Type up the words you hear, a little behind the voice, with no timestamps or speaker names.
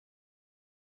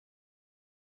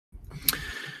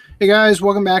Hey guys,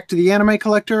 welcome back to the Anime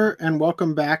Collector and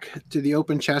welcome back to the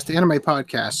Open Chest Anime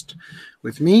Podcast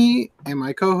with me and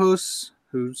my co-hosts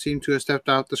who seem to have stepped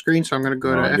out the screen, so I'm going to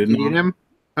go to FDDM.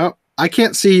 Oh, I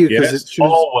can't see you because it shows...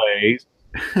 always.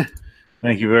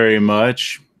 Thank you very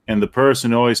much. And the person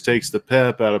who always takes the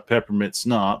pep out of Peppermint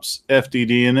Snops,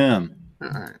 FDD&M. All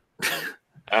right.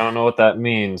 I don't know what that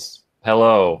means.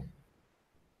 Hello.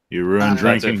 You ruined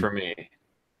drinking. That's it for me.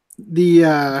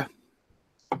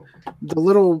 The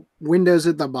little windows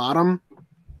at the bottom,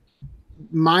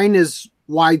 mine is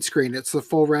widescreen. It's the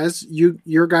full res.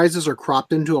 Your guys's are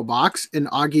cropped into a box, and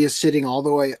Augie is sitting all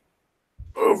the way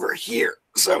over here.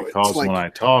 So because when I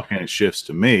talk and it shifts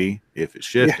to me, if it's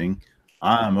shifting,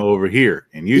 I'm over here,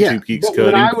 and YouTube keeps cutting.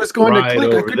 When I was going to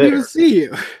click, I couldn't even see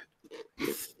you.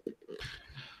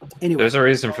 Anyway, there's a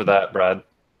reason for that, Brad.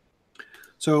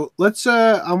 So let's.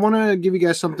 I want to give you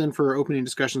guys something for opening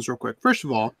discussions real quick. First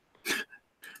of all,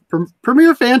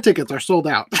 Premiere fan tickets are sold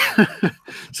out,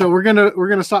 so we're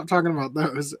gonna stop talking about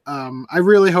those. I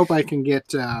really hope I can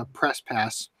get press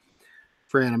pass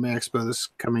for Anime Expo this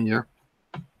coming year.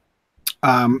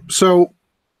 So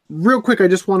real quick, I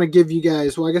just want to give you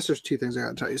guys. Well, I guess there's two things I got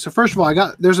to tell you. So first of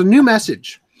all, there's a new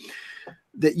message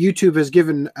that YouTube has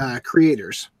given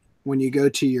creators when you go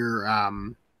to your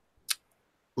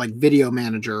like video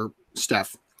manager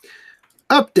stuff.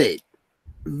 Update.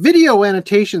 Video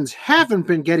annotations haven't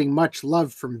been getting much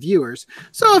love from viewers,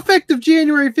 so effective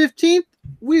January 15th,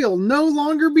 we'll no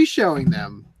longer be showing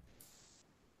them.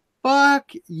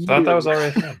 Fuck you. Thought that was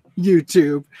already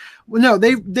YouTube. Well, no,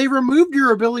 they removed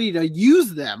your ability to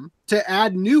use them to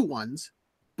add new ones,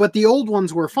 but the old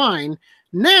ones were fine.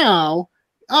 Now,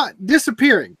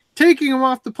 disappearing, taking them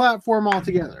off the platform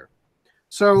altogether.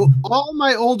 So all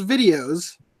my old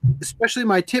videos, especially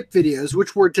my tip videos,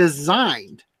 which were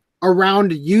designed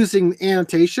around using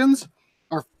annotations,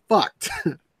 are fucked.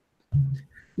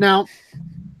 Now,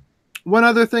 one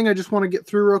other thing I just want to get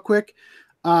through real quick.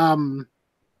 In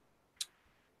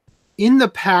the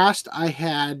past, I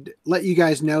had let you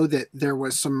guys know that there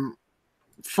was some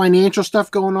financial stuff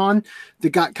going on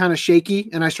that got kind of shaky,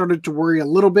 and I started to worry a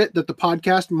little bit that the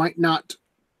podcast might not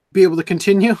be able to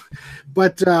continue.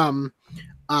 But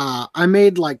I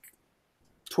made like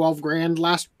 12 grand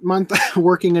last month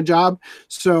working a job.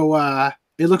 So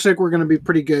it looks like we're going to be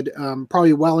pretty good,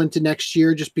 probably well into next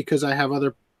year, just because I have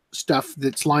other stuff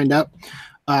that's lined up.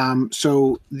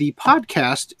 So the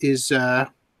podcast is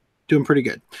doing pretty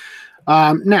good.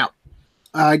 Now,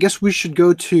 I guess we should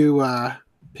go to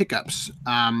pickups.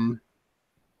 Who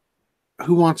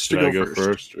wants to go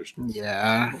first?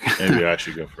 Yeah. Maybe I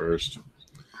should go first.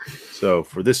 So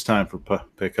for this time for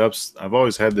pickups, I've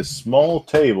always had this small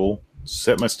table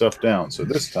set my stuff down. So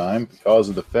this time, because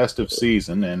of the festive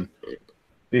season, and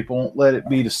people won't let it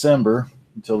be December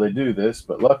until they do this,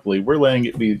 but luckily we're letting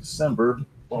it be December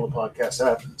while the podcast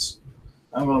happens.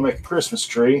 I'm going to make a Christmas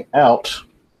tree out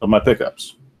of my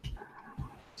pickups.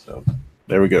 So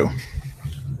there we go.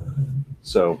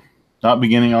 So not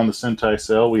beginning on the Sentai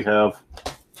sale, we have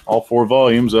all 4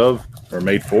 volumes of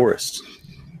Mermaid Forest.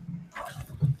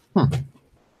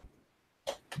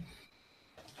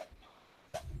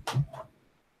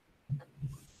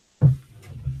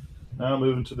 Now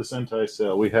moving to the Sentai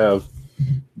sale, we have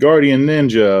Guardian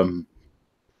Ninja,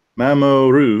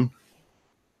 Mamoru,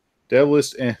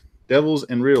 Devils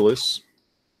and Realists,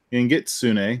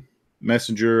 Ingetsune,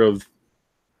 Messenger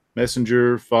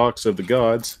Fox of the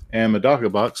Gods, and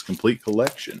Medaka Box Complete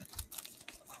Collection.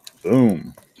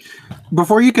 Boom.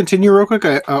 Before you continue real quick,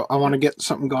 I want to get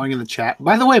something going in the chat.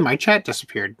 By the way, my chat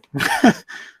disappeared.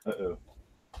 Uh-oh.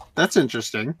 That's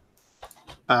interesting.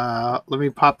 Let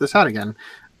me pop this out again.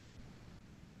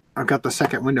 I've got the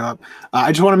second window up.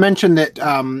 I just want to mention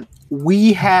that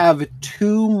we have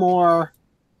 2 more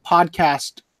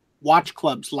podcast watch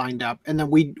clubs lined up, and then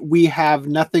we have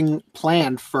nothing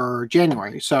planned for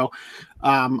January. So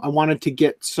I wanted to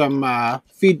get some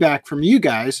feedback from you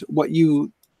guys, what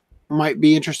you might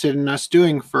be interested in us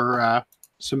doing for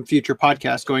some future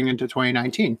podcasts going into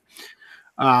 2019.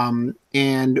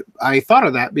 And I thought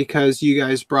of that because you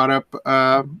guys brought up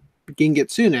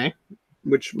Gingetsune,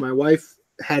 which my wife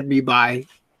had me buy,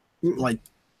 like,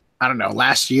 I don't know,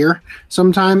 last year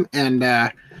sometime,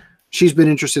 and she's been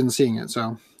interested in seeing it,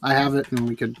 so I have it, and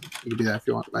we could do that if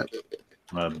you want. But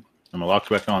I'm gonna lock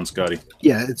back on, Scotty.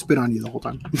 Yeah, it's been on you the whole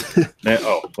time.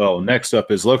 Next up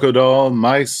is Loco Doll,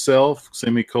 myself,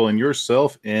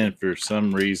 yourself, and for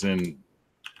some reason,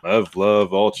 Love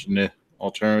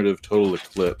Alternative Total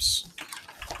Eclipse.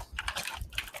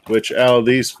 Which out of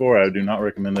these 4, I do not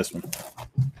recommend this one.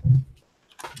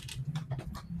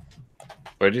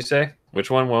 What did you say? Which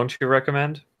one won't you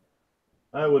recommend?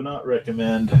 I would not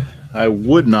recommend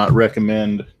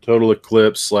Total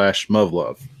Eclipse /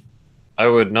 Muv-Luv. I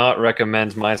would not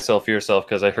recommend Myself Yourself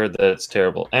because I heard that it's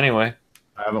terrible. Anyway,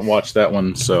 I haven't watched that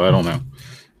one, so I don't know.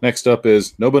 Next up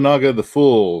is Nobunaga the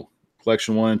Fool,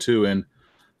 Collection 1 and 2, and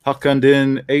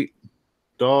Hakanden 8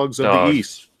 Dogs of the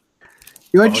East.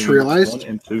 You know, I just realized 1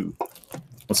 and 2.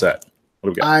 What's that?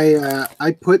 What do we got?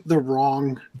 I put the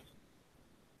wrong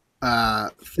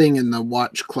thing in the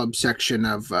watch club section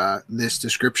of this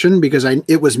description because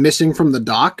it was missing from the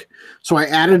doc. So I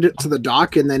added it to the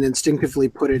doc and then instinctively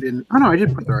put it in. Oh no, I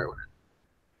did put the right one.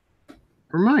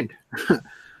 Never mind.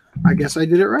 I guess I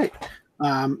did it right.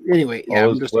 Anyway, yeah,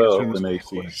 All is well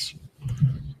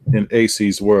in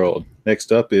AC's world.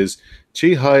 Next up is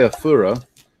Chihaya Fura,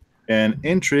 an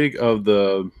intrigue of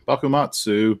the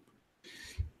Bakumatsu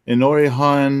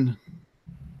Inorihan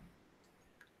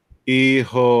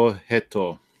Iho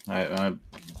Heto. I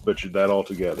butchered that all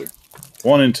together.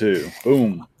 1 and 2.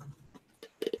 Boom.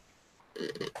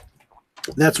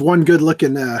 That's one good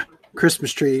looking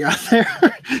Christmas tree you got there.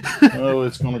 Oh,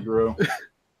 it's going to grow.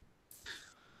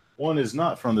 One is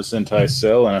not from the Sentai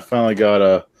Cell, and I finally got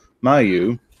a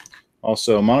Mayu.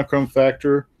 Also, Monochrome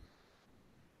Factor,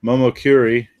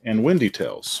 Momokuri, and Windy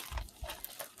Tales.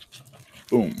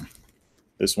 Boom.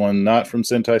 This one not from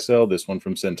Sentai Cell, this one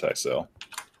from Sentai Cell.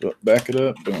 Back it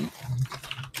up. Boom.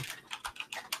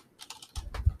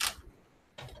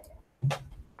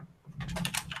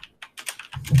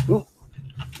 Ooh.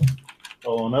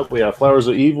 Following up, we have Flowers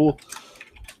of Evil,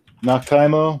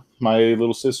 Nakaimo, My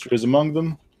Little Sister is Among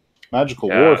Them, Magical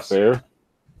Warfare,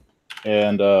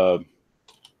 and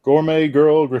Gourmet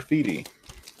Girl Graffiti.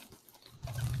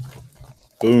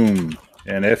 Boom.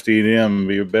 And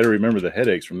FD&M, you better remember the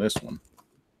headaches from this one.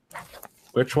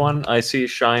 which one? I see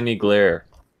Shiny Glare.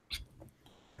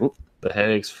 Oop. The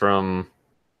headaches from...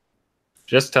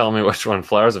 Just tell me which one.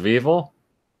 Flowers of Evil?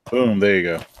 Boom, there you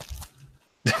go.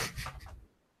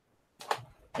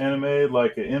 Animated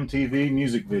like an MTV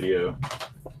music video.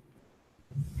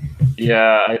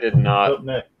 Yeah, I did not.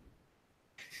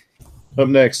 Up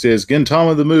next is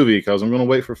Gintama the movie, because I'm going to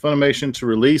wait for Funimation to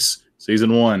release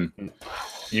season 1.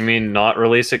 You mean not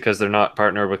release it because they're not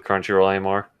partnered with Crunchyroll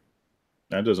anymore?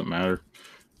 That doesn't matter.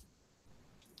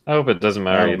 I hope it doesn't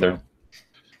matter either.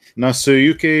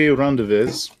 Nasuyuki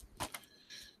Rendezvous,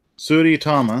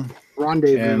 Suritama,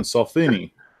 Rendezvous, and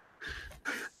Solfini.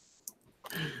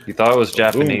 You thought it was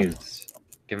Japanese.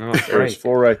 Give him a There's break.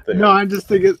 4 right there. No, I just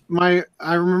think I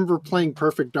remember playing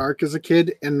Perfect Dark as a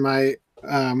kid, and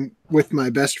with my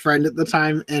best friend at the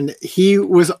time, and he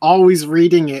was always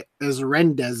reading it as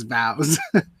Rendez vows.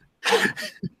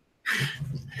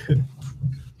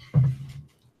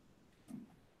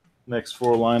 Next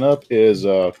 4 lineup is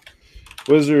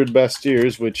Wizard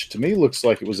Bastiers, which to me looks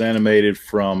like it was animated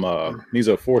from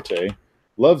Mizo Forte,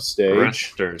 Love Stage,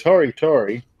 Registered. Tari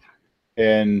Tari,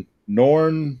 and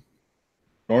Norn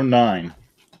 9.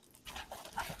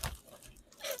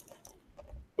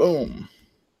 Boom.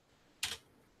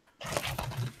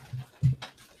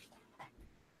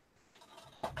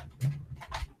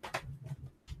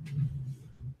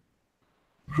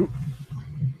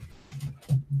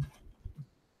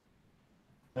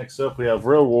 Next up, we have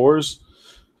Real Wars,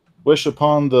 Wish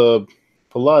Upon the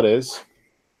Pilates.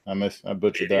 I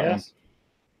butchered that one.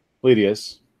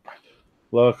 Pleiadius.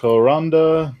 La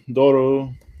Coranda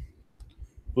Doru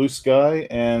Blue Sky,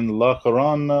 and La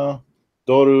Corona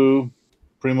Doru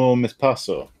Primo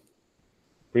Passo.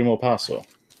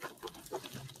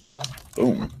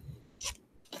 Boom.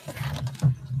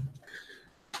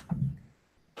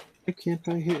 Why can't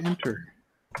I hit enter?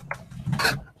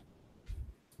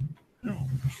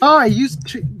 Oh, you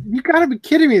gotta be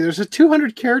kidding me. There's a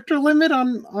 200 character limit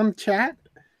on chat.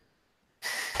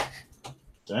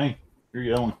 Dang, you're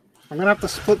yelling. I'm gonna have to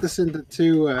split this into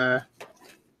two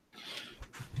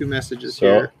messages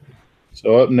here.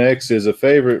 So up next is a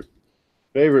favorite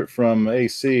from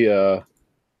AC,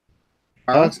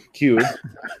 IQ,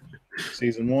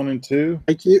 season 1 and 2.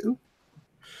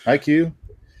 IQ,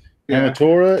 Yeah.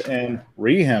 Hamatora, and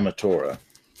Rehamatora.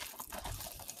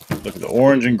 Look at the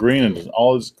orange and green and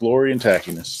all its glory and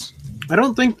tackiness. I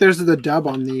don't think there's the dub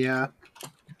on the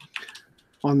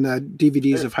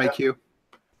DVDs of Haikyuu.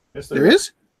 Yes, There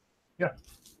is?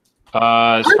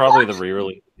 It's probably the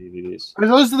re-release DVDs.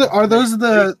 Are those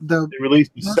the They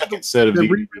released the second set of the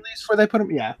DVDs. re-release where they put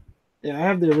them? Yeah. Yeah, I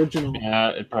have the original. Yeah,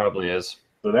 it probably is.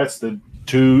 So that's the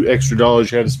 $2 extra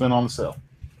you had to spend on the sale.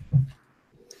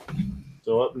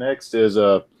 So up next is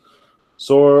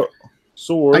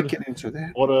Sword I can answer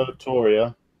that.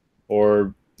 Oratoria,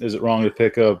 or is it wrong to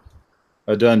pick up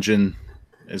a dungeon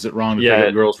Is it wrong to Yeah, pick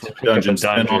up Girls to from pick up a Dungeon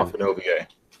dungeon. spin-off in OVA?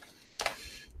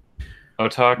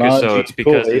 Otaku, so it's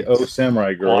because O it's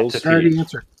Samurai Girls. quantity. I already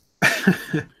answered.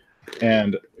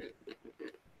 And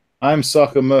I'm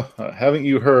Sakamoto. Haven't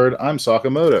you heard? I'm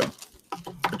Sakamoto,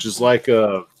 which is like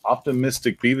a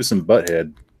optimistic Beavis and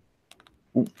Butthead.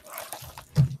 Ooh.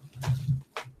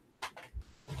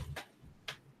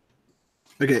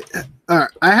 Okay, all right.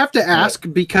 I have to ask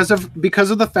because of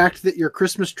the fact that your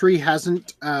Christmas tree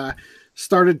hasn't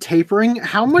started tapering.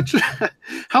 How much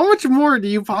more do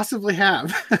you possibly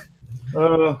have?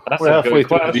 We're That's a halfway good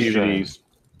through the question.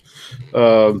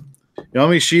 DVDs.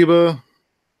 Yami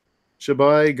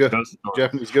Shibai, Ghost Story.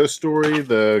 Japanese Ghost Story,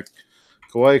 the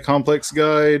Kawaii Complex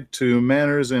Guide to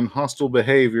Manners and Hostile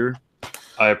Behavior.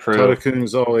 I approve. Tadakun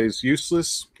is always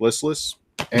useless, listless,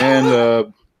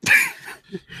 and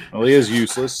well, he is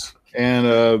useless. And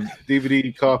a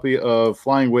DVD copy of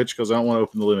Flying Witch because I don't want to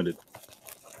open the limited.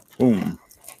 Boom.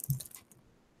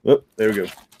 Oh, there we go.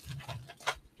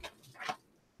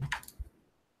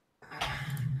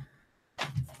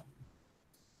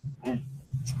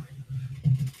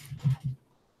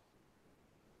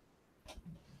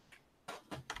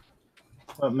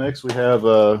 Up next, we have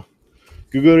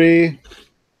Guguri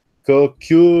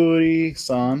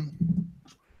Kokyuri-san,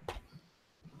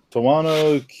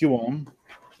 Tawano Kyuon.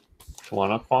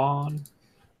 Tawanapon.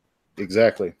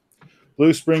 Exactly.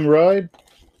 Blue Spring Ride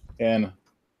and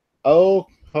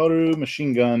Al-Haru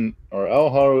Machine Gun or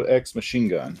Al-Haru X Machine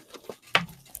Gun.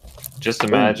 Just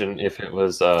imagine if it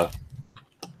was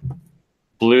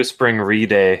Blue Spring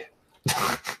Re-Day.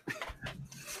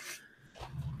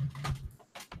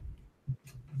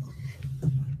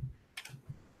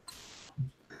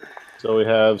 So we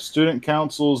have Student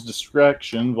Council's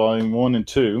Distraction, Volume 1 and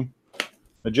 2,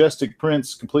 Majestic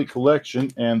Prince Complete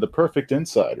Collection, and The Perfect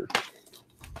Insider.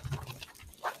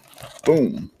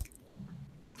 Boom.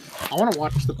 I want to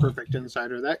watch The Perfect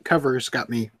Insider. That cover's got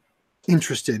me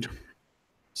interested.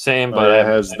 Same, but It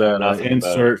has I know that nothing about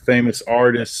insert famous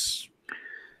artist,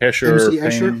 Hesher. MC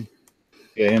Escher? fame.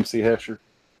 Yeah, MC Hesher.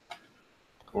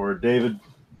 Or David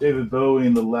Bowie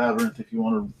in The Labyrinth, if you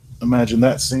want to imagine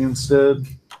that scene instead.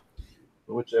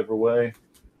 Whichever way.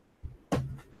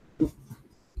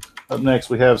 Up next,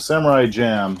 we have Samurai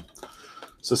Jam.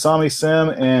 Sasami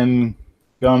Sam and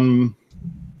Gamba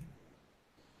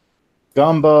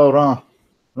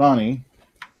Rani,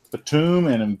 Batum,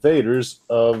 and invaders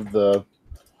of the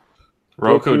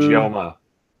Roku Gyoma.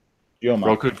 Gyoma.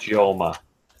 Roku Gyoma.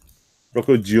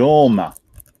 Gyoma.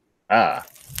 Ah.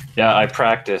 Yeah, I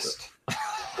practiced.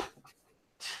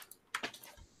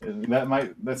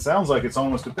 That sounds like it's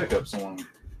almost a pickup someone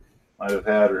might have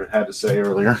had or had to say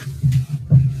earlier.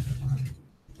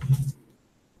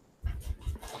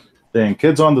 Then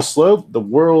Kids on the Slope, The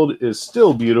World is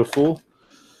Still Beautiful,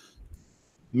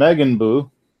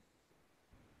 Meganbu,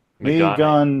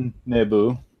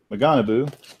 Meganabu,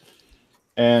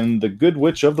 and The Good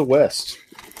Witch of the West.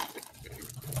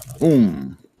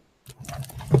 Boom.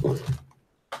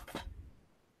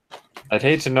 I'd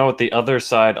hate to know what the other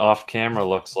side off camera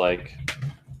looks like.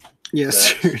 Yes,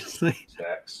 Stacks. seriously.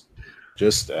 Stacks.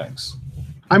 Just stacks.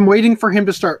 I'm waiting for him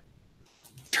to start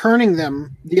turning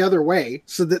them the other way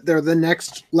so that they're the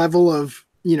next level of,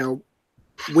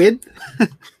 width.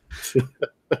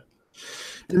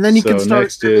 And then you can So start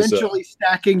next is, eventually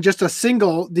stacking just a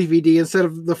single DVD instead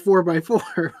of the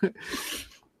 4x4.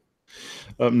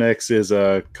 Up next is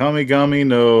Kamigami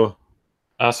no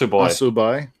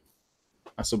Asuboy.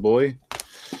 Asaboy,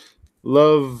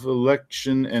 Love,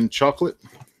 Election, and Chocolate.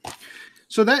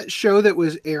 So that show that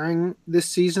was airing this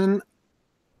season,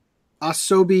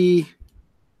 Asobi,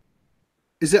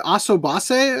 is it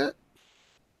Asobase?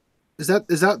 Is that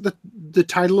the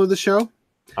title of the show?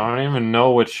 I don't even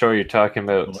know which show you're talking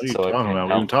about. What are you so I talking can't about? We've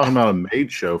help. been talking about a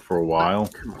maid show for a while.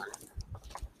 Come on.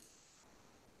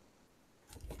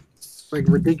 It's like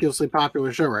a ridiculously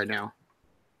popular show right now.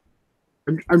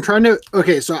 I'm trying to.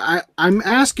 Okay, so I'm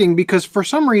asking because for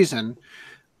some reason,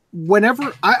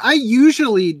 whenever I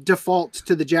usually default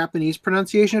to the Japanese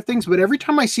pronunciation of things, but every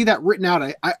time I see that written out,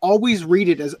 I always read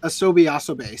it as Asobi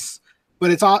Asobase.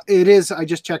 But it is. I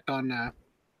just checked on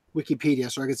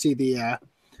Wikipedia so I could see the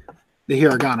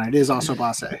hiragana. It is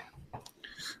Asobase.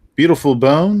 Beautiful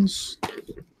Bones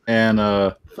and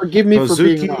Forgive me for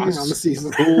being wrong Hazuki's on the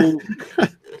season.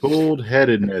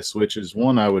 Cold-headedness, which is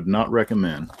one I would not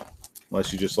recommend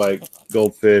unless you just like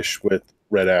goldfish with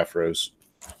red afros.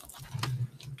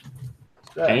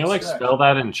 Can you spell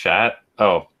that in chat?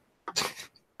 Oh,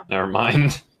 never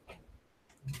mind.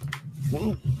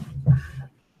 The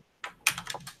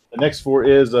next four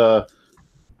is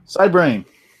Sidebrain.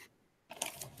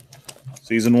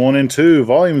 Season 1 and 2,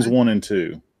 volumes 1 and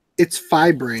 2. It's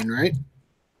Fibrain, right?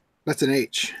 That's an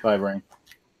H. Fibrain.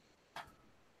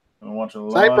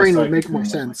 Fibrain would make more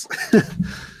sense.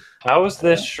 How is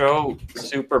this show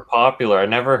super popular? I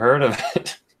never heard of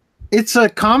it. It's a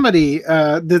comedy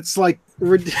that's like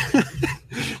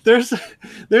there's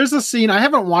a scene. I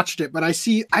haven't watched it, but I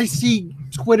see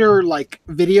Twitter like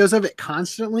videos of it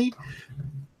constantly.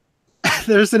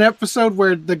 There's an episode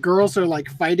where the girls are like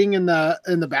fighting in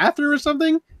the bathroom or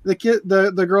something.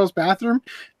 The girls' bathroom,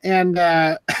 and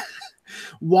there's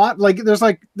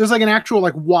an actual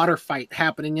like water fight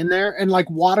happening in there, and like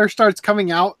water starts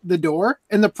coming out the door,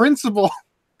 and the principal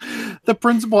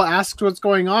asks what's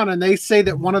going on, and they say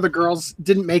that one of the girls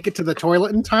didn't make it to the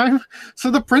toilet in time,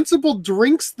 so the principal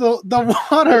drinks the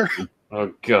water.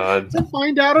 Oh God! To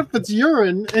find out if it's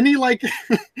urine, and he like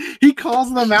he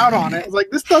calls them out on it. It's like,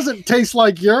 this doesn't taste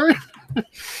like urine.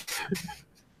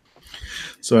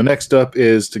 So next up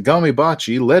is Tagami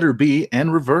Bachi, Letter B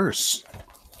and Reverse.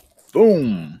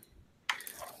 Boom.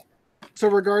 So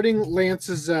regarding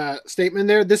Lance's statement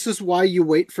there, this is why you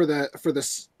wait for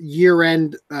the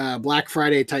year-end Black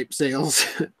Friday type sales.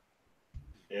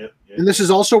 Yep. And this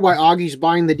is also why Augie's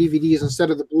buying the DVDs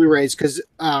instead of the Blu-rays, because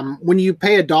when you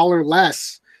pay $1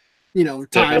 less,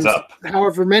 times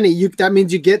however many, that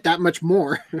means you get that much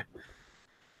more.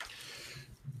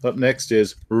 Up next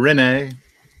is Renee.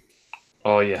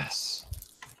 Oh yes,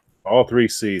 all 3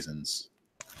 seasons.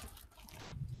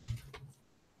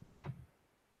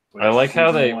 I like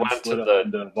how they went to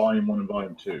the volume 1 and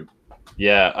volume 2.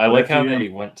 Yeah, I like how they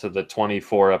went to the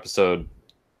 24 episode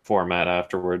format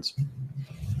afterwards.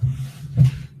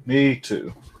 Me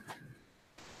too.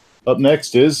 Up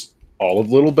next is All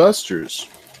of Little Busters.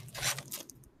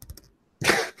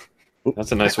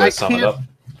 That's a nice way to sum it up.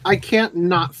 I can't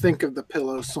not think of the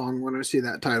Pillow song when I see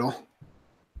that title.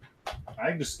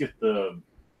 I just get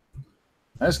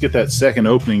that second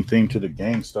opening theme to the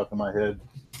game stuck in my head.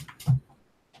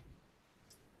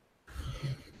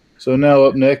 So now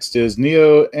up next is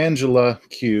Neo Angela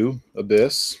Q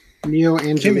Abyss. Neo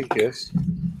Angelique. Kiss.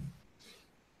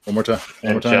 One more time.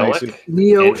 Angelic.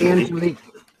 Neo Angelique.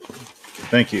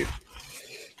 Thank you.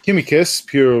 Kimmy Kiss,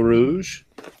 Pure Rouge.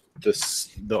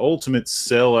 The ultimate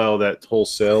sell out of that whole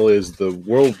sell is The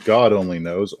World God Only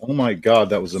Knows. Oh my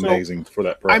God, that was amazing for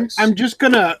that price. I'm just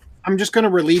gonna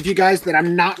relieve you guys that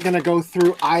I'm not gonna go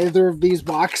through either of these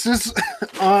boxes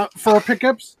for our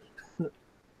pickups.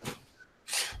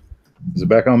 Is it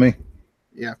back on me?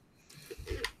 Yeah.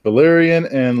 Valerian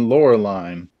and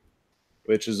Laureline,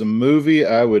 which is a movie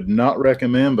I would not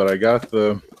recommend, but I got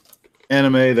the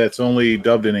anime that's only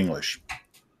dubbed in English.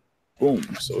 Boom.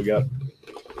 So we got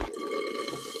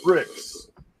bricks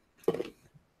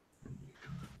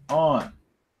on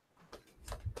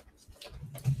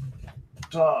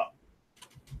top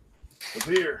of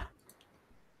here.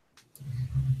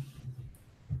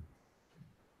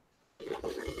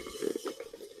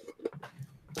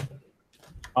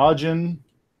 Ajin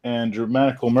and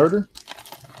Dramatical Murder.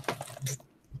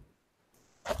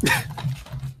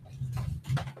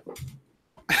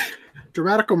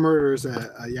 Dramatical Murder is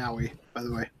a yaoi, by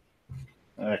the way.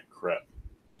 Ah, crap.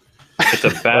 It's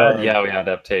a bad yaoi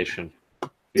adaptation.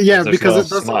 Yeah,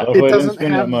 because no it doesn't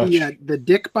have the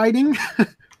dick biting.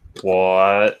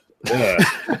 What? Yeah.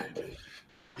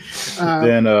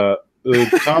 Then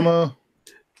Utano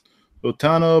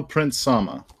Prince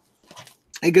Sama.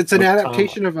 It's an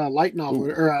adaptation of a light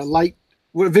novel or a light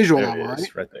visual novel,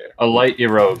 right? Right there. A light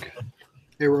eroge.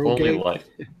 Only Eroge. light.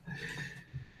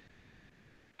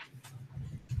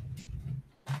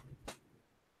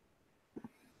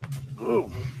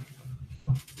 Ooh.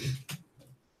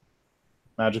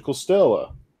 Magical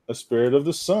Stella, A Spirit of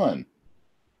the Sun,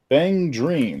 Bang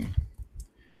Dream,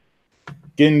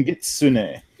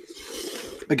 Gengitsune.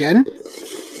 Again?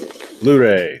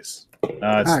 Blu-rays.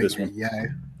 It's this one. Yeah.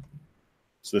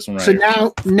 It's this one right So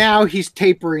here. now he's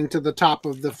tapering to the top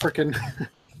of the frickin'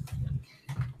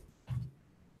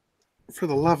 for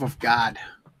the love of God.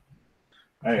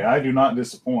 Hey, I do not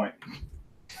disappoint.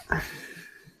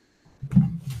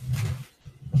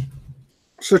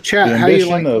 So chat, The how do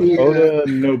you Ambition like of the Oda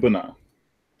Nobunaga.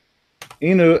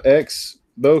 Inu X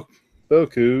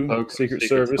Boku, Secret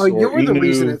Service. Oh, you're or the Inu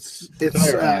reason it's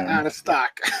Diamond. out of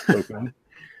stock. Boku.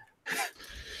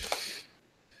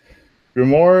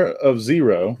 Grimoire of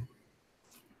Zero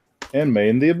and Made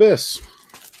in the Abyss.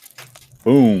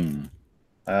 Boom.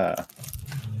 Well,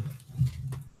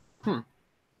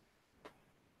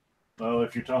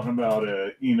 if you're talking about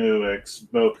Inu X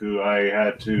Boku, I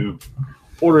had to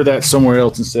order that somewhere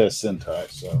else instead of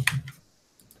Sentai. So,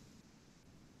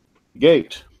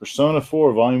 Gate, Persona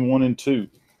 4, Volume 1 and 2.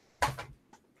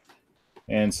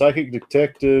 and Psychic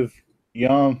Detective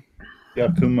Yakumo.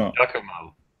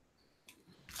 Yakumo.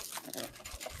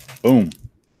 Boom.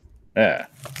 Yeah.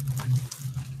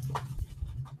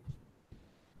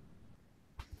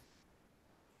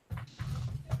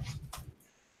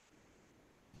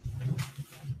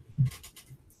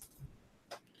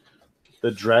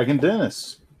 The Dragon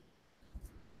Dentist.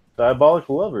 Diabolic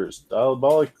Lovers.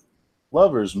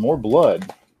 More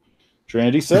Blood.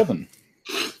 Trinity 7.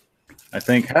 I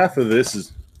think half of this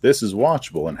is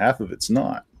watchable and half of it's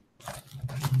not.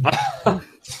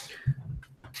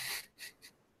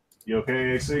 You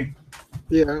okay, AC?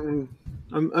 Yeah,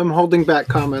 I'm holding back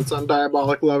comments on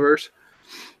Diabolic Lovers.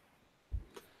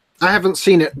 I haven't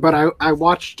seen it, but I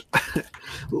watched.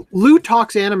 Lou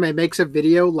Talks Anime makes a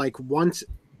video like once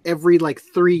every like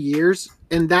 3 years,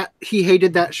 and that he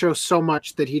hated that show so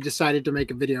much that he decided to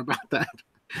make a video about that.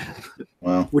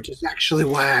 Wow. Which is actually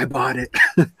why I bought it.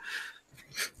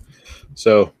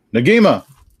 So, Negima.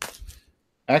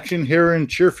 Action Heron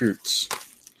Cheerfruits.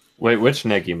 Wait, which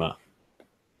Negima?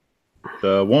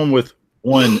 The one with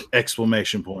one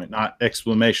exclamation point, not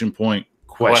exclamation point,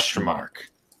 question mark.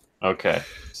 Okay,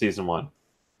 season 1.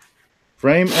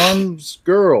 Frame Arms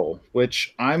Girl,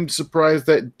 which I'm surprised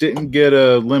that didn't get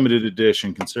a limited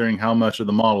edition considering how much of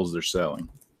the models they're selling.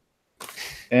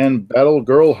 And Battle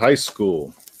Girl High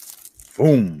School.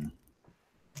 Boom.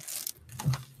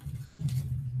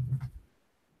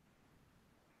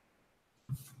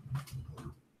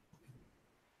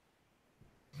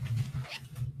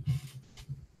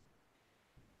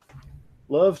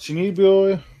 Love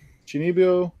Chinibyo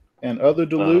and Other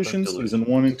Delusions, season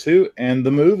 1 and 2, and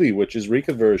the movie, which is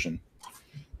Rika version.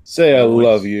 Say I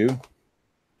love you.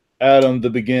 Adam the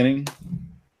Beginning.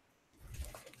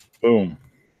 Boom.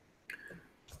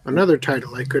 Another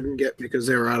title I couldn't get because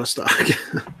they were out of stock.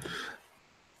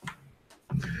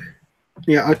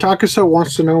 Yeah, Otakaso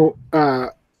wants to know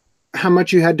how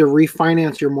much you had to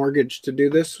refinance your mortgage to do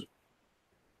this.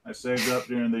 I saved up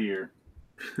during the year.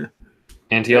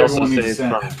 And he also saves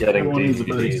from getting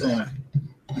DVDs.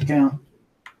 Account.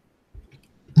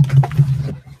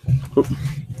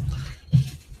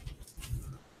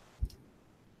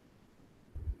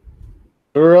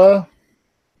 Urara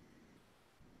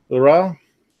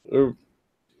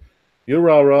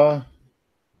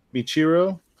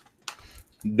Michiro,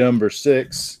 number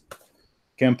 6,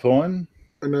 Campoin,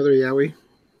 Another yaoi.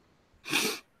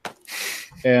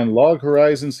 and Log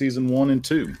Horizon season 1 and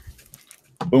 2.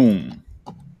 Boom.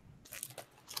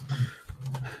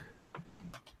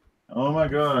 Oh my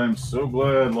god, I'm so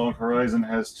glad Log Horizon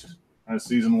has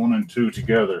season 1 and 2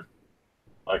 together.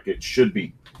 Like it should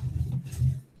be.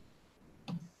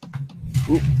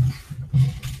 Oop.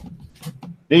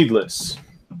 Needless.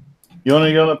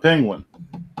 Yona Penguin.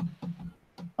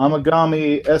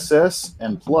 Amagami SS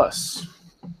and Plus.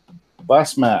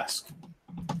 Last Mask.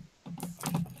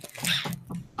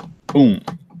 Boom.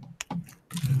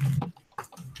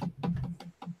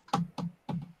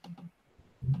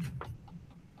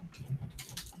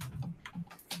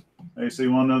 Hey, so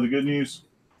you want to know the good news?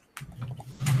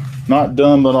 Not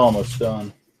done, but almost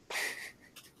done.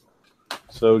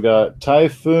 So we got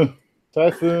Typhoon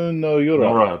no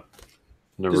Yura.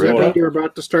 Does that mean you're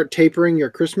about to start tapering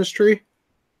your Christmas tree?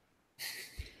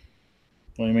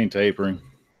 What do you mean tapering?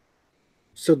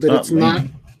 So that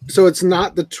it's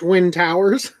not the Twin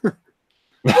Towers?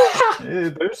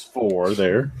 There's 4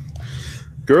 there.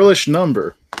 Girlish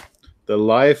Number. The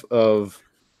Life of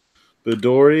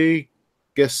Midori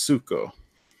Gusuko.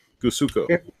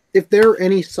 If there are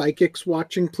any psychics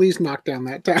watching, please knock down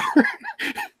that tower.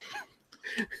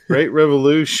 Great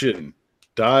Revolution.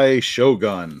 Dai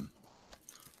Shogun.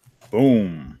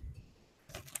 Boom.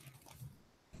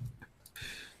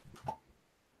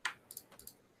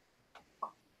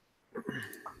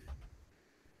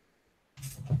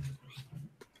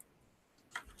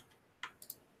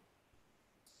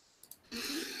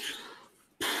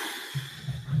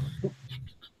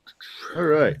 All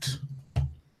right.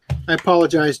 I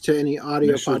apologize to any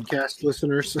audio podcast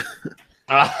listeners.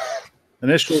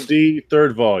 Initial D,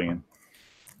 3rd volume.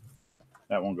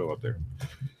 That won't go up there.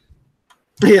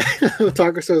 Yeah,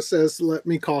 Takaso says, let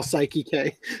me call Psyche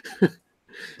K.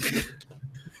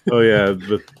 Oh, yeah.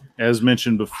 But as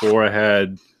mentioned before, I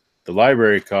had the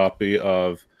library copy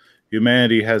of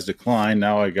Humanity Has Declined.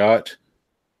 Now I got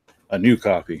a new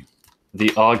copy. The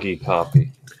Augie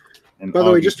copy. By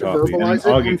the way, just to verbalize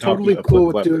it, I'm totally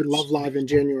cool with doing Love Live in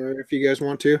January if you guys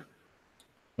want to.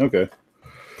 Okay.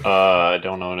 I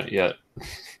don't own it yet.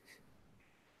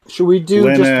 Should we do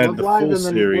Glenad, just Love the Live full and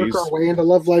then series. work our way into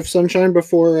Love Life Sunshine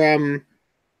before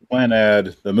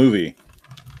Glenad, the movie.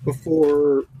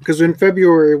 before, because in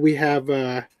February we have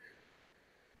to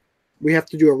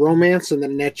do a romance and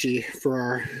then an ecchi for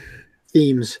our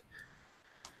themes.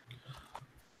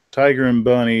 Tiger and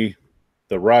Bunny,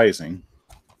 The Rising.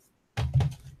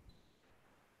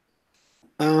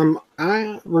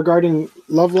 Regarding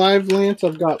Love Live, Lance,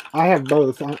 I have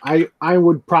both. I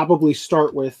would probably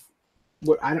start with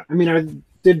what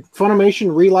did Funimation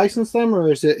relicense them,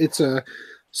 or is it's a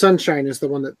Sunshine is the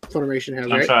one that Funimation has,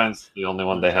 right? Sunshine's the only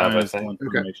one they have, I think.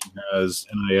 Funimation has.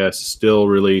 NIS still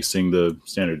releasing the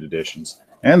standard editions.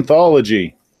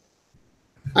 Anthology.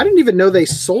 I didn't even know they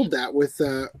sold that with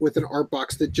an art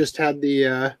box that just had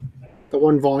the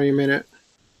one volume in it.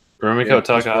 Rumiko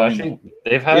Takahashi,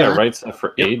 they've had it Right Stuff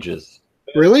for ages.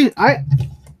 Really? I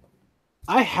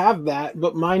have that,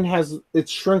 but mine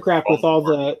it's shrink wrapped with all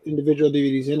the individual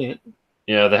DVDs in it.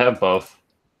 Yeah, they have both.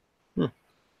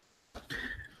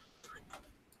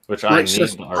 Which I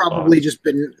need. Probably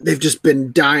they've just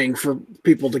been dying for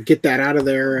people to get that out of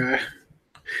there.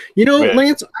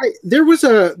 Lance, there was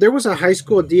a high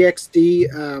school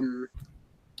DxD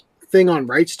thing on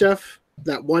Right Stuff.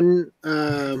 That one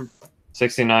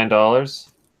 $69.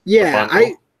 Yeah,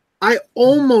 I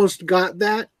almost got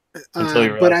that until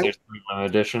you realized there's 3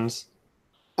 limited editions.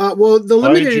 Well, the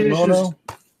limited editions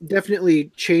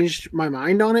definitely changed my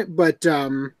mind on it, but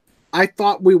I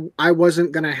thought I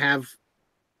wasn't gonna have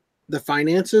the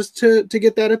finances to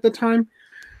get that at the time.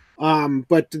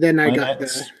 But then I got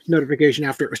the notification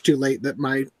after it was too late that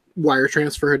my wire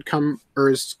transfer had come or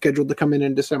is scheduled to come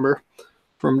in December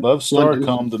from Love Star London.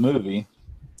 Come the movie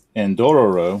and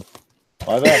Dororo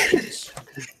live actions.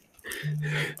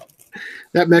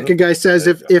 That mecha guy says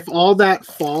if all that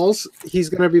falls, he's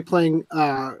going to be playing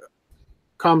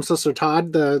Kam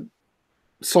Todd, the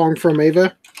song from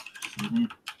Ava. Mm-hmm.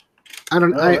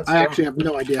 I actually have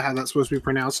no idea how that's supposed to be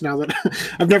pronounced now that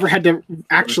I've never had to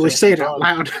actually say it out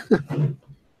loud.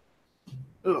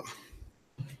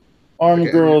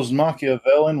 Armed Girls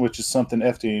Machiavellian, which is something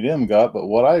FTM got, but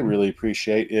what I really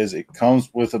appreciate is it comes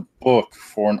with a book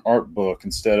for an art book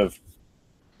instead of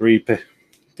three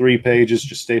pages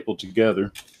just stapled together.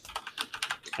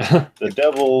 The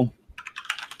Devil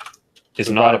is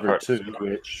not a part 2,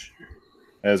 which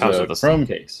has a chrome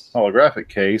case, holographic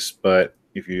case, but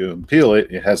if you peel it,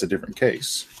 it has a different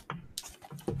case.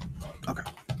 Okay.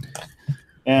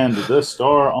 And the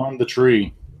star on the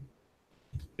tree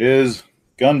is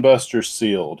Gunbuster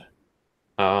sealed.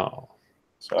 Oh.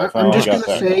 So I'm just going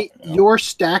to say your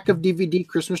stack of DVD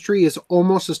Christmas tree is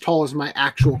almost as tall as my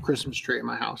actual Christmas tree in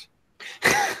my house.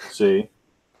 See?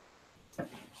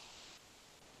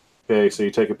 Okay, so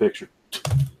you take a picture.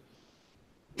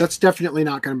 That's definitely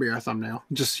not going to be our thumbnail,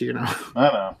 just so you know.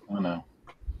 I know.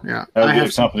 Yeah, I have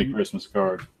a company Christmas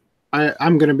card.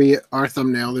 I'm going to be our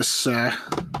thumbnail this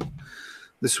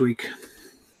week.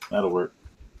 That'll work.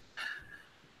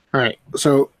 All right.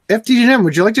 So, FTGM,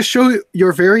 would you like to show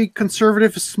your very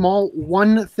conservative small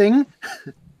one thing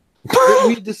that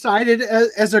we decided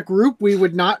as a group we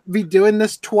would not be doing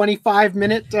this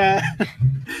 25-minute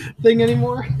thing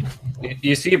anymore?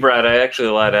 You see, Brad, I actually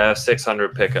allowed to have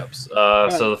 600 pickups.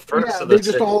 So the first, they're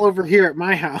just all over here at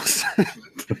my house.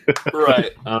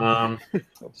 Right.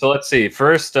 So let's see.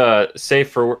 First,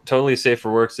 totally safe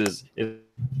for works is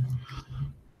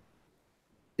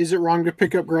it wrong to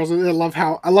pick up girls? I love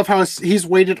how he's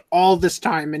waited all this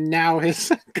time and now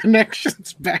his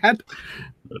connection's bad.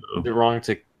 Is it wrong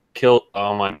to kill?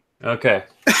 Oh my. Okay.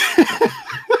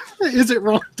 Is it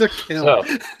wrong to kill?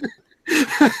 So,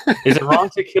 is it wrong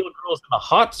to kill girls in a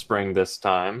hot spring this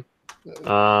time?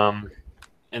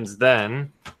 And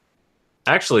then,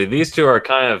 actually, these two are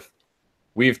kind of.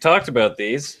 We've talked about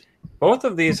these. Both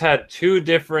of these had 2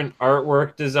 different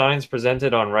artwork designs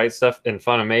presented on Right Stuff and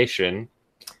Funimation.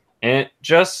 And it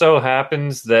just so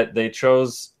happens that they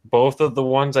chose both of the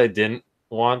ones I didn't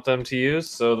want them to use.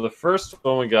 So the first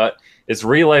one we got is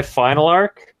Real Life Final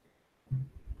Arc.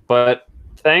 But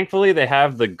thankfully, they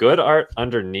have the good art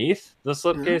underneath the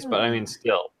slipcase, but I mean,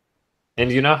 still.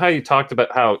 And you know how you talked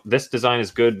about how this design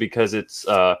is good because it's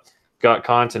got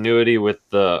continuity with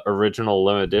the original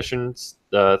limited editions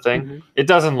thing? Mm-hmm. It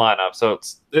doesn't line up, so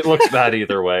it looks bad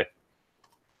either way.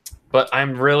 But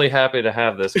I'm really happy to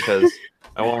have this because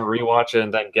I want to rewatch it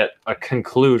and then get a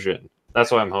conclusion.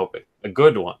 That's what I'm hoping. A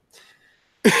good one.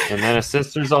 And then A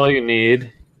Sister's All You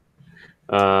Need.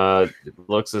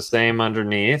 Looks the same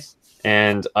underneath.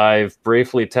 And I've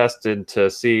briefly tested to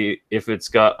see if it's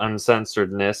got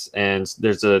uncensoredness. And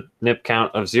there's a nip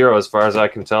count of 0 as far as I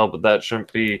can tell. But that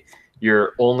shouldn't be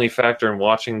your only factor in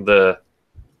watching the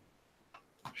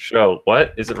show.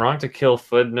 What? Is it wrong to kill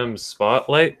Foodnum's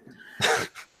Spotlight?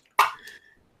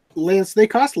 Lance, they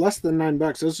cost less than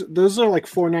 $9. Those are like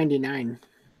 $4.99.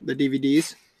 The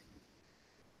DVDs.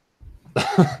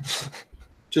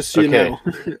 Just so you know.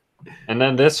 And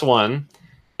then this one,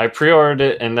 I pre-ordered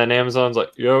it, and then Amazon's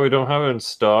like, "Yo, we don't have it in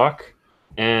stock."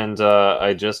 And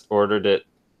I just ordered it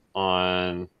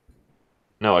on.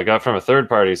 No, I got from a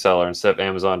third-party seller instead of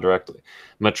Amazon directly.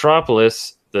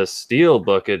 Metropolis, the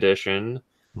Steelbook edition.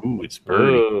 Ooh, it's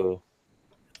pretty. Ooh.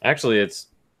 Actually, it's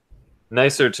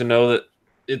nicer to know that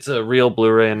it's a real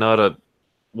Blu-ray and not a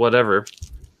whatever.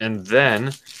 And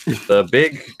then the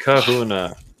big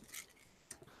kahuna.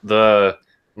 The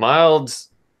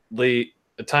mildly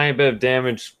a tiny bit of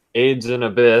damage aids in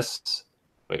Abyss.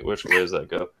 Wait, which way does that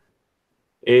go?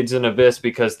 Aids in Abyss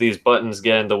because these buttons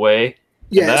get in the way.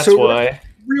 Yeah, and that's so why.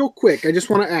 Real quick, I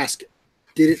just want to ask: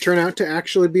 did it turn out to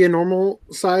actually be a normal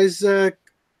size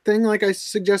thing, like I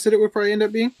suggested it would probably end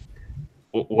up being?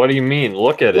 What do you mean?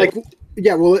 Look at it.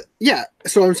 Yeah, well, yeah.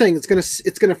 So I'm saying it's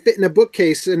gonna fit in a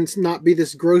bookcase and not be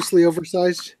this grossly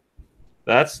oversized.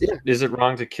 Is it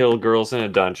wrong to kill girls in a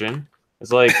dungeon?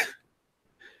 It's like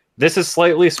this is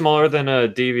slightly smaller than a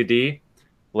DVD,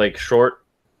 like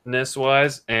shortness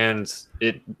wise, and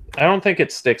I don't think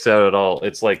it sticks out at all.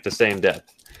 It's like the same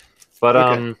depth. But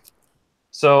Okay.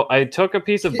 So I took a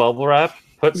piece of bubble wrap,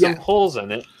 put some holes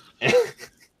in it, and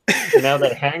now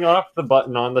they hang off the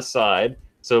button on the side,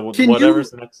 so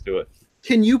whatever's next to it.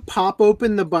 Can you pop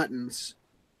open the buttons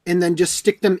and then just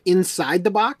stick them inside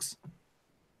the box?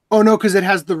 Oh no, because it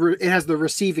has the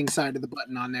receiving side of the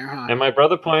button on there, huh? And my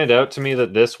brother pointed out to me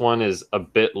that this one is a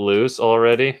bit loose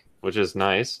already, which is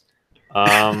nice.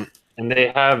 And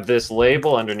they have this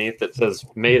label underneath that says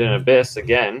 "Made in Abyss."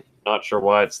 Again, not sure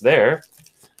why it's there,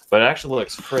 but it actually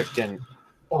looks freaking.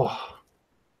 Oh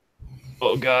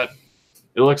god,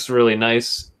 it looks really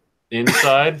nice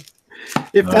inside.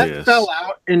 If that fell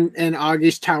out and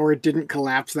Augie's tower didn't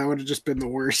collapse, that would have just been the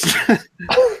worst.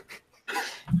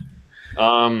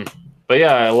 But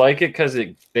yeah, I like it because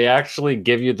they actually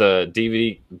give you the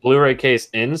DVD Blu-ray case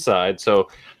inside. So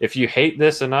if you hate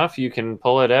this enough, you can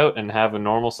pull it out and have a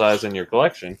normal size in your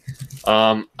collection.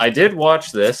 I did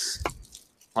watch this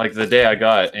like the day I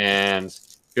got it, and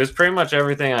it was pretty much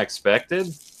everything I expected.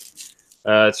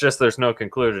 It's just there's no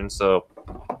conclusion, so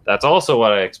that's also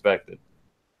what I expected.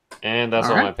 And that's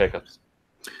all my pickups.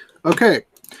 Okay,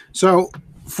 so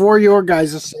for your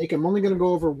guys' sake, I'm only going to go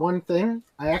over one thing.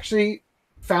 I actually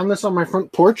found this on my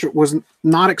front porch. It was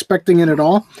not expecting it at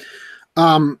all.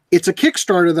 It's a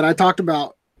Kickstarter that I talked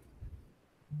about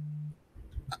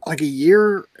like a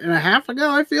year and a half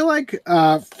ago, I feel like,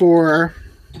 for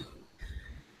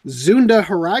Zunda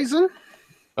Horizon.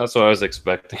 That's what I was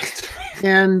expecting.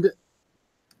 And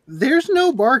there's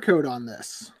no barcode on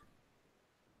this.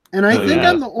 And I think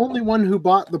I'm the only one who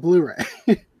bought the Blu-ray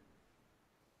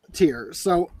tier.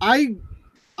 So I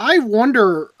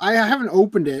wonder, I haven't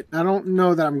opened it. I don't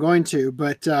know that I'm going to,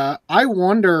 but I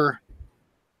wonder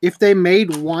if they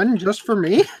made one just for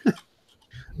me.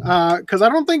 Because I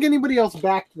don't think anybody else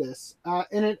backed this.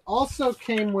 And it also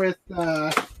came with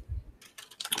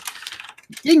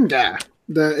Yingda.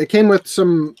 It came with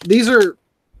some, these are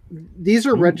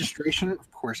registration. Of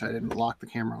course, I didn't lock the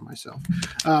camera on myself.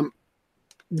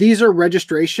 These are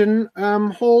registration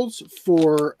holes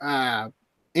for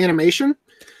animation.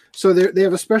 So they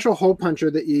have a special hole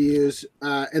puncher that you use,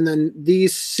 and then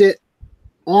these sit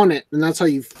on it, and that's how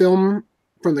you film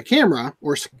from the camera,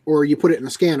 or you put it in a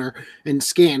scanner and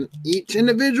scan each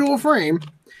individual frame.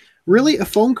 Really, a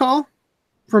phone call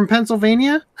from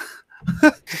Pennsylvania?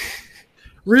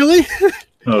 Really?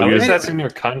 At least that's in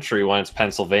your country when it's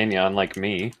Pennsylvania, unlike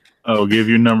me. Oh, give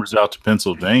your numbers out to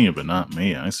Pennsylvania, but not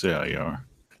me. I see how you are.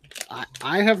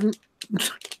 I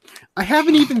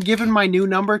haven't even given my new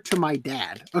number to my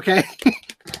dad. Okay.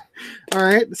 All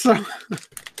right. So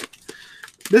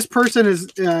this person is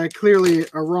clearly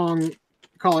a wrong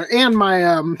caller, and my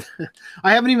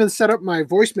I haven't even set up my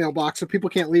voicemail box so people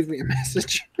can't leave me a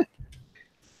message.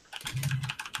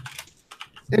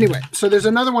 Anyway, so there's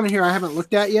another one here I haven't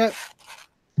looked at yet.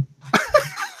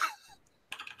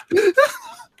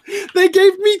 They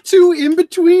gave me two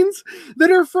in-betweens that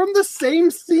are from the same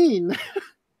scene.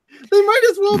 They might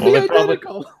as well be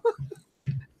identical.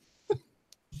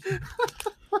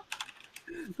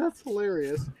 That's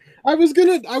hilarious. I was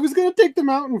gonna take them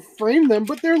out and frame them,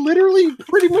 but they're literally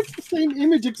pretty much the same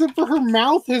image, except for her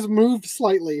mouth has moved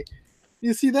slightly.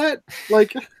 You see that?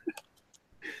 Like,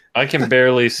 I can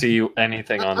barely see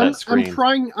anything on that screen.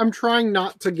 I'm trying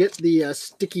not to get the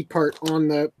sticky part on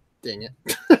the dang it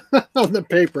on the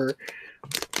paper.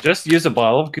 Just use a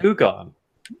bottle of Goo Gone.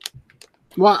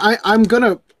 Well, I'm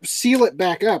gonna seal it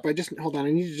back up. I just hold on.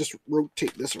 I need to just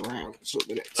rotate this around so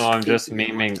that it's. No, I'm just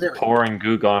memeing pouring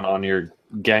Gugon on your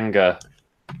Genga.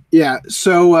 Yeah.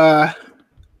 So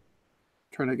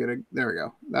trying to get a. There we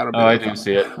go. That'll be. Oh, I do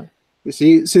see it. You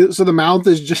see, so the mouth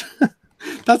is just.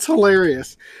 That's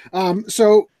hilarious.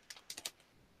 So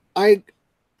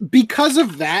because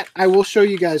of that, I will show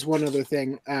you guys one other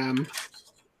thing.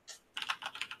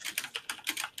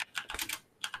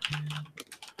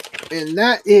 And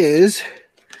that is,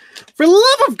 for the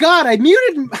love of God, I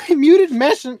muted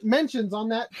mentions on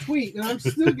that tweet, and I'm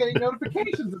still getting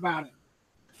notifications about it.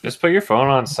 Just put your phone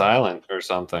on silent or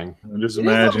something. I'm just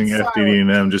imagining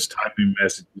FDD&M just typing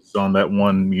messages on that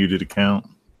one muted account.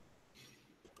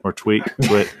 Or twat.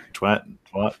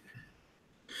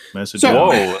 Message.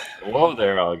 So, whoa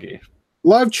there, Augie.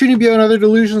 Love Chunibyo and Other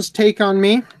Delusions take on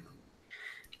me.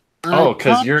 Oh,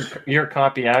 because your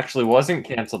copy actually wasn't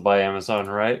canceled by Amazon,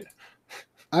 right?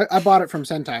 I bought it from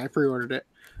Sentai. I pre-ordered it.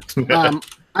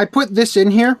 I put this in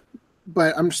here,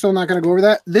 but I'm still not going to go over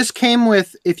that. This came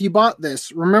with, if you bought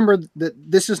this, remember that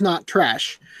this is not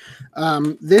trash.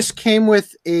 This came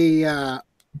with a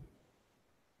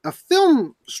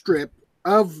film strip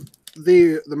of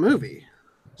the movie.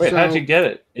 Wait, how'd you get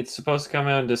it? It's supposed to come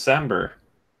out in December.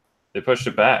 They pushed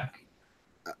it back.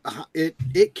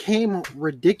 It came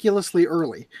ridiculously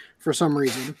early for some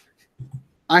reason.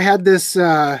 I had this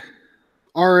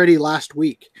already last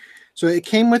week, so it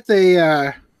came with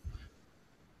a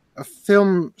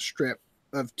film strip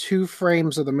of 2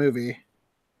 frames of the movie.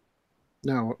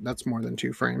 No, that's more than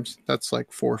 2 frames. That's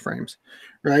like 4 frames,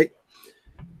 right?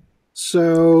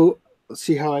 So let's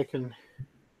see how I can.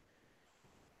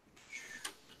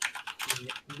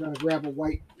 I'm gonna grab a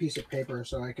white piece of paper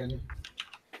so I can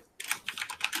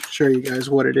show you guys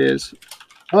what it is.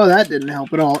 Oh, that didn't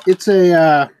help at all. It's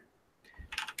a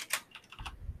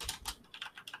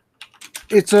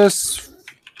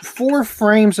 4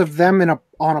 frames of them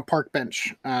on a park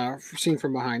bench, seen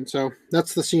from behind. So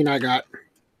that's the scene I got.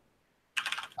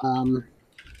 And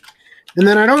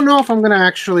then I don't know if I'm gonna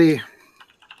actually.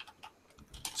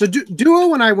 So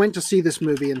Duo and I went to see this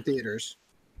movie in theaters,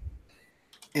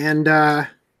 and I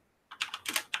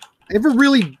have a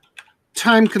really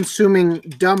time-consuming,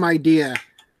 dumb idea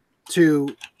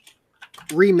to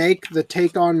remake the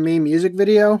Take On Me music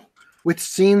video with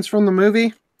scenes from the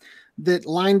movie that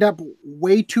lined up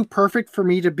way too perfect for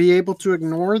me to be able to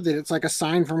ignore, that it's like a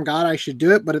sign from God I should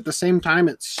do it, but at the same time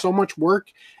it's so much work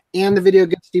and the video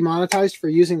gets demonetized for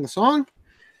using the song.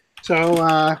 So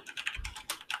I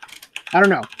don't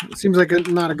know. It seems like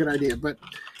not a good idea, but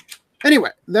anyway,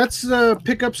 that's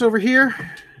pickups over here.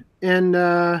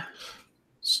 And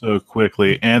so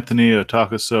quickly, Anthony,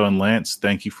 Otakaso, and Lance,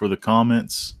 thank you for the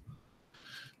comments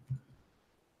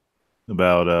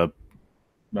about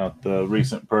the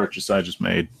recent purchase I just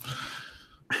made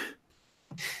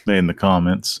in the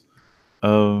comments.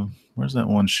 Where's that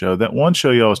one show? That one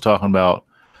show y'all was talking about,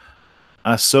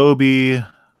 Asobe.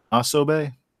 That's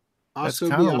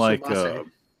kind of like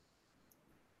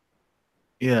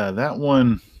yeah, that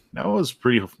one. That was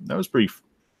pretty.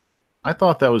 I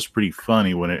thought that was pretty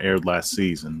funny when it aired last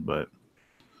season, but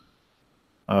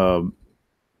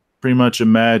pretty much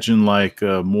imagine like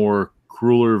a more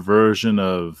crueler version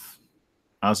of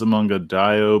Azumanga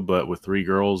Daioh, but with 3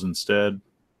 girls instead.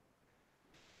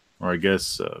 Or I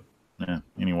guess, yeah.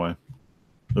 Anyway,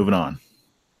 moving on.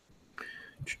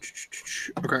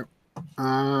 Okay,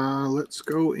 let's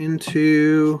go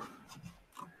into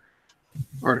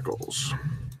articles.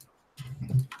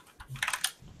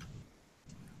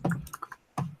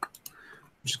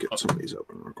 Just get some of these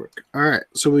open real quick. All right,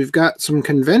 so we've got some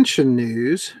convention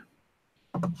news.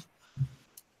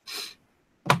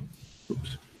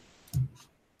 Oops.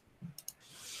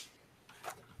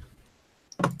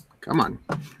 Come on.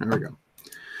 There we go.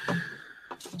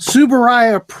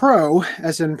 Subaraya Pro,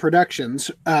 as in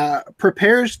Productions,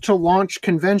 prepares to launch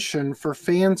convention for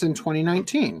fans in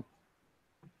 2019.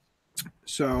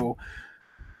 So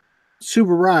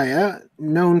Subaraya,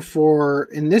 known for,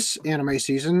 in this anime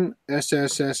season,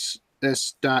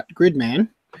 SSSS.Gridman,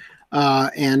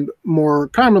 and more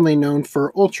commonly known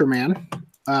for Ultraman,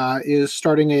 is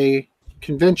starting a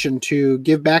convention to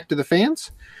give back to the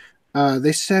fans.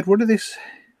 They said, what do they say?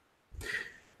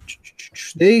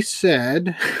 They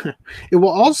said it will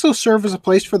also serve as a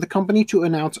place for the company to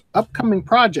announce upcoming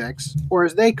projects, or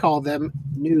as they call them,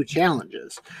 new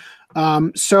challenges.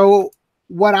 So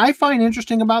what I find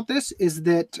interesting about this is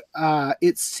that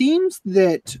it seems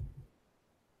that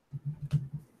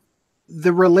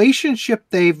the relationship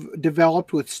they've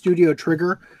developed with Studio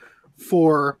Trigger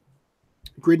for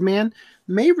Gridman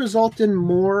may result in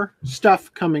more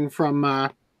stuff coming from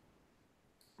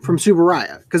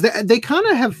Subaraya, because they kind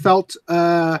of have felt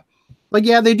like,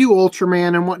 yeah, they do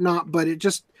Ultraman and whatnot, but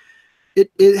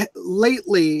it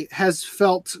lately has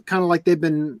felt kind of like they've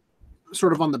been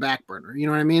sort of on the back burner. You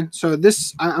know what I mean? So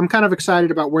I'm kind of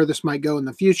excited about where this might go in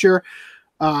the future.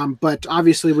 But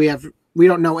obviously we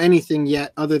don't know anything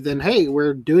yet other than, hey,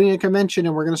 we're doing a convention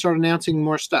and we're going to start announcing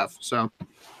more stuff. So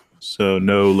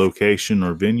no location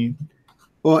or venue?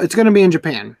 Well, it's going to be in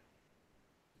Japan.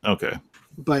 Okay.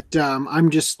 But I'm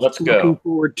just Let's looking go.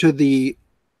 forward to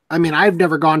I've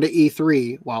never gone to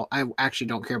E3. Well, I actually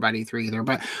don't care about E3 either,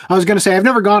 but I was going to say I've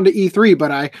never gone to E3,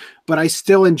 but I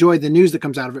still enjoy the news that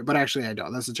comes out of it. But actually I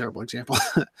don't. That's a terrible example.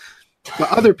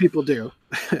 But other people do.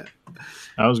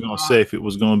 I was going to say if it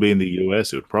was going to be in the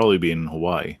U.S., it would probably be in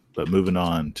Hawaii. But moving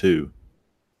on to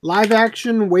Live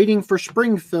action Waiting for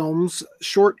Spring films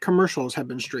short commercials have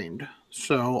been streamed.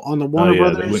 So on the Warner they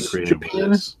Brothers went creative with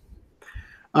Japan. this.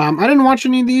 I didn't watch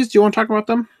any of these. Do you want to talk about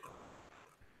them?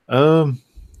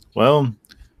 Well,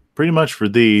 pretty much for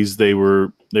these, they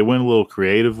went a little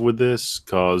creative with this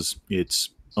because it's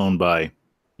owned by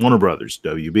Warner Brothers,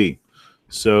 WB.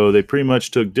 So they pretty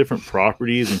much took different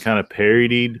properties and kind of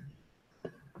parodied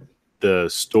the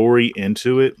story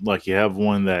into it. Like you have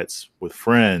one that's with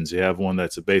friends, you have one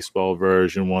that's a baseball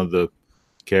version, one of the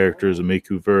characters a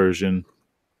Miku version,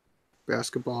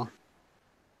 Basketball.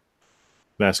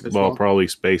 basketball, probably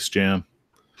Space Jam.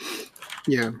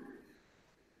 Yeah.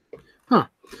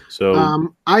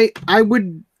 So I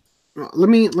would let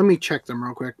me check them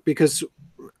real quick, because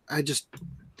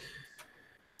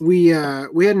we had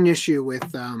an issue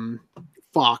with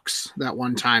Fox that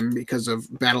one time because of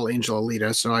Battle Angel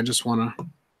Alita, so I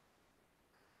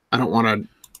don't want to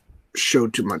show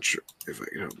too much if I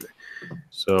can help it.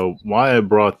 So why I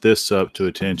brought this up to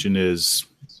attention is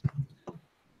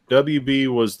WB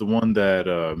was the one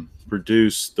that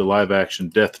produced the live action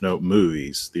Death Note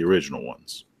movies, the original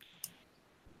ones.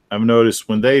 I've noticed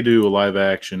when they do a live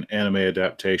action anime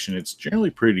adaptation, it's generally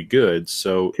pretty good.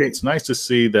 So it's nice to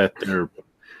see that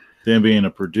them being a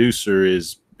producer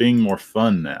is being more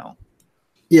fun now.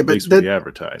 Yeah, at but least with the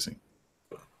advertising.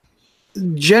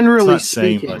 Generally it's not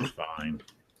speaking, saying much fine.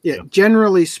 Yeah,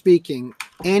 generally speaking,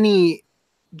 any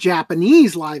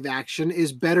Japanese live action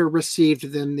is better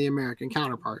received than the American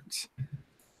counterparts.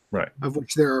 Right. Of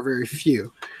which there are very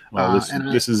few. Well,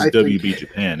 this is WB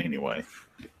Japan anyway.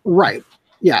 Right.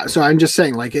 Yeah. So I'm just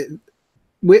saying, like,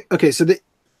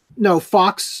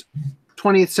 Fox,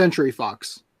 20th Century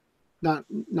Fox, not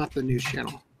the news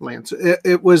channel, Lance.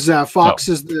 It was Fox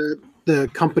is the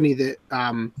company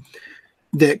that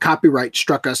that copyright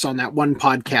struck us on that one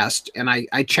podcast, and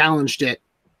I challenged it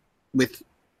with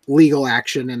legal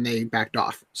action, and they backed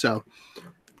off. So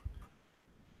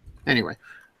anyway.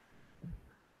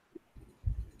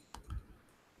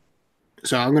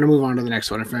 So I'm going to move on to the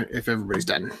next one if everybody's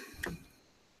done.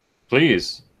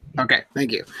 Please. Okay,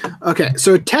 thank you. Okay,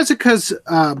 so Tezuka's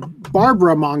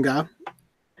Barbara manga.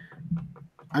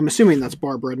 I'm assuming that's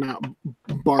Barbara, not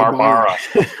Barbara.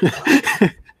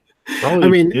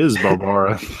 Probably it is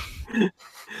Barbara.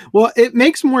 Well, it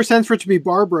makes more sense for it to be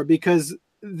Barbara because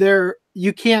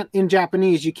you can't in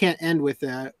Japanese you can't end with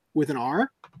an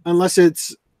R unless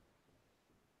it's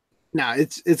got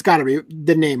to be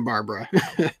the name Barbara.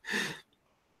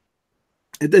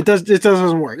 It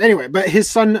doesn't work anyway. But his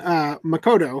son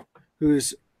Makoto,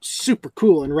 who's super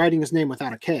cool and writing his name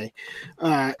without a K,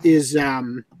 is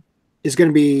going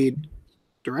to be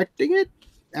directing it,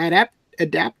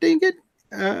 adapting it.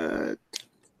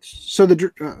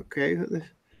 Okay.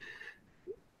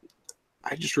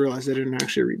 I just realized I didn't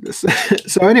actually read this.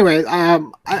 So anyway,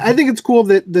 I think it's cool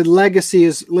that the legacy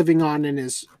is living on in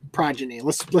his progeny.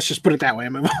 Let's just put it that way.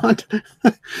 I'm on.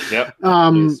 Yep.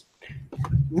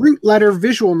 Root Letter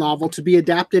visual novel to be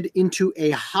adapted into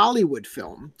a Hollywood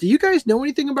film. Do you guys know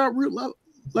anything about Root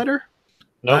Letter?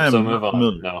 Nope, so move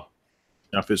on. No.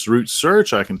 Now, if it's Root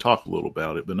Search, I can talk a little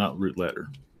about it, but not Root Letter.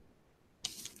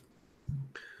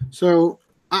 So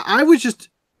I was just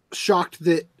shocked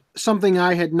that something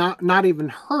I had not even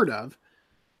heard of.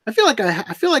 I feel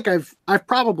like I've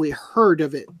probably heard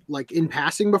of it like in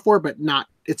passing before, but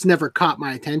it's never caught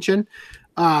my attention.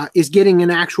 Is getting an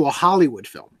actual Hollywood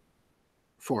film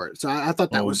for it. So I thought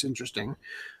that was interesting.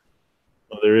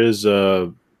 Well, there is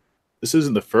this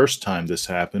isn't the first time this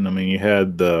happened. I mean, you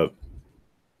had the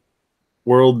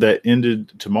World That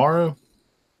Ended Tomorrow.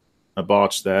 I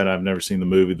botched that. I've never seen the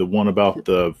movie. The one about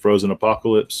the frozen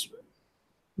apocalypse.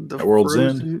 The World's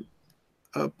End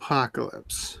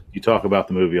Apocalypse. You talk about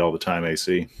the movie all the time,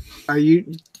 AC. Are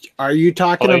you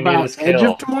talking about Edge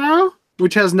of Tomorrow?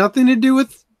 which has nothing to do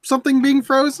with something being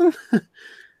frozen.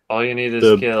 All you need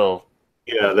is kill.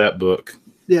 Yeah, that book.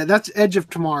 Yeah, that's Edge of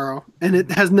Tomorrow, and it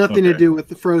has nothing to do with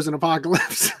the Frozen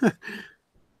Apocalypse.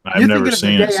 I've never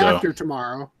seen the it. Day So After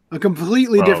Tomorrow, a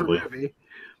completely different movie.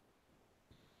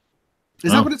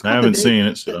 Is that what it's called? I haven't seen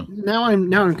it, so now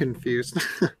I'm confused.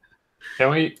 Can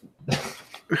we?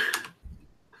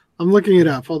 I'm looking it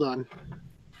up. Hold on.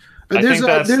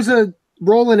 There's a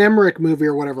Roland Emmerich movie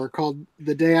or whatever called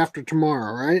The Day After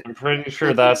Tomorrow, right? I'm pretty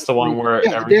sure that's the one where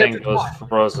everything goes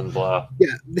frozen blah. Yeah,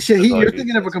 you're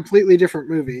thinking of a completely different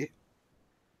movie.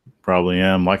 Probably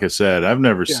am. Like I said, I've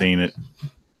never seen it.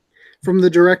 From the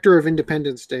director of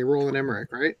Independence Day, Roland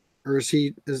Emmerich, right? Or is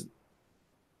he?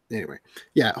 Anyway,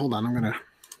 yeah. Hold on,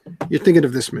 You're thinking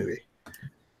of this movie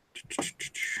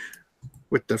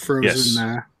with the frozen.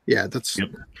 Yes. Yeah, that's. Yep.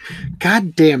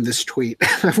 God damn this tweet!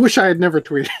 I wish I had never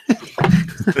tweeted.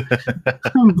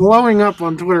 I'm blowing up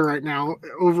on Twitter right now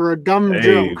over a dumb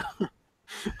joke.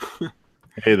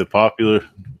 Hey, the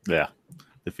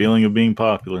feeling of being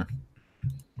popular.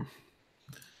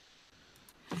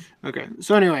 Okay,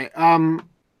 so anyway,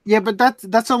 yeah, but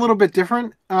that's a little bit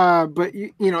different. But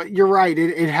you're right.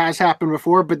 It has happened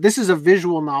before, but this is a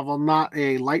visual novel, not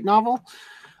a light novel.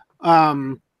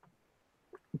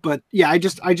 But yeah, I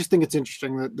just think it's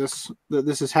interesting that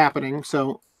this is happening.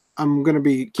 So I'm going to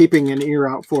be keeping an ear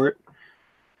out for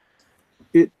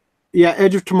it.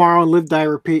 Edge of Tomorrow and Live Die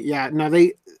Repeat. Yeah, no,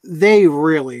 they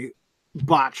really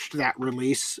botched that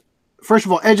release. First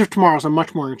of all, Edge of Tomorrow is a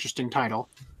much more interesting title.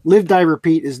 Live Die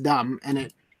Repeat is dumb, and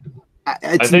it's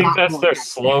I think that's their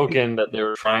slogan that they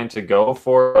were trying to go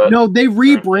for. But no, they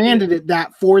rebranded it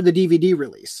that for the DVD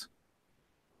release.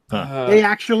 They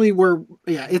actually were,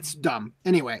 it's dumb.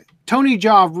 Anyway, Tony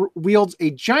Jaa wields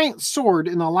a giant sword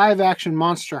in the live-action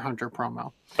Monster Hunter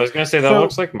promo. I was going to say, that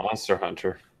looks like Monster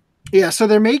Hunter. Yeah, so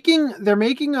they're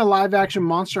making a live-action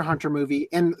Monster Hunter movie,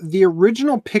 and the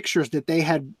original pictures that they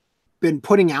had been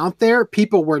putting out there,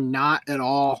 people were not at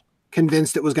all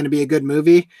convinced it was going to be a good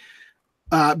movie.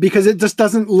 Because it just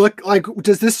doesn't look like,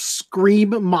 does this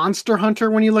scream Monster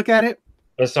Hunter when you look at it?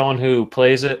 As someone who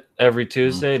plays it every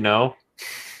Tuesday, no.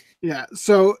 Yeah,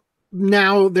 so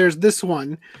now there's this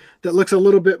one that looks a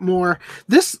little bit more.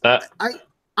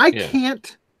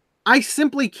 I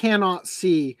simply cannot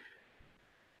see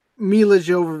Mila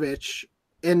Jovovich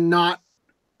and not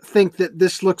think that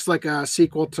this looks like a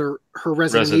sequel to her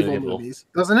Resident Evil movies,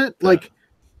 doesn't it? Yeah. Like,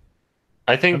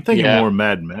 I'm thinking more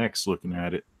Mad Max looking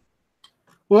at it.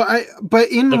 Well, but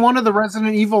in one of the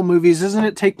Resident Evil movies, doesn't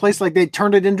it take place like they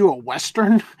turned it into a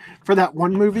Western for that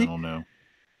one movie? I don't know.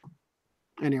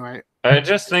 Anyway. I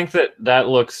just think that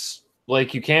looks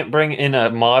like you can't bring in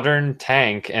a modern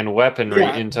tank and weaponry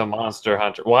into Monster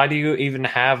Hunter. Why do you even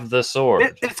have the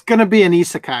sword? It's going to be an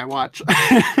isekai, watch.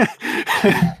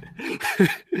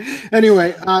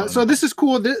 Anyway, so this is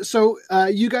cool. So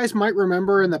you guys might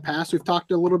remember in the past, we've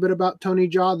talked a little bit about Tony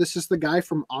Jaa. This is the guy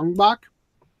from Ong Bak.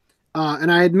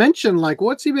 And I had mentioned, like,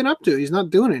 what's he been up to? He's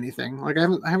not doing anything. Like, I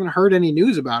haven't heard any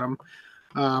news about him.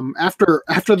 After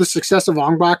the success of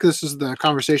Ong Bak, this is the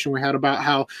conversation we had about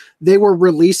how they were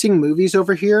releasing movies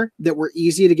over here that were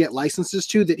easy to get licenses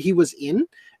to that he was in,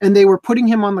 and they were putting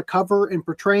him on the cover and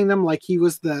portraying them like he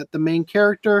was the main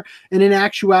character, and in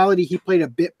actuality he played a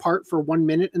bit part for 1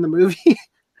 minute in the movie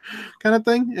kind of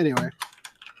thing. Anyway,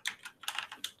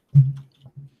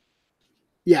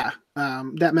 yeah,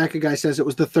 that Mecha guy says it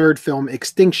was the third film,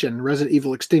 Resident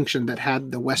Evil Extinction, that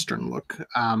had the Western look.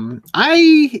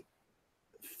 I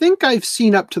think I've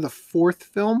seen up to the fourth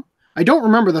film. I don't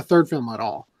remember the third film at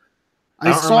all.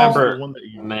 I don't remember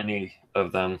many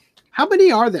of them. How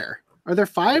many are there? Are there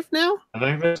 5 now? I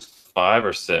think there's 5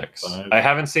 or 6. 5. I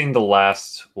haven't seen the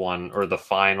last one or the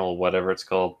final, whatever it's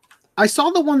called. I saw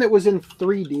the one that was in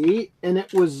 3D, and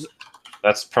it was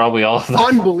that's probably all of them.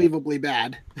 Unbelievably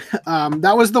bad.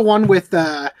 That was the one with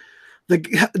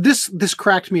this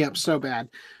cracked me up so bad.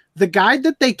 The guy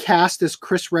that they cast as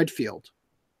Chris Redfield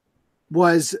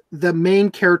was the main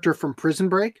character from Prison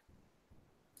Break.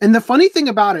 And the funny thing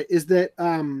about it is that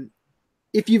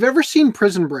if you've ever seen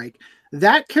Prison Break,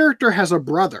 that character has a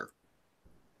brother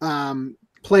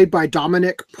played by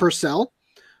Dominic Purcell,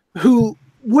 who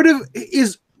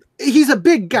he's a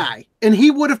big guy, and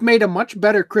he would have made a much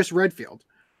better Chris Redfield.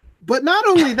 But not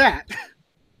only that,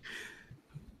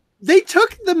 they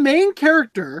took the main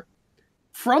character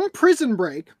from Prison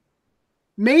Break,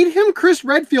 made him Chris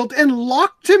Redfield, and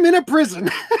locked him in a prison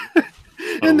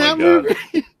in that movie.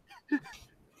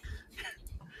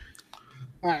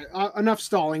 All right, enough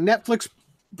stalling. Netflix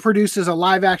produces a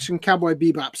live-action Cowboy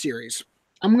Bebop series.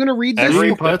 I'm going to read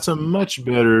this. That's a much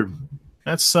better.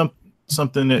 That's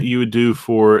something that you would do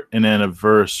for an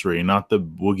anniversary, not the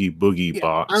Woogie Boogie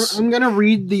box. I'm going to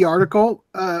read the article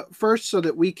first so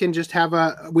that we can just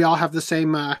we all have the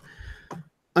same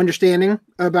understanding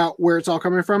about where it's all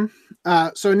coming from.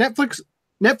 So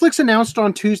Netflix announced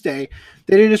on Tuesday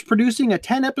that it is producing a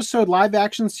 10-episode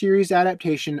live-action series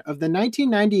adaptation of the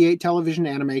 1998 television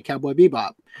anime Cowboy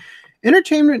Bebop.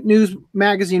 Entertainment news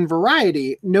magazine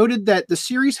Variety noted that the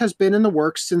series has been in the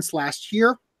works since last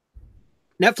year.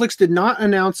 Netflix did not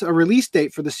announce a release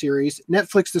date for the series.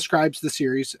 Netflix describes the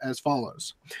series as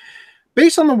follows.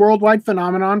 Based on the worldwide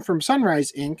phenomenon from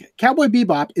Sunrise Inc., Cowboy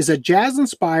Bebop is a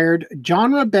jazz-inspired,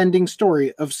 genre-bending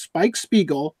story of Spike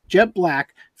Spiegel, Jet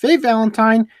Black, Faye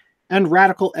Valentine, and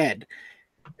Radical Ed,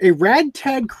 a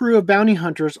ragtag crew of bounty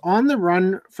hunters on the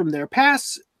run from their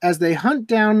pasts as they hunt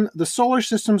down the solar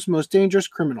system's most dangerous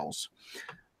criminals.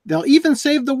 They'll even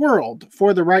save the world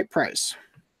for the right price.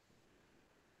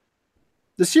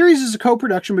 The series is a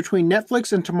co-production between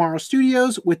Netflix and Tomorrow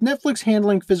Studios, with Netflix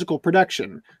handling physical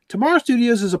production. Tomorrow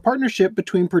Studios is a partnership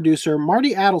between producer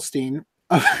Marty Adelstein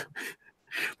of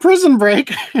Prison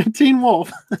Break and Teen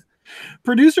Wolf,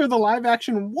 producer of the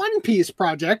live-action One Piece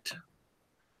project.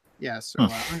 Yes, yeah,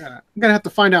 so, I'm gonna have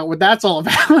to find out what that's all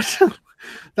about.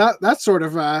 that sort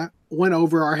of went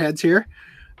over our heads here.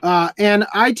 And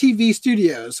ITV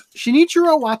Studios.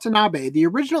 Shinichiro Watanabe, the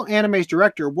original anime's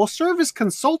director, will serve as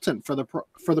consultant for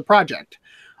the project.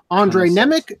 Andre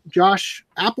Nemec, Josh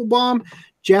Applebaum,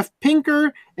 Jeff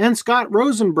Pinker, and Scott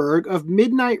Rosenberg of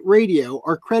Midnight Radio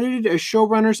are credited as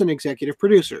showrunners and executive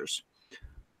producers.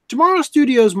 Tomorrow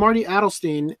Studios' Marty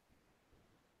Adelstein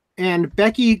and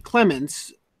Becky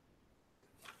Clements,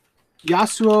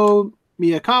 Yasuo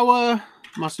Miyakawa,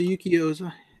 Masayuki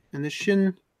Oza, and the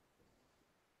Shin.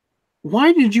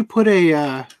 Why did you put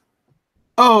a?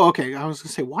 Oh, okay. I was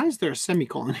gonna say, why is there a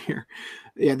semicolon here?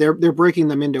 Yeah, they're breaking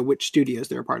them into which studios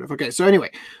they're a part of. Okay, so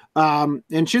anyway,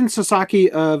 and Shin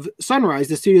Sasaki of Sunrise,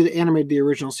 the studio that animated the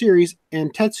original series,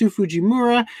 and Tetsu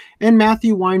Fujimura and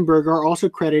Matthew Weinberg are also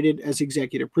credited as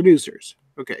executive producers.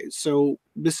 Okay, so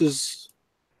this is,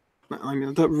 I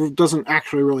mean, that doesn't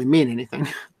actually really mean anything.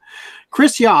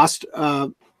 Chris Yost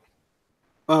of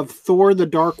Thor: The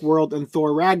Dark World and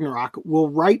Thor: Ragnarok will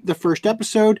write the first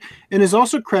episode and is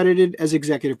also credited as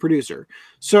executive producer.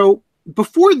 So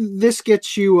before this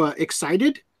gets you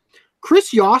excited,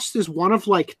 Chris Yost is one of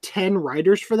like 10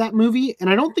 writers for that movie, and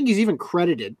I don't think he's even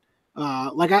credited.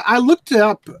 I looked it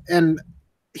up, and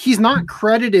he's not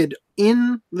credited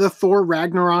in the Thor: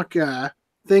 Ragnarok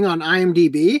thing on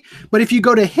IMDb, but if you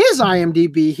go to his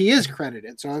IMDb, he is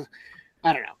credited. So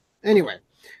I don't know. Anyway.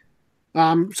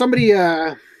 Somebody,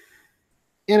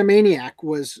 Animaniac,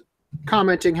 was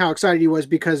commenting how excited he was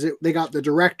because they got the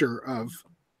director of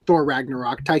Thor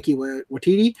Ragnarok, Taika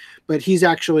Waititi, but he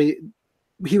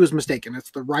was mistaken.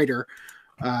 It's the writer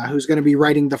who's going to be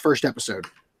writing the first episode.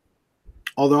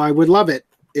 Although I would love it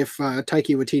if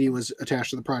Taika Waititi was attached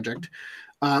to the project.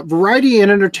 Variety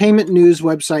and entertainment news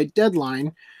website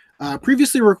Deadline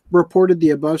previously reported the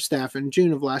above staff in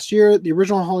June of last year. The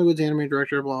original Hollywood's animated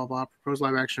director, blah, blah, blah, proposed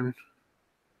live action.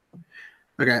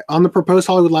 Okay, on the proposed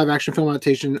Hollywood live-action film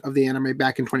adaptation of the anime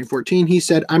back in 2014, he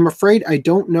said, "I'm afraid I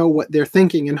don't know what they're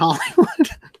thinking in Hollywood."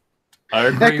 I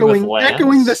agree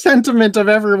echoing the sentiment of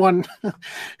everyone.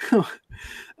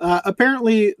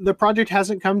 Apparently, the project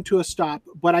hasn't come to a stop,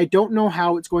 but I don't know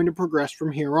how it's going to progress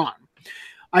from here on.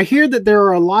 I hear that there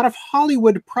are a lot of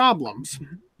Hollywood problems.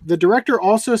 The director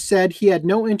also said he had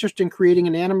no interest in creating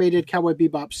an animated Cowboy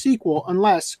Bebop sequel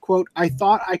unless, quote, "I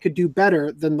thought I could do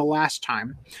better than the last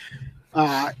time.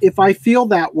 If I feel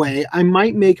that way, I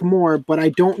might make more, but I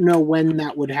don't know when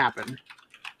that would happen."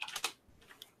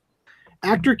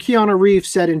 Actor Keanu Reeves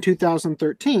said in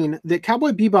 2013 that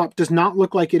Cowboy Bebop does not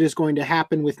look like it is going to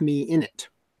happen with me in it.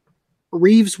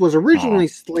 Reeves was originally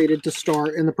slated to star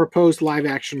in the proposed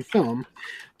live-action film.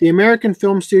 The American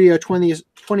film studio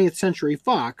 20th Century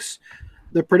Fox,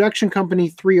 the production company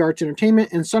 3 Arts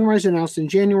Entertainment, and Sunrise announced in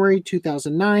January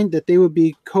 2009 that they would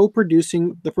be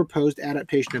co-producing the proposed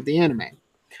adaptation of the anime.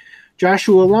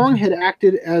 Joshua Long had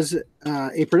acted as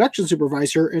a production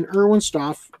supervisor, and Erwin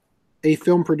Stoff, a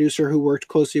film producer who worked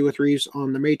closely with Reeves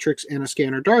on The Matrix and A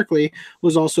Scanner Darkly,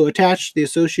 was also attached. The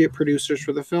associate producers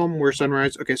for the film were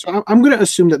Sunrise. Okay, so I'm going to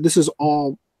assume that this has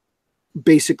all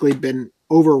basically been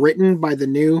overwritten by the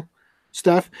new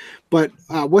stuff, but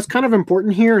what's kind of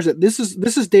important here is that this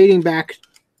is dating back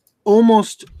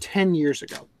almost 10 years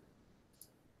ago.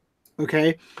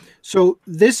 Okay, so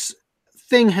this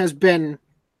thing has been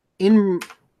in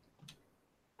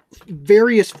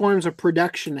various forms of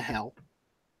production hell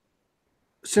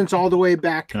since all the way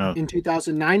back in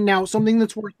 2009. Now, something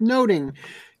that's worth noting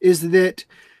is that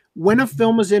when a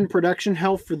film is in production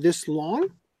hell for this long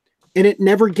and it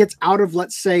never gets out of,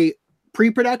 let's say,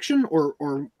 pre-production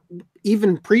or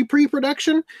even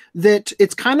pre-production, that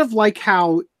it's kind of like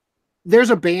how there's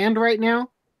a band right now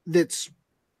that's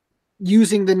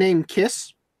using the name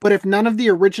Kiss, but if none of the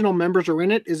original members are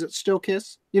in it, is it still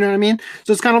Kiss? You know what I mean?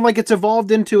 So it's kind of like it's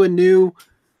evolved into a new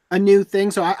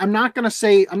thing. So I'm not going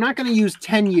to use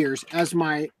 10 years as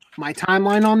my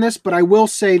timeline on this, but I will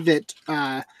say that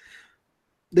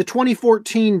the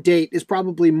 2014 date is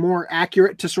probably more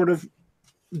accurate to sort of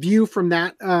view from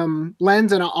that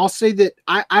lens. And I'll say that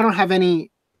I don't have any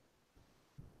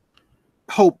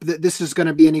hope that this is going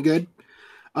to be any good.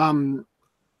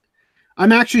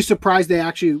 I'm actually surprised they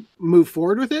actually move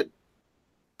forward with it.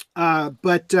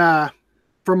 But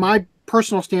from my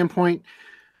personal standpoint,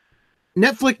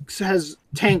 Netflix has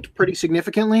tanked pretty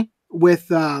significantly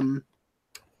with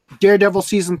Daredevil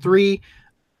season 3,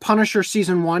 Punisher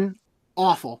season 1,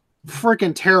 awful,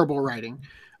 freaking terrible writing.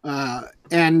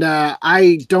 And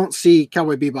I don't see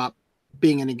Cowboy Bebop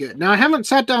being any good. Now, I haven't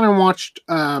sat down and watched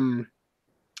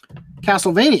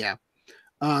Castlevania.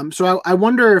 So I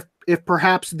wonder if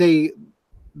perhaps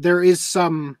there is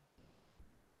some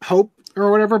hope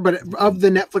or whatever, but of the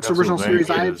Netflix original series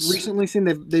I've recently seen,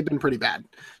 they've been pretty bad.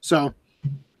 So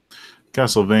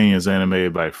Castlevania is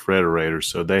animated by Frederator,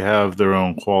 so they have their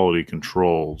own quality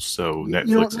controls. So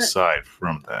Netflix aside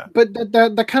from that, but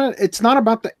the kind of, it's not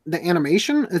about the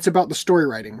animation; it's about the story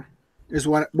writing, is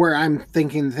where I'm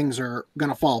thinking things are going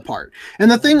to fall apart. And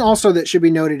the thing also that should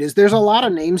be noted is there's a lot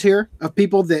of names here of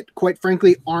people that, quite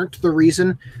frankly, aren't the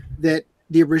reason that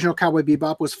the original Cowboy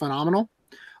Bebop was phenomenal.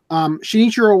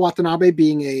 Shinichiro Watanabe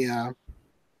being an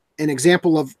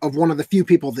example of one of the few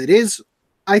people that is,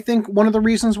 I think, one of the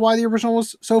reasons why the original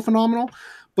was so phenomenal.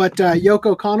 But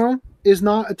Yoko Kanno is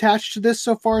not attached to this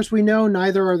so far as we know.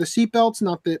 Neither are the seatbelts.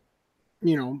 Not that,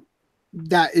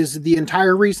 that is the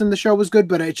entire reason the show was good,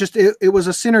 but it was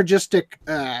a synergistic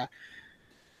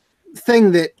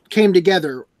thing that came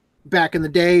together back in the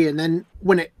day. And then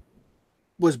when it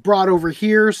was brought over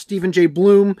here, Stephen J.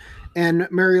 Bloom and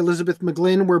Mary Elizabeth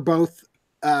McGlynn were both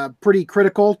pretty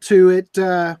critical to it.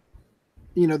 The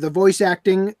voice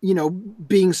acting,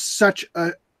 being such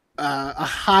a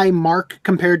high mark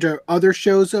compared to other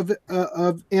shows of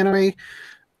anime.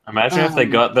 Imagine if they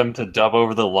got them to dub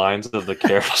over the lines of the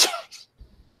characters.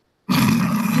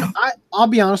 I'll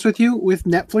be honest with you, with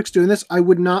Netflix doing this, I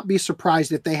would not be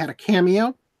surprised if they had a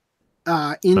cameo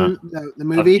in the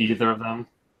movie. Of either of them?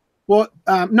 Well,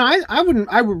 no, I wouldn't.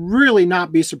 I would really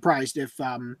not be surprised if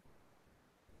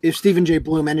Stephen J.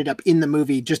 Bloom ended up in the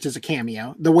movie just as a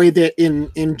cameo. The way that in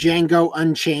Django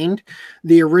Unchained,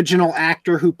 the original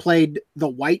actor who played the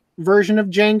white version of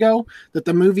Django, that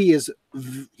the movie is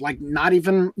like not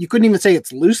even, you couldn't even say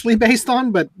it's loosely based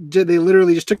on, but they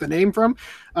literally just took the name from.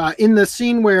 In the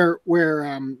scene where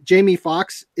Jamie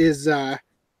Foxx is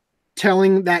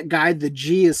telling that guy the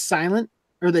G is silent,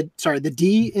 or the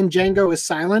D in Django is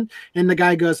silent, and the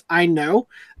guy goes, "I know."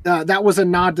 That was a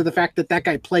nod to the fact that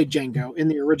guy played Django in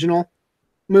the original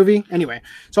movie. Anyway,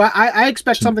 so I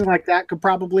expect something like that could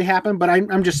probably happen, but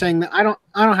I'm just saying that I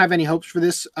don't have any hopes for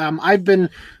this. I've been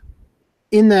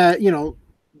in the,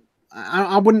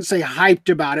 I wouldn't say hyped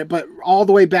about it, but all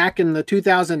the way back in the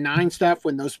 2009 stuff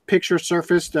when those pictures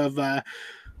surfaced of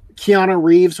Keanu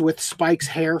Reeves with Spike's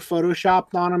hair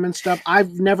photoshopped on him and stuff.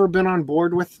 I've never been on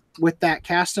board with that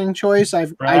casting choice. I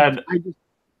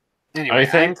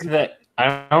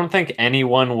don't think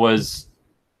anyone was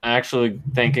actually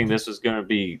thinking this was going to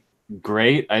be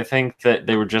great. I think that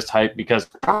they were just hyped because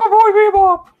Cowboy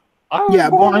Bebop.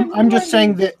 I'm just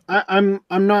saying that I'm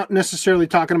not necessarily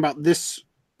talking about this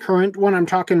current one. I'm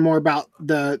talking more about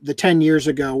the 10 years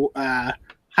ago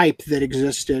hype that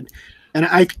existed. And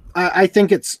I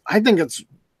think it's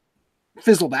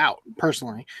fizzled out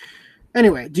personally.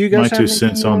 Anyway, do you guys my have 2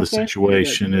 cents on the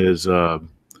situation is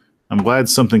I'm glad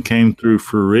something came through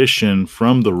fruition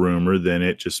from the rumor than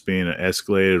it just being an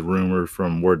escalated rumor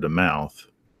from word to mouth.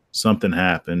 Something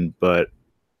happened, but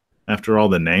after all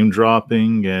the name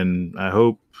dropping, and I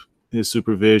hope his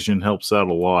supervision helps out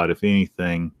a lot. If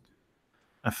anything,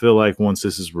 I feel like once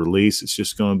this is released, it's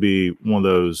just going to be one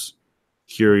of those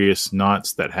curious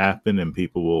knots that happen and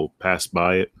people will pass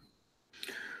by it.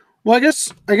 Well,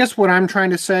 I guess what I'm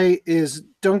trying to say is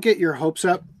don't get your hopes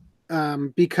up,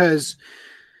 because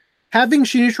having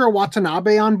Shinichiro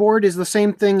Watanabe on board is the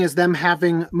same thing as them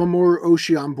having Mamoru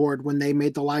Oshii on board when they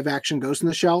made the live action Ghost in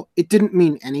the Shell. It didn't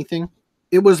mean anything.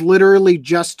 It was literally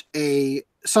just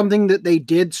something that they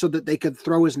did so that they could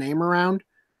throw his name around.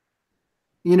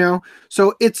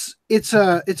 So it's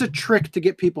a trick to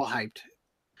get people hyped.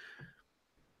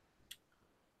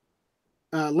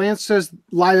 Lance says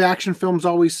live action films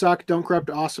always suck. Don't corrupt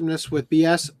awesomeness with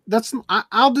BS.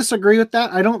 I'll disagree with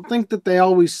that. I don't think that they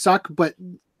always suck, but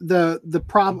the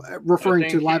problem referring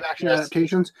to live action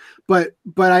adaptations, but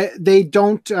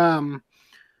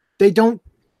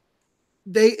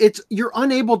you're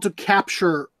unable to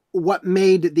capture what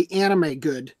made the anime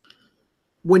good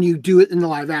when you do it in the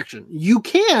live action. You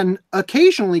can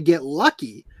occasionally get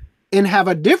lucky and have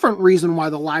a different reason why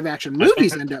the live action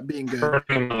movies end up being good.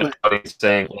 But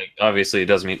saying, like, obviously it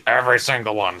doesn't mean every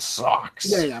single one sucks.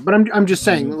 Yeah, but I'm just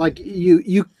saying, like,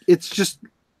 it's just,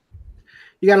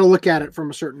 you got to look at it from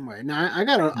a certain way. Now I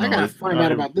gotta find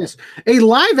out about this. A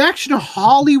live action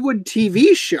Hollywood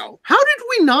TV show. How did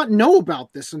we not know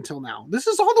about this until now? This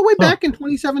is all the way back in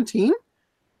 2017.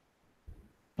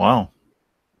 Wow.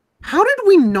 How did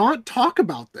we not talk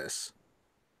about this?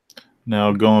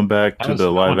 Now, going back to the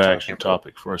live action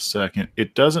topic for a second,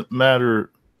 it doesn't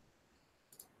matter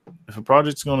if a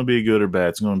project's going to be good or bad.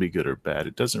 It's going to be good or bad.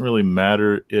 It doesn't really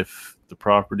matter if the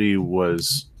property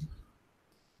was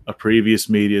a previous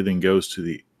media then goes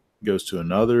to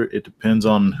another. It depends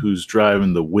on who's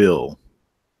driving the wheel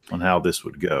on how this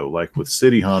would go. Like with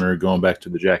City Hunter, going back to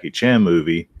the Jackie Chan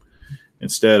movie,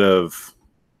 instead of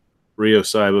Ryo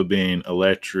Saiba being a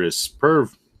lecherous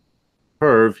perv,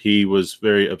 he was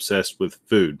very obsessed with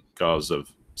food because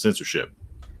of censorship,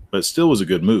 but still was a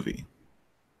good movie.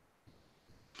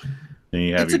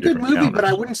 It's a good movie, but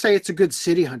I wouldn't say it's a good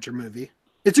City Hunter movie.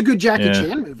 It's a good Jackie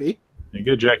Chan movie. A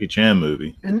good Jackie Chan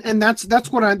movie. And that's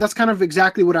kind of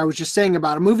exactly what I was just saying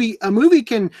about a movie. A movie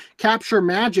can capture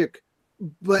magic,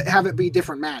 but have it be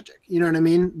different magic. You know what I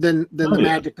mean? Than the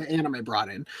magic that anime brought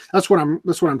in. That's what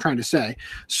I'm trying to say.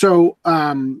 So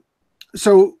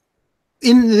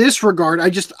in this regard,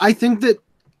 I think that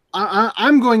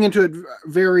I'm going into it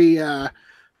very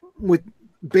with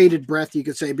bated breath, you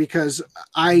could say, because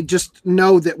I just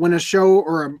know that when a show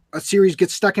or a series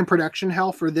gets stuck in production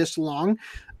hell for this long,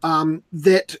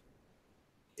 that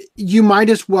you might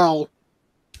as well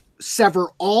sever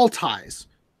all ties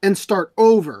and start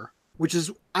over, which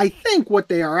is, I think, what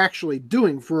they are actually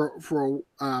doing for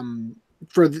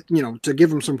to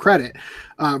give them some credit,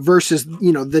 versus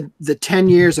the 10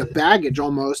 years of baggage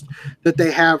almost that they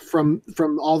have from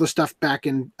all the stuff back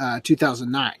in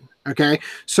 2009. Okay,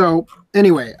 so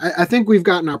anyway, I think we've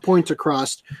gotten our points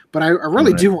across, but I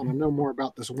really do want to know more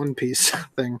about this One Piece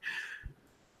thing.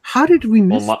 How did we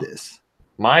miss this?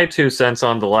 My 2 cents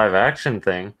on the live action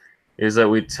thing is that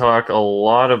we talk a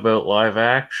lot about live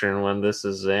action when this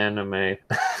is anime.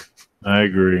 I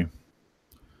agree.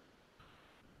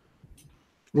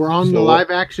 We're on the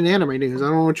live action anime news. I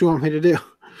don't know what you want me to do.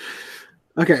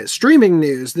 Okay, streaming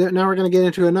news. Now we're going to get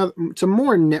into some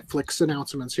more Netflix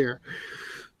announcements here.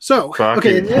 So,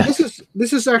 okay,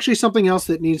 this is actually something else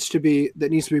that needs to be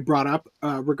brought up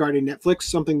regarding Netflix.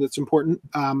 Something that's important.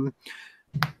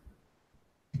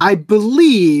 I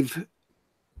believe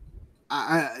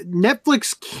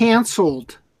Netflix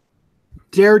canceled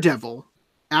Daredevil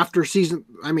after season.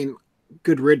 I mean,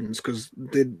 good riddance, because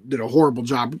they did a horrible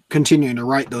job continuing to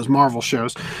write those Marvel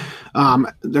shows.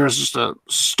 There's just a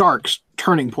stark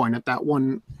turning point at that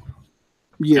one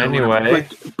year. Anyway,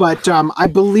 but I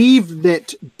believe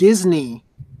that Disney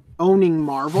owning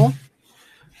Marvel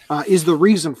is the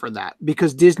reason for that,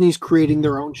 because Disney's creating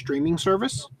their own streaming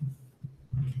service.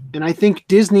 And I think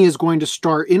Disney is going to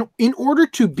start, in order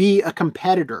to be a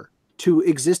competitor to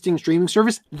existing streaming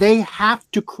service, they have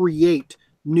to create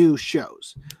new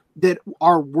shows that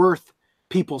are worth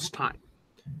people's time,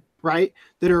 right?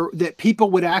 That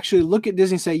people would actually look at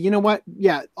Disney and say, you know what?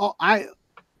 Yeah,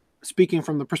 speaking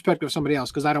from the perspective of somebody else,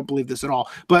 because I don't believe this at all,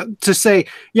 but to say,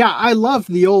 yeah, I love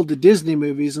the old Disney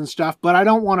movies and stuff, but I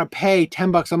don't want to pay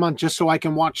 $10 a month just so I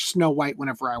can watch Snow White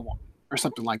whenever I want, or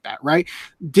something like that, right?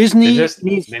 Disney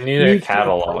they need a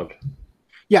catalog.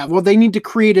 Yeah, well, they need to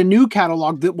create a new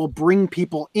catalog that will bring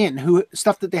people in,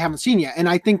 stuff that they haven't seen yet. And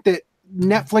I think that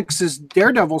Netflix's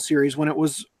Daredevil series, when it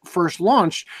was first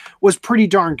launched, was pretty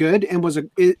darn good, and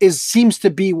seems to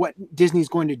be what Disney's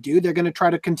going to do. They're going to try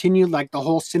to continue like the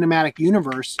whole cinematic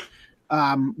universe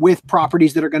with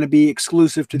properties that are going to be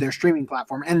exclusive to their streaming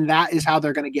platform, and that is how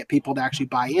they're going to get people to actually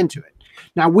buy into it.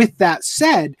 Now, with that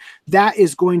said, that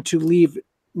is going to leave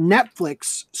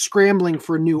Netflix scrambling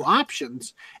for new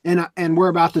options, and we're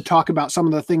about to talk about some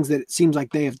of the things that it seems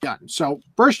like they have done. So,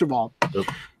 first of all,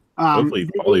 hopefully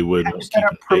Bollywood will keep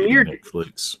invading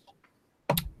Netflix.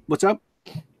 What's up?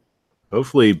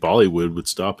 Hopefully Bollywood would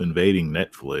stop invading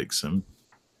Netflix. And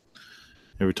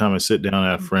every time I sit down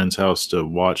at a friend's house to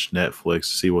watch Netflix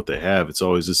to see what they have, it's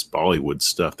always this Bollywood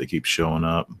stuff that keeps showing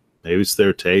up. Maybe it's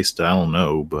their taste, I don't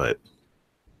know, but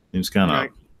it's kind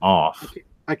of off.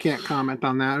 I can't comment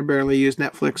on that. I barely use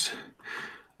Netflix.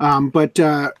 But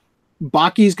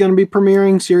Baki's going to be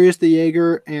premiering, Sirius the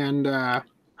Jaeger, and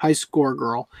High Score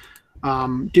Girl.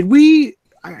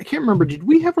 I can't remember, did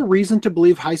we have a reason to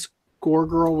believe High Score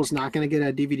Girl was not going to get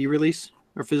a DVD release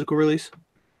or physical release?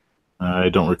 I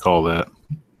don't recall that.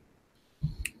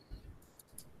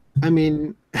 I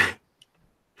mean,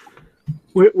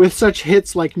 with such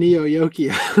hits like Neo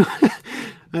Yokio,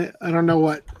 I don't know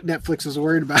what Netflix is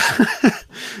worried about.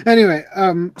 Anyway,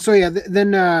 so yeah,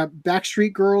 then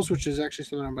Backstreet Girls, which is actually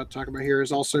something I'm about to talk about here,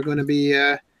 is also going to be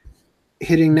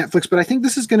hitting Netflix, but I think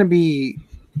this is going to be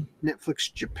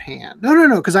Netflix Japan.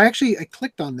 No, because I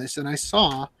clicked on this and I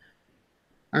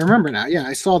remember now. Yeah,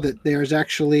 I saw that there's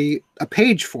actually a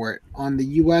page for it on the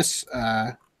US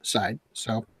side.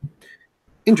 So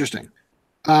interesting.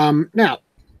 Now,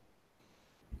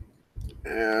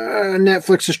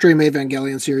 Netflix to stream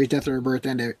Evangelion series Death or Rebirth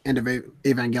and end of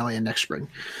Evangelion next spring.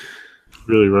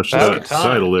 Really rushed that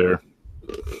title there.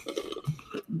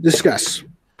 Discuss.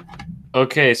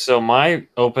 Okay, so my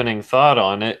opening thought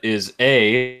on it is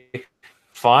A,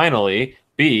 finally,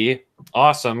 B,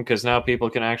 awesome, because now people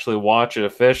can actually watch it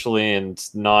officially and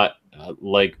not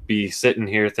be sitting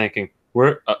here thinking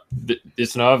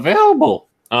it's not available.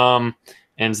 And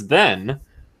then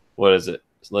what is it?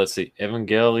 Let's see,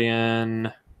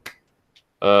 Evangelion.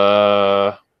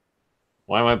 Why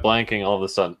am I blanking all of a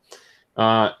sudden?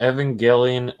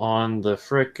 Evangelion on the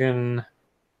frickin'.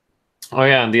 Oh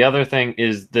yeah, and the other thing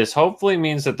is this hopefully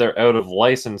means that they're out of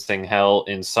licensing hell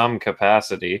in some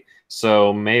capacity.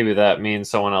 So maybe that means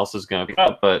someone else is going to be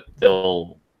up, but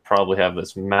they'll probably have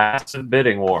this massive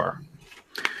bidding war.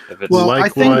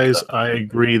 Likewise, I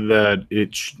agree that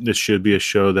this should be a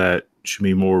show that should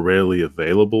be more readily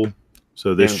available.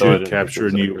 So this should capture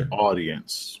a new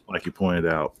audience, like you pointed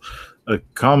out. A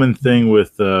common thing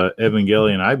with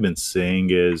Evangelion I've been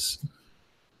seeing is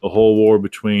a whole war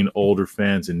between older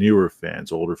fans and newer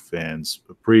fans. Older fans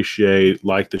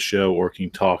like the show, or can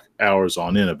talk hours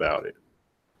on end about it.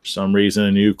 For some reason,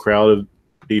 a new crowd of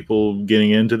people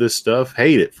getting into this stuff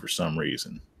hate it for some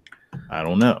reason. I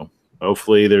don't know.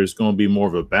 Hopefully there's going to be more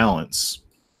of a balance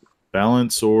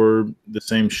or the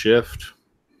same shift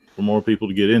for more people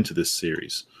to get into this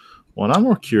series. What I'm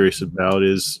more curious about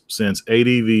is, since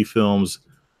ADV Films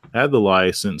had the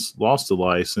license, lost the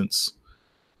license,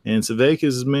 and Zemeckis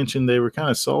has mentioned they were kind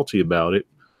of salty about it,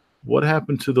 what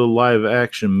happened to the live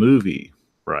action movie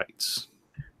rights?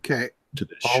 Okay. To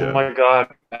this show? Oh my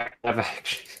God. Live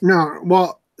action. No,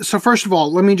 well, so first of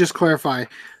all, let me just clarify.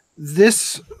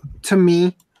 This, to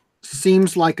me,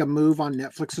 seems like a move on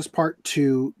Netflix's part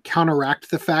to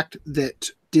counteract the fact that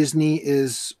Disney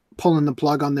is pulling the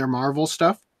plug on their Marvel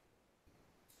stuff.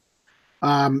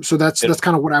 So that's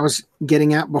kind of what I was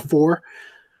getting at before.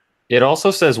 It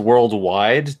also says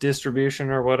worldwide distribution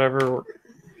or whatever.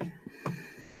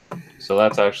 So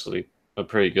that's actually a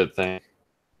pretty good thing.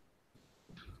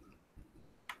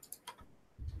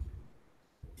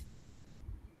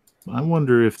 I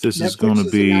wonder if this is going to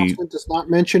be... announcement does not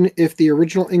mention if the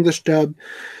original English dub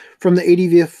from the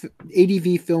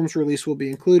ADV Films release will be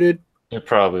included. It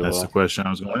probably That's will. the question I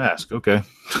was going to ask. Okay.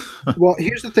 Well,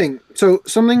 here's the thing. So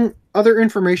other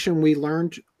information we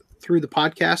learned through the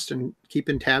podcast and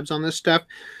keeping tabs on this stuff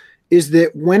is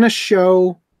that when a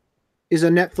show is a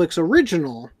Netflix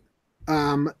original,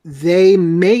 they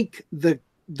make the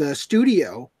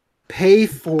studio pay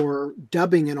for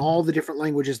dubbing in all the different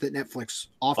languages that Netflix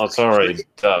offers. Oh, it's already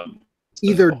dubbed.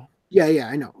 Yeah,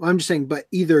 I know. I'm just saying, but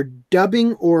either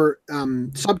dubbing or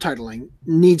subtitling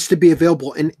needs to be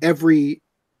available in every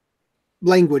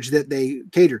language that they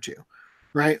cater to,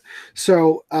 right?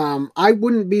 So I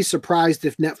wouldn't be surprised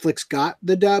if Netflix got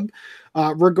the dub.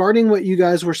 Regarding what you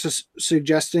guys were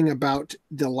suggesting about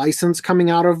the license coming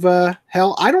out of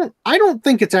hell, I don't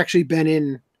think it's actually been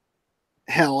in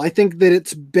hell. I think that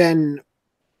it's been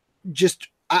just.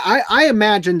 I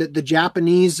imagine that the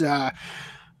Japanese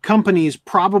companies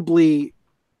probably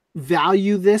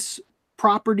value this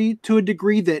property to a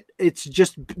degree that it's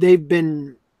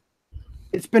been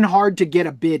hard to get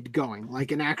a bid going,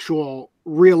 like an actual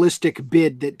realistic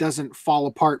bid that doesn't fall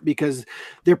apart, because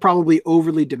they're probably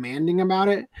overly demanding about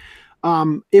it.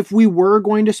 If we were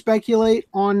going to speculate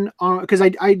on, because I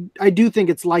do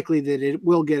think it's likely that it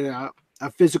will get a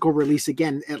physical release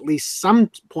again at least some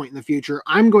point in the future.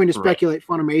 I'm going to speculate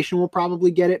Funimation will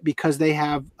probably get it because they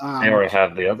have they already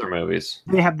have the other movies.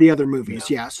 They have the other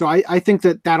movies, yeah. So I think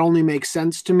that only makes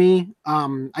sense to me.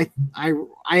 I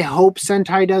hope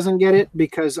Sentai doesn't get it,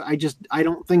 because I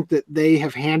don't think that they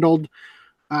have handled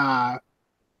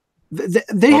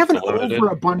they have an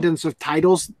overabundance of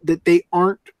titles that they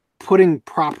aren't putting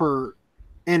proper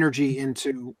energy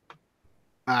into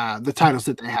the titles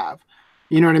that they have.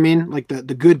 You know what I mean? Like the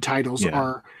good titles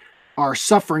are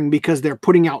suffering because they're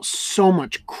putting out so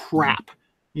much crap.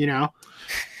 You know.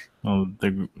 Well,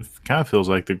 it kind of feels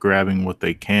like they're grabbing what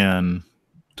they can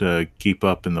to keep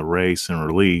up in the race and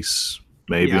release,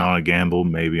 maybe on a gamble,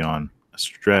 maybe on a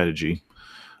strategy.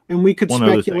 And we could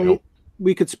speculate.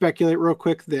 We could speculate real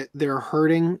quick that they're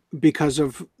hurting because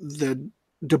of the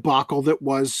debacle that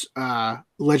was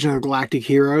Legend of the Galactic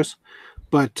Heroes,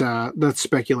 but that's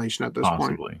speculation at this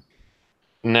point.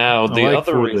 Now, the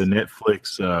other reason, the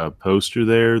Netflix poster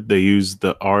there, they use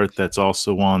the art that's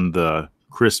also on the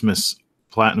Christmas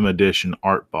Platinum Edition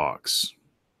art box,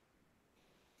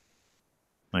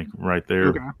 like right there.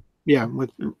 Okay. Yeah,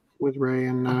 with Rey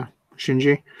and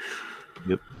Shinji.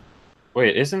 Yep.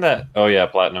 Wait, isn't that? Oh yeah,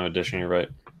 Platinum Edition. You're right.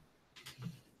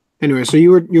 Anyway, so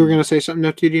you were going to say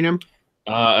something, FTD?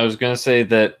 I was going to say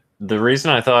that the reason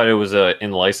I thought it was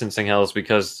in licensing hell is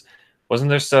because wasn't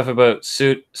there stuff about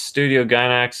Studio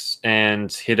Gainax and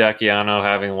Hideaki Anno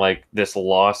having like this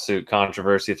lawsuit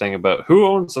controversy thing about who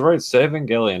owns the rights to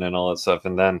Evangelion and all that stuff,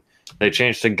 and then they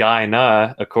changed to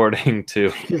Gaina according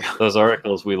to those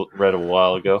articles we read a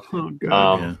while ago. Oh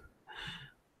god.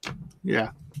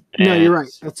 Yeah. No, you're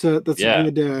right. That's a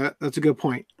good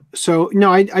point. So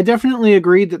no, I definitely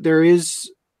agree that there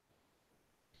is.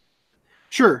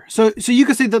 Sure. So you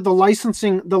could say that the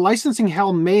licensing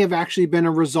hell may have actually been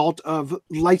a result of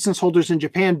license holders in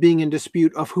Japan being in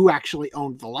dispute of who actually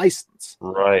owned the license.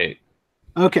 Right.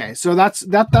 Okay. So that's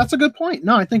a good point.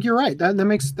 No, I think you're right.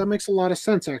 That makes a lot of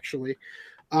sense actually.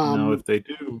 Now, if they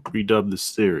do redub the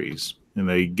series and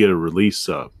they get a re-release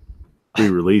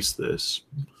this,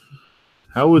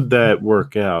 how would that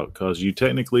work out? Because you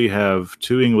technically have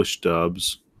 2 English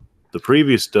dubs. The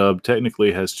previous dub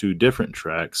technically has 2 different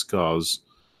tracks because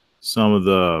some of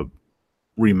the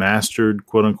remastered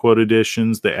quote-unquote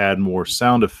editions, they add more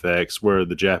sound effects where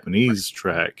the Japanese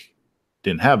track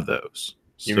didn't have those.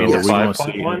 You mean we want to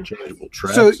see interchangeable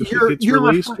tracks. So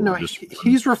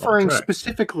he's referring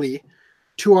specifically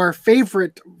to our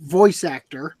favorite voice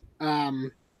actor,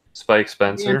 Spike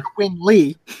Spencer, Quinn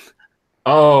Lee.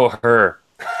 Oh, her.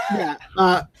 Yeah,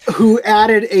 who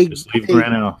added a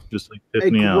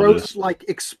gross, like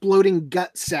exploding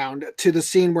gut sound to the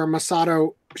scene where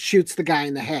Masato shoots the guy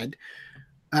in the head.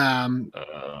 I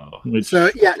watched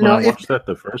that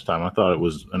the first time. I thought it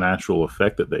was an actual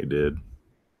effect that they did.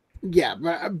 Yeah,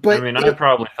 but I mean, I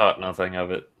probably thought nothing of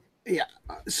it. Yeah,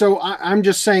 so I'm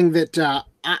just saying that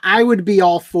I would be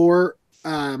all for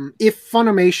if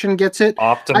Funimation gets it,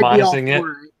 optimizing it.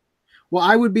 Well,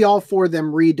 I would be all for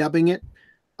them redubbing it.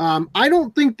 I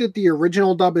don't think that the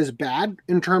original dub is bad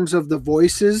in terms of the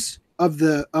voices of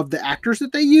the actors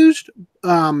that they used.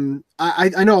 I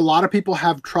know a lot of people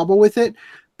have trouble with it,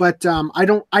 but I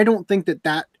don't think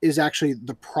that is actually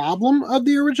the problem of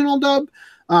the original dub.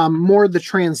 More the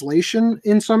translation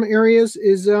in some areas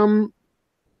is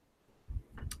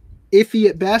iffy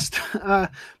at best.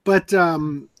 But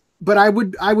I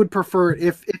would prefer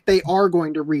if they are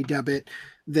going to redub it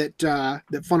that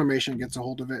Funimation gets a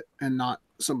hold of it and not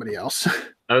somebody else.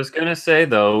 I was gonna say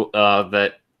though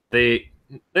that they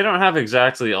don't have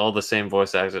exactly all the same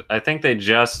voice actors. I think they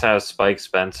just have Spike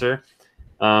Spencer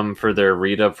for their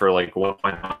redub for like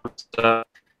 1.0 stuff.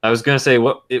 I was gonna say,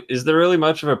 what is there really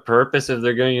much of a purpose if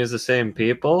they're going to use the same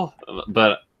people?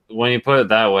 But when you put it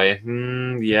that way,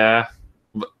 yeah.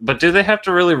 But do they have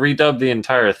to really redub the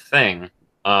entire thing?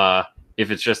 If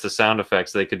it's just the sound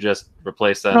effects, they could just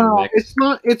replace that. No,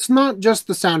 it's not just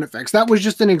the sound effects. That was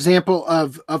just an example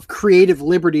of creative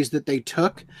liberties that they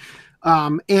took,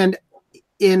 and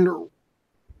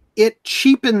it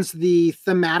cheapens the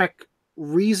thematic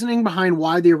reasoning behind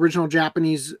why the original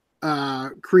Japanese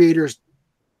creators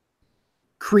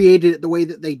created it the way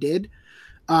that they did.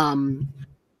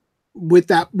 With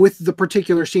the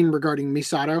particular scene regarding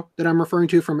Misato that I'm referring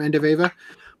to from End of Eva,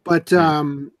 but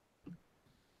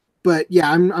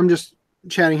yeah, I'm just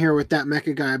chatting here with that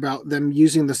mecha guy about them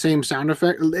using the same sound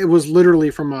effect. It was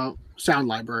literally from a sound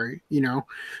library,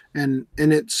 and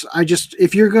it's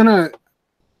if you're gonna,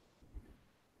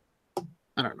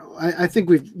 I don't know. I think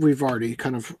we've already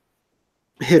kind of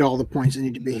hit all the points that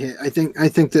need to be hit. I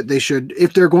think that they should,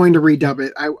 if they're going to redub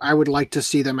it, I would like to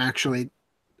see them actually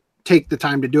take the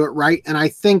time to do it right, and I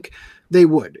think they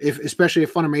would, especially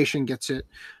if Funimation gets it.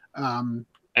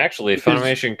 Actually,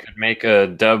 Funimation could make a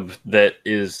dub that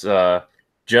is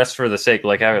just for the sake,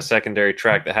 like have a secondary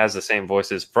track that has the same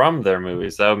voices from their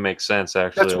movies. That would make sense,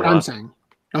 actually. That's what I'm saying.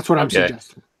 That's what I'm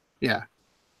suggesting. Yeah.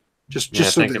 Just Yeah,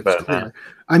 so think that it's about clear. that.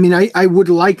 I mean, I would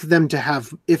like them to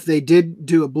have, if they did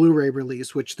do a Blu-ray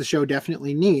release, which the show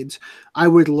definitely needs, I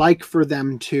would like for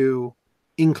them to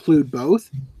include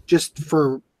both, just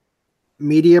for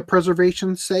media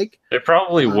preservation's sake. They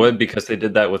probably would because they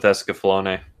did that with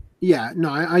Escaflowne. Yeah, no,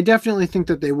 I definitely think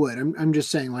that they would. I'm just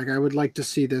saying, like, I would like to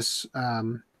see this.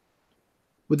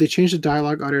 Would they change the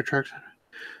dialogue audio track?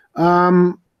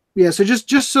 Yeah, so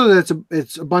just so that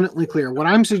it's abundantly clear, what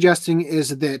I'm suggesting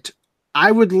is that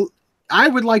I would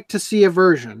like to see a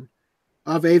version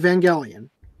of Evangelion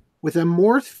with a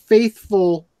more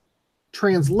faithful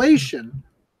translation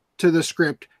to the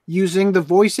script using the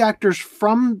voice actors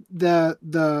from the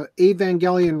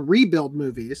Evangelion rebuild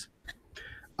movies,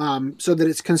 so that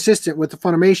it's consistent with the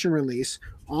Funimation release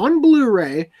on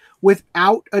Blu-ray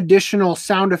without additional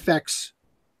sound effects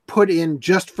put in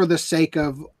just for the sake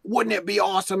of, wouldn't it be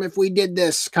awesome if we did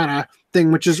this kind of thing,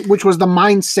 which was the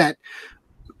mindset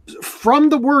from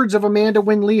the words of Amanda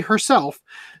Wynn Lee herself,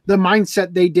 the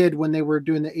mindset they did when they were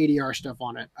doing the ADR stuff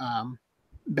on it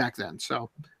back then. So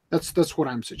that's what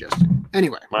I'm suggesting.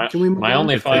 Anyway, can we move on?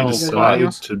 only If they final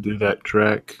decide to do that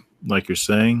track, like you're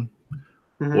saying,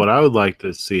 what I would like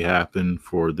to see happen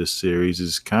for this series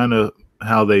is kind of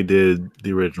how they did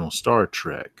the original Star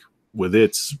Trek with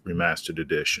its remastered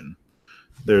edition.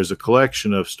 There's a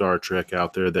collection of Star Trek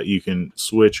out there that you can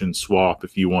switch and swap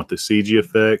if you want the CG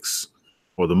effects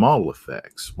or the model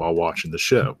effects while watching the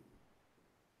show,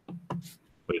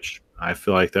 which I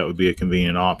feel like that would be a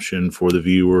convenient option for the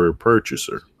viewer or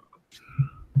purchaser.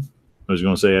 I was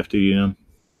going to say FTM.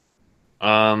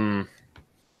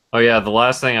 Oh yeah, the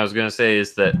last thing I was going to say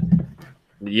is that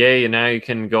yay, now you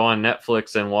can go on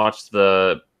Netflix and watch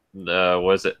the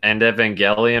was it End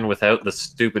Evangelion without the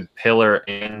stupid pillar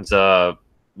and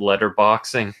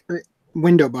letterboxing.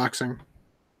 Window boxing.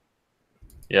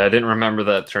 Yeah, I didn't remember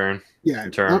that term. Yeah,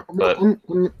 but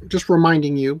I'm just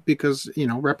reminding you because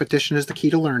repetition is the key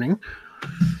to learning.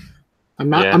 I'm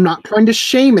not trying to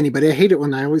shame anybody. I hate it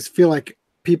when I always feel like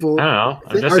people. I don't know.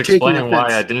 I'm just explaining why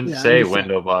I didn't say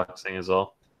window boxing is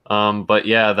all. But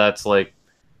yeah, that's like,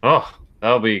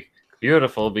 that'll be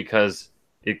beautiful because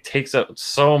it takes up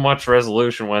so much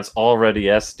resolution when it's already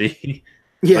SD.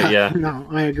 Yeah, no,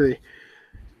 I agree.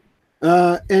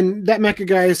 And that mecha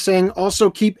guy is saying also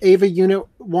keep Ava Unit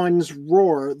 1's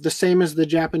roar the same as the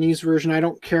Japanese version. I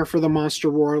don't care for the monster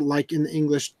roar like in the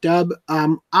English dub.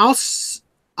 I'll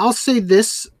say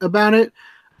this about it.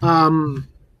 I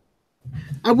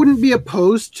wouldn't be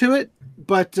opposed to it,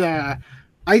 but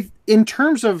in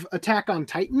terms of Attack on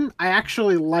Titan, I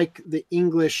actually like the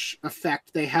English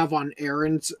effect they have on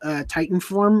Aaron's Titan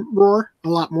form roar a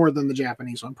lot more than the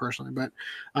Japanese one personally. But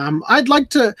I'd like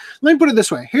to, let me put it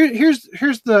this way. Here's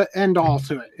the end all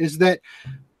to it, is that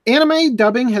anime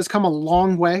dubbing has come a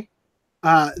long way.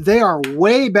 They are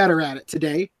way better at it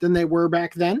today than they were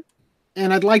back then.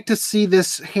 And I'd like to see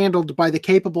this handled by the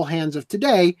capable hands of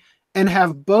today and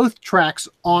have both tracks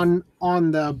on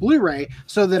the Blu-ray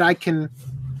so that I can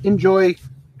enjoy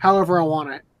however I want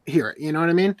to hear it. You know what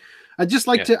I mean? I'd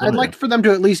like for them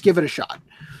to at least give it a shot.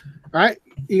 All right.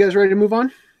 You guys ready to move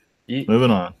on?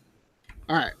 Moving on.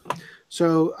 All right.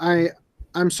 So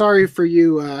I'm sorry for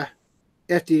you,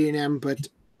 FDD&M, but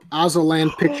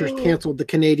Ozoland Pictures canceled the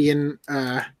Canadian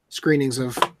screenings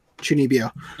of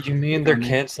Chunibyo. You mean they're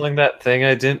canceling that thing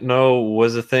I didn't know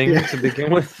was a thing to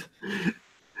begin with?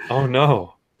 Oh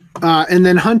no. And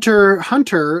then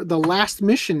Hunter, the Last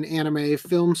Mission anime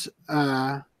films,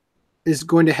 is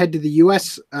going to head to the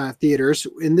U.S. Theaters,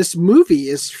 and this movie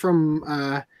is from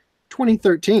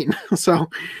 2013. So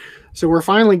we're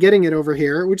finally getting it over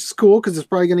here, which is cool because it's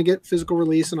probably going to get physical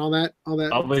release and all that.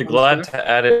 I'll be glad to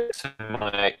add it to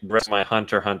my rest of my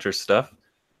Hunter stuff.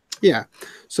 Yeah,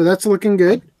 so that's looking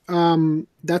good.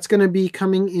 That's going to be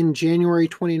coming in January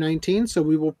 2019, so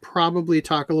we will probably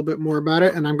talk a little bit more about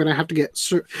it. And I'm going to have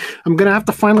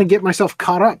to finally get myself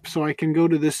caught up so I can go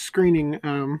to this screening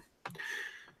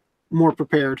more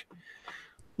prepared.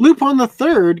 Lupin the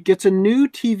Third gets a new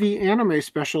TV anime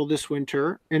special this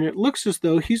winter, and it looks as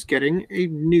though he's getting a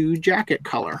new jacket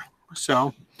color.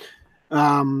 So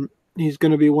he's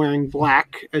going to be wearing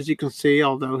black, as you can see,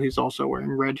 although he's also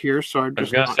wearing red here. So I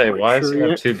was going to say, why does he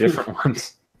have two different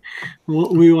ones?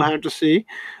 We will have to see.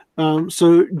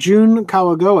 So Jun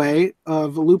Kawagoe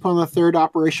of Lupin the Third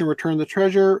Operation Return the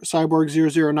Treasure, Cyborg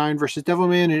 009 versus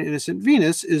Devilman, and Innocent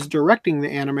Venus is directing the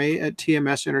anime at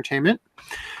TMS Entertainment.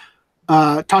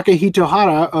 Takehito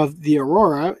Hara of The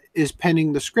Aurora is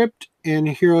penning the script, and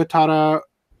Hirotaka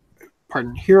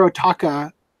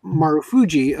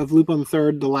Marufuji of Lupin the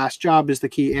Third The Last Job is the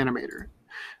key animator.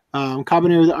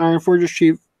 Kabaneri the Iron Fortress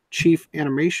Chief chief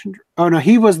animation. Oh no,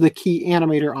 he was the key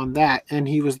animator on that, and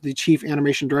he was the chief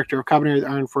animation director of Kabaneri the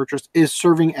Iron Fortress, is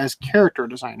serving as character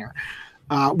designer,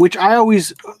 which I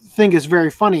always think is very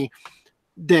funny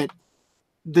that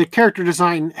the character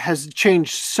design has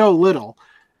changed so little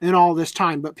in all this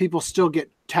time, but people still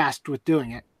get tasked with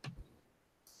doing it.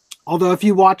 Although if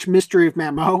you watch Mystery of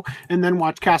Mamo and then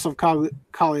watch Castle of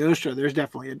Cagliostro, there's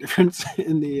definitely a difference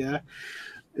in the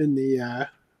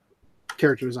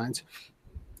character designs.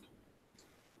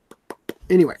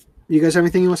 Anyway, you guys have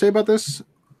anything you want to say about this?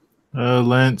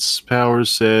 Lance Powers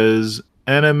says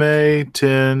anime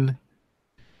 10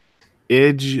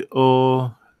 Age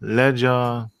o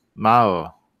Leja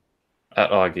Mao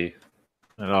At Augie.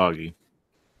 at Augie.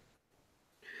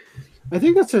 I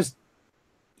think that says,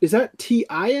 is that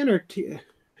T-I-N or T?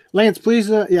 Lance, please.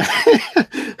 Yeah.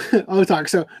 I'll talk.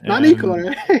 So, Nani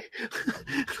Kore.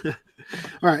 All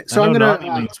right. So I'm going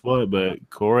to. Means what, but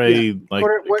Kore, like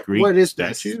Kore, the Greek what is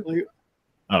statue? this?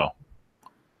 Oh.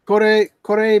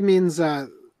 Kore means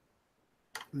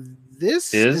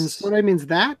this, Is? and Sore means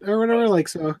that, or whatever. Like,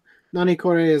 so Nani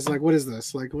Kore is like, what is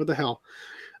this? Like, what the hell?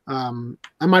 I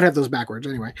might have those backwards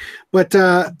anyway. But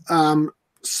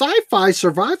sci-fi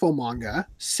survival manga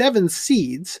Seven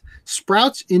Seeds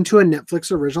sprouts into a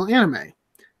Netflix original anime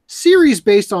series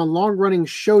based on long-running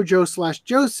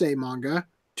shoujo/josei manga.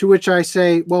 To which I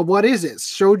say, well, what is it?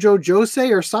 Shoujo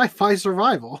josei or sci-fi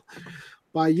survival?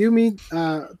 By Yumi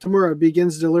Tamura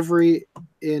begins delivery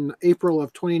in April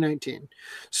of 2019.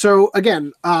 So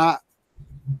again,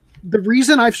 the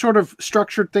reason I've sort of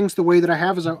structured things the way that I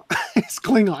have is it's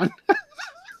Klingon.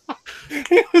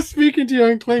 I was speaking to you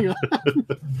in Klingon.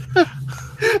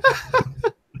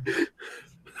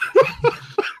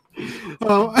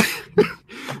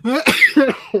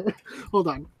 Hold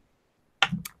on.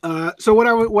 So what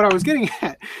I was getting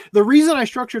at, the reason I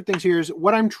structured things here is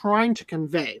what I'm trying to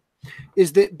convey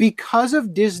is that because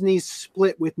of Disney's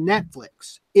split with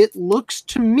Netflix, it looks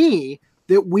to me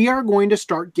that we are going to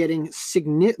start getting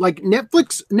like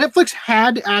Netflix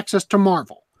had access to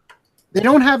Marvel. They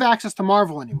don't have access to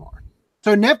Marvel anymore.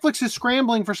 So Netflix is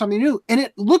scrambling for something new. And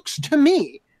it looks to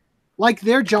me like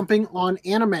they're jumping on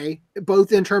anime,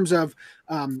 both in terms of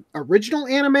original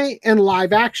anime and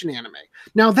live action anime.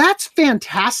 Now that's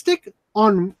fantastic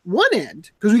on one end,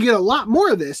 because we get a lot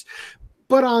more of this.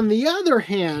 But on the other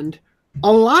hand,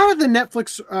 a lot of the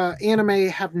Netflix anime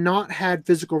have not had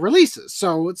physical releases.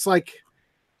 So it's like,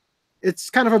 it's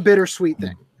kind of a bittersweet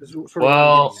thing.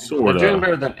 Well, they're doing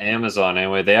better than Amazon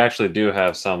anyway. They actually do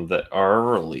have some that are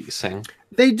releasing.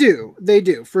 They do,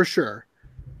 for sure.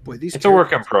 Boy, these it's a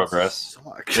work in progress.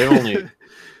 They only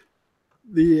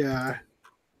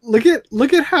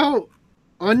look at how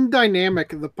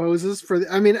undynamic the poses for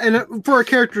and for a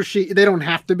character sheet they don't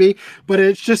have to be, but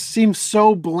it just seems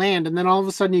so bland. And then all of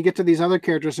a sudden you get to these other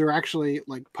characters who are actually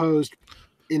like posed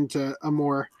into a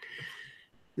more.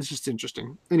 It's just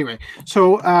interesting. Anyway,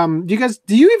 so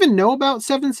do you even know about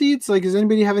Seven Seeds? Like, does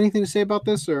anybody have anything to say about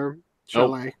this, or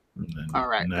shall I? All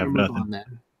right, move on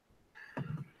then.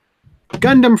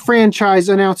 Gundam franchise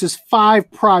announces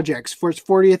 5 projects for its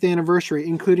 40th anniversary,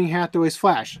 including Hathaway's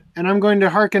Flash. And I'm going to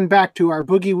harken back to our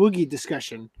Boogie Woogie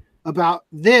discussion about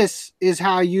this is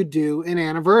how you do an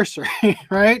anniversary,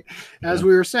 right? As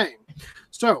we were saying.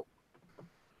 So,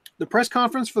 the press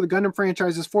conference for the Gundam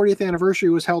franchise's 40th anniversary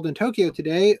was held in Tokyo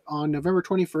today on November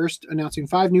 21st, announcing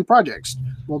 5 new projects.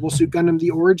 Mobile Suit Gundam, the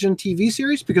Origin TV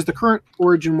series, because the current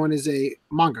Origin one is a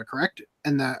manga, correct?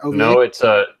 And the OVA? No, it's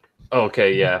a...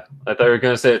 Okay, yeah. I thought you were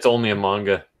going to say it's only a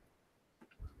manga.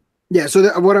 Yeah,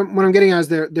 so what I'm getting at is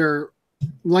they're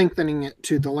lengthening it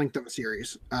to the length of a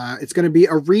series. It's going to be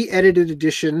a re-edited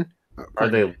edition. Are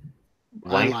they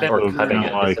lengthening or cutting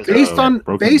it? Like, based on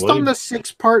the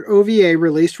 6-part OVA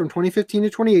released from 2015 to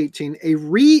 2018, a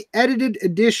re-edited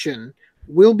edition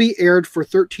will be aired for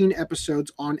 13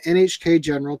 episodes on NHK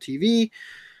General TV.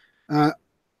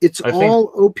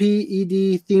 All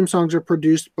OP-ED theme songs are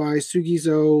produced by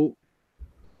Sugizo.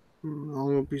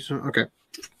 Okay.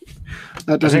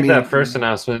 I think that first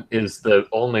announcement is the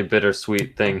only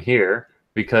bittersweet thing here,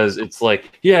 because it's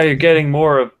like, yeah, you're getting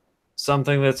more of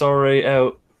something that's already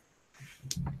out,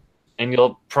 and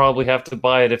you'll probably have to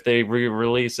buy it if they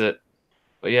re-release it.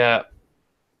 But yeah,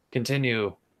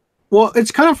 continue. Well, it's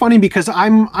kind of funny because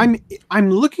I'm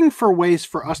looking for ways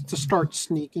for us to start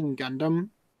sneaking Gundam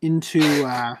into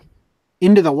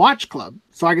the watch club,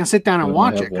 so I can sit down and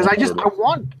watch it, because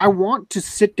I want to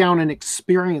sit down and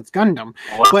experience Gundam,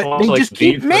 but they just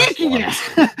keep making it,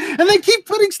 and they keep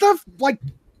putting stuff like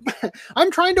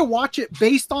I'm trying to watch it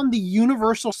based on the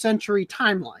Universal Century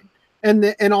timeline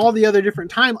and all the other different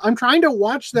time. I'm trying to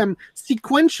watch them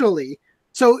sequentially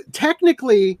So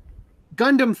technically,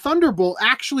 Gundam Thunderbolt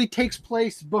actually takes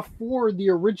place before the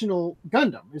original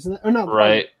Gundam, isn't it? Or no,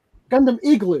 Right. Gundam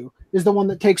Igloo is the one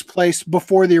that takes place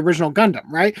before the original Gundam,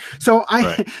 right? So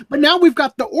but now we've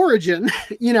got the origin,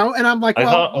 and I'm like, I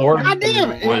well, thought Origin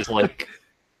goddamn it. was like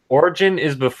Origin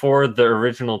is before the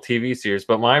original TV series,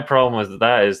 but my problem with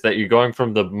that is that you're going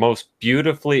from the most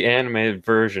beautifully animated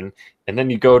version, and then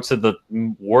you go to the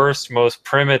worst, most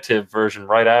primitive version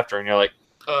right after, and you're like,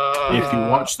 if you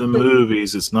watch the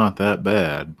movies, it's not that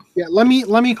bad. Yeah, let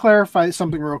me clarify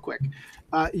something real quick.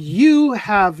 You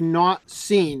have not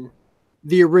seen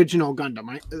the original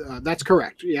Gundam. That's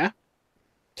correct. Yeah.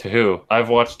 To who? I've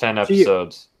watched 10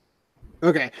 episodes.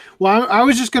 Okay. Well, I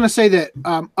was just going to say that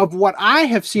of what I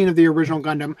have seen of the original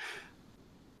Gundam,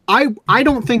 I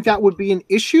don't think that would be an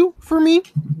issue for me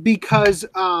because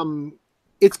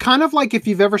it's kind of like if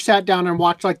you've ever sat down and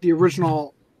watched like the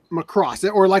original Macross,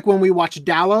 or like when we watch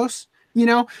Dallos,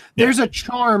 there's a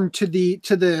charm to the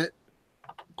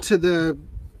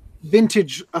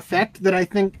vintage effect that I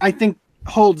think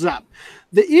holds up.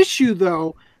 The issue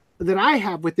though that I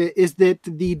have with it is that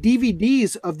the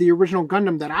DVDs of the original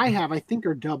Gundam that I have, I think,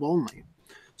 are dub only.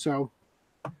 So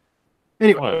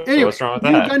anyway, what's wrong with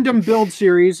new that? Gundam build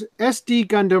series, SD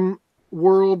Gundam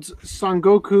Worlds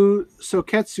Sangoku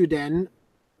Soketsuden.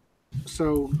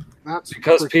 So that's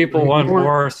Because people want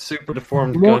more super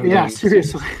deformed Gundams. Yeah,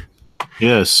 seriously.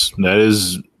 Yes, that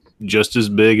is just as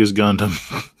big as Gundam.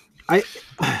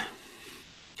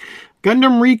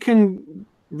 Gundam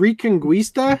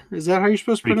Reconquista? Is that how you're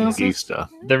supposed to pronounce it? Reconquista.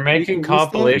 They're making Reconquista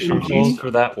compilation and pulls G?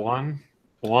 for that one.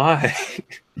 Why?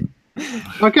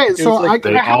 Okay, so like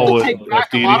I they have all to take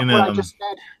back a left lot of eating what I them. just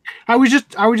said. I was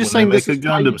just saying they this make is a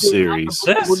how you Gundam do it. series.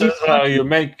 This is how you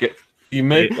make it. You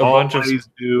make They a bunch of. always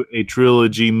do a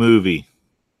trilogy movie.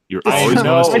 You're I always know.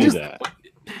 going I to just- see that.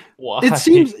 Why? It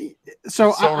seems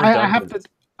so. So I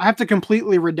have to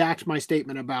completely redact my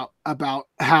statement about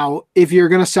how if you're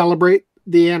going to celebrate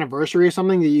the anniversary of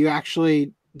something that you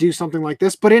actually do something like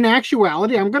this. But in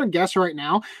actuality, I'm going to guess right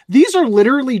now, these are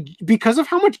literally, because of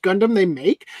how much Gundam they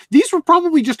make, these were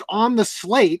probably just on the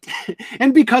slate.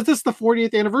 And because it's the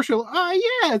 40th anniversary,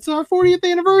 yeah, it's our 40th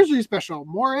anniversary special.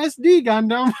 More SD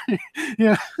Gundam.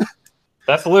 Yeah.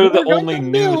 That's literally the More only Gundam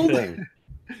new build. thing.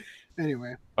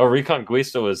 Anyway. Oh,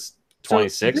 Reconquista was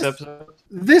 26 So episodes?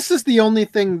 This is the only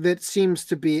thing that seems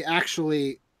to be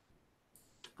actually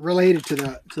related to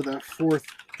the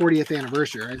 40th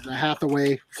anniversary, right? The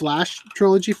Hathaway Flash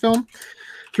trilogy film,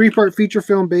 3-part feature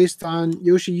film based on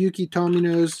Yoshiyuki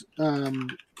Tomino's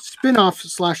spin-off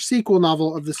 / sequel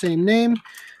novel of the same name,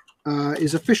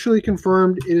 is officially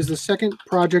confirmed. It is the second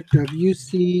project of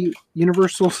UC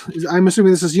Universal. I'm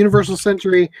assuming this is Universal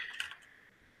Century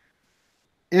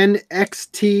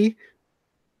NXT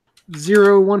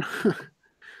 01.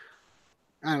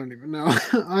 I don't even know.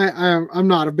 I'm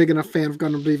not a big enough fan of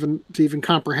Gundam to even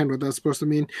comprehend what that's supposed to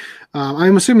mean.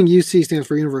 I'm assuming UC stands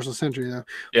for Universal Century, though.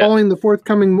 Yeah. Following the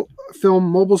forthcoming film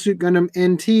Mobile Suit Gundam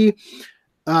NT,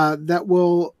 that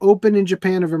will open in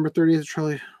Japan November 30th.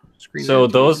 Screen So rental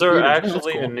those are theaters. Oh, that's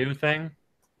actually cool. a new thing,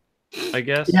 I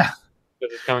guess? Yeah.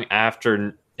 Because it's coming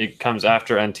after, it comes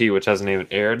after NT, which hasn't even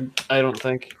aired, I don't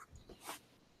think.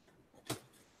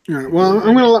 All right. Well,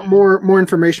 I'm going to let more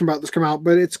information about this come out,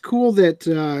 but it's cool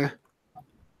that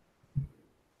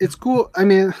it's cool. I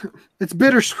mean, it's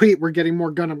bittersweet we're getting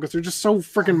more Gundam because there's just so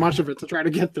freaking much of it to try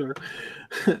to get through.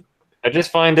 I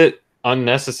just find it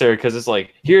unnecessary because it's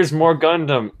like, here's more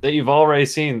Gundam that you've already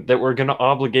seen that we're going to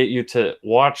obligate you to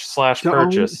watch /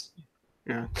 purchase.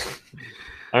 Yeah.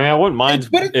 I mean, I wouldn't mind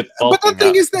But it the bulking thing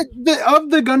up. is that of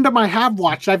the Gundam I have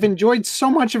watched, I've enjoyed so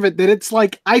much of it that it's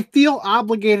like I feel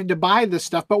obligated to buy this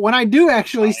stuff. But when I do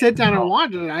actually sit down and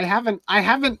watch it, I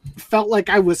haven't felt like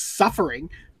I was suffering.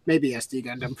 Maybe SD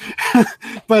Gundam,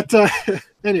 but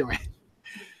anyway,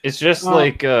 It's just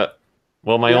like,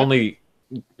 well, my only,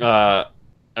 I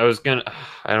don't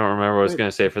remember what I was going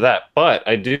to say for that, but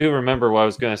I do remember what I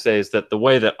was going to say is that the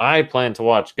way that I plan to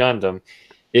watch Gundam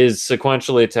is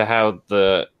sequentially to how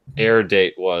the air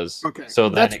date was. okay. So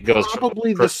then that's it goes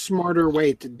probably from, the smarter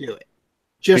way to do it.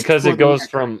 because for it goes the-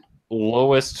 from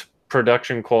lowest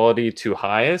production quality to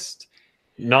highest.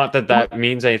 Not that that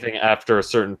means anything after a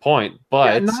certain point,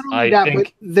 but not only I that, think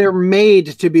but they're made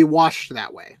to be watched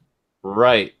that way.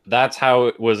 right. That's how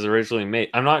it was originally made.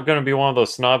 I'm not going to be one of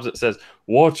those snobs that says,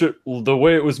 watch it the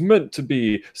way it was meant to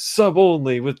be, sub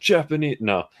only with Japanese.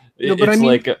 No, No, but it's I mean-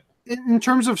 like, In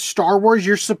terms of Star Wars,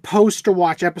 you're supposed to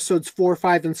watch episodes 4,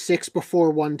 5, and 6 before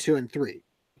 1, 2, and 3.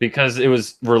 because it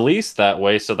was released that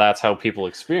way, so that's how people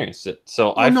experienced it.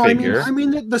 So I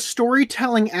mean the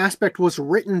storytelling aspect was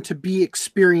written to be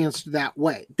experienced that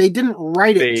way. They didn't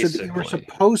write it so that you were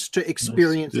supposed to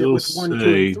experience it with 1, 2,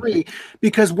 and 3,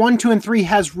 because 1, 2, and 3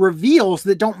 has reveals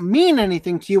that don't mean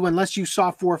anything to you unless you saw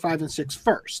 4, 5, and 6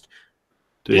 first.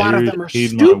 A lot of them are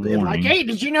stupid. Like, hey,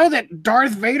 did you know that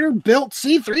Darth Vader built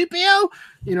C-3PO?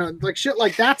 You know, like shit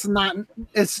like that's not.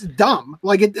 It's dumb.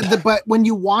 Like but when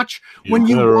you watch 1,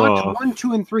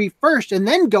 2, and 3 first, and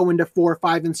then go into 4,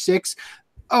 5, and 6,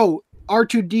 oh,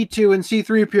 R2-D2 and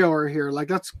C-3PO are here. Like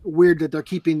that's weird that they're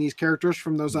keeping these characters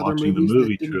from those other movies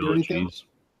that didn't do anything.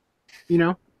 You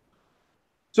know.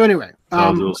 So anyway,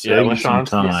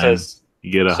 says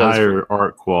you get a higher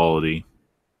art quality.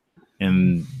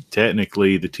 And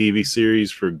technically, the TV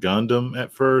series for Gundam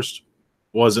at first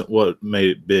wasn't what made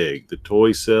it big. The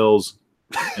toy sales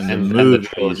and the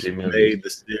movies made the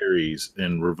series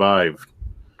and revived,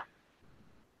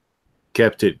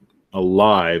 kept it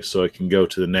alive so it can go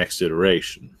to the next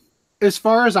iteration. As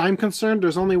far as I'm concerned,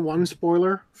 there's only one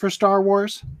spoiler for Star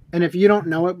Wars. And if you don't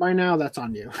know it by now, that's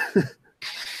on you.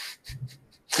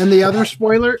 And the other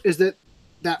spoiler is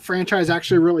that franchise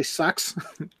actually really sucks.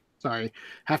 Sorry,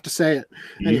 have to say it.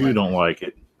 Anyway, you don't like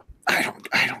it. I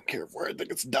don't care for it. I think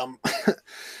it's dumb.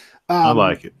 I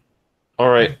like it. All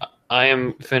right, I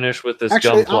am finished with this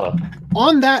dumb plot.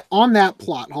 On that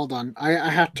plot, hold on. I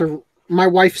have to. My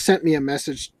wife sent me a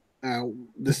message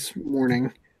this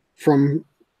morning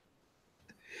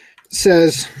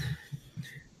says.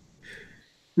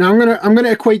 Now I'm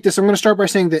gonna equate this. I'm gonna start by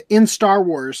saying that in Star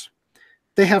Wars,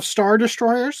 they have Star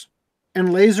Destroyers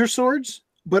and laser swords.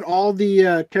 But all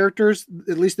the characters,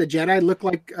 at least the Jedi, look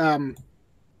like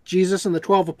Jesus and the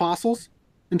 12 apostles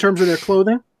in terms of their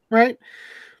clothing, right?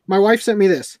 My wife sent me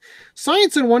this.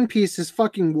 Science in One Piece is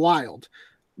fucking wild.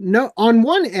 No, on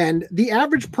one end, the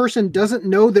average person doesn't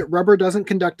know that rubber doesn't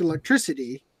conduct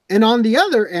electricity. And on the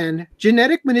other end,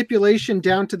 genetic manipulation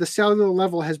down to the cellular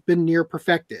level has been near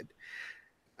perfected.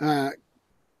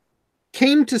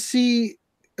 Came to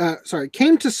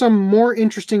some more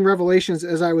interesting revelations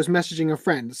as I was messaging a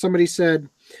friend. Somebody said,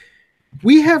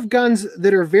 we have guns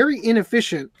that are very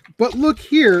inefficient, but look,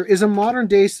 here is modern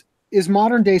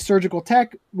day surgical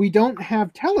tech. We don't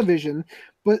have television,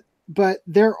 but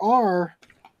there are,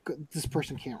 this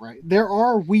person can't write.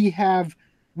 We have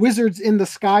wizards in the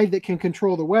sky that can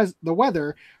control the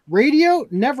weather. Radio,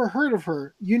 never heard of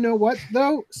her. You know what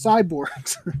though?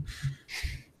 Cyborgs.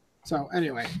 So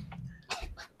anyway.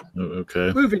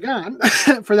 Okay. Moving on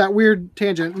for that weird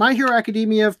tangent. My Hero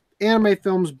Academia anime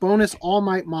films bonus All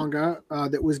Might manga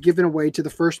that was given away to the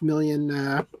first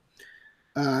million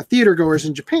theater goers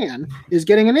in Japan is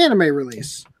getting an anime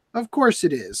release. Of course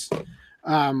it is.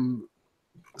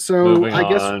 So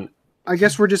I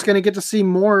guess we're just going to get to see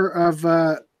more of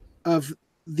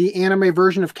the anime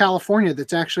version of California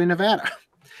that's actually Nevada.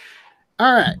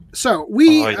 All right. So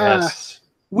we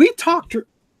talked.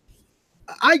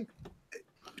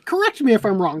 Correct me if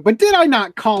I'm wrong, but did I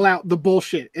not call out the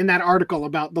bullshit in that article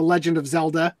about the Legend of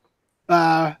Zelda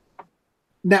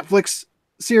Netflix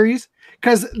series?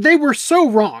 Because they were so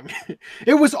wrong.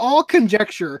 It was all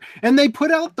conjecture. And they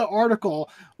put out the article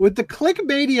with the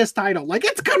clickbaitiest title. Like,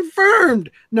 it's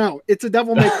confirmed. No, it's a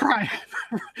Devil May Cry.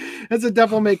 It's a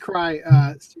Devil May Cry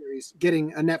series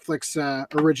getting a Netflix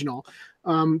original.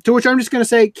 To which I'm just going to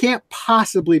say can't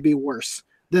possibly be worse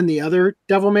than the other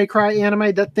Devil May Cry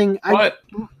anime. That thing,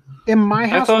 in my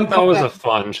house, I thought that was a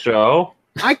fun show.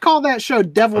 I call that show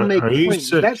Devil May Cry.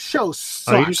 That show sucks.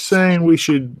 Are you saying we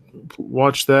should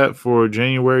watch that for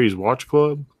January's Watch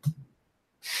Club?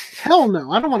 Hell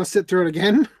no! I don't want to sit through it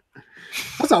again.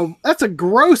 That's a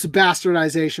gross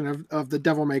bastardization of the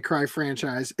Devil May Cry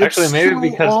franchise. It's actually maybe so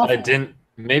because awful. I didn't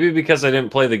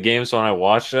play the game, so when I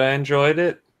watched it, I enjoyed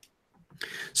it.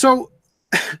 So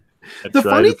the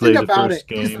funny thing about it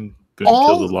is couldn't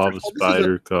kill the lava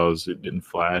spider because it didn't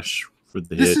flash for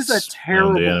the hits. This is a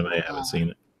terrible the anime. I haven't seen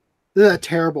it. This is a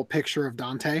terrible picture of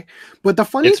Dante. But the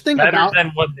funny thing about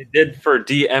than what they did for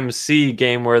DMC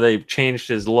game where they changed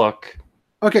his look.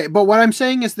 Okay, but what I'm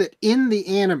saying is that in the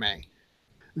anime,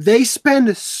 they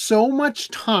spend so much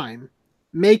time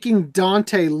making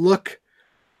Dante look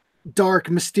dark,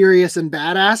 mysterious, and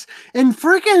badass, and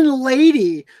freaking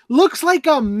Lady looks like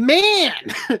a man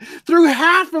through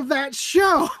half of that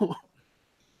show.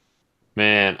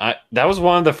 Man, that was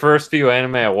one of the first few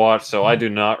anime I watched, so I do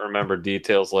not remember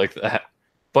details like that.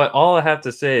 But all I have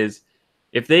to say is,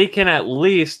 if they can at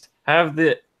least have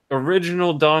the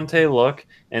original Dante look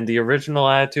and the original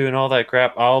attitude and all that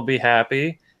crap, I'll be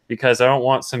happy, because I don't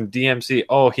want some DMC,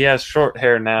 oh, he has short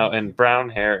hair now and brown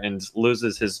hair and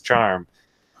loses his charm.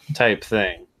 type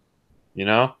thing. You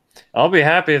know, I'll be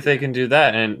happy if they can do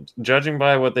that. And judging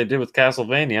by what they did with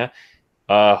Castlevania,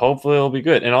 hopefully it'll be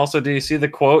good. And also, do you see the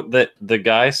quote that the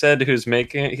guy said who's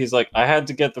making it? He's like, I had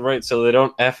to get the rights so they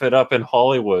don't F it up in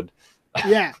Hollywood.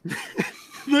 Yeah.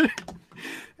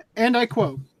 And I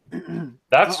quote.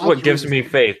 That's what gives me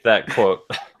faith, that quote.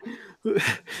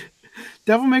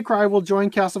 Devil May Cry will join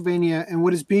Castlevania in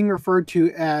what is being referred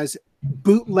to as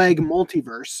bootleg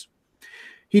multiverse.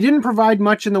 He didn't provide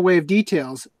much in the way of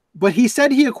details, but he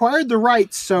said he acquired the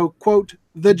rights, so, quote,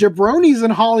 the jabronis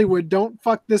in Hollywood don't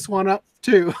fuck this one up,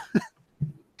 too.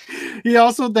 He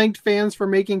also thanked fans for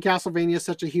making Castlevania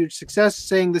such a huge success,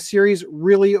 saying the series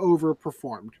really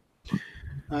overperformed.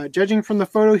 Judging from the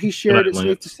photo he shared, it's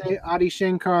safe to say Adi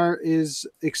Shankar is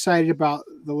excited about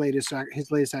his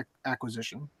latest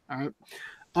acquisition. All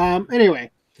right.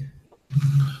 Anyway.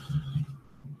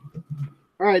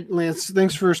 All right, Lance.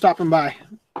 Thanks for stopping by.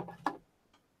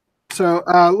 So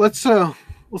let's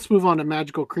move on to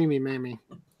Magical Creamy Mammy.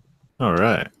 All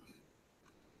right.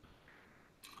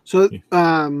 So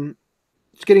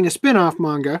it's getting a spin-off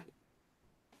manga.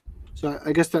 So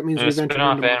I guess that means we've entered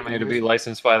spin-off anime to be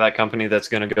licensed by that company that's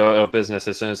going to go out of business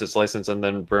as soon as it's licensed and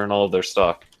then burn all of their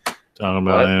stock. Talking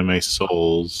about Anime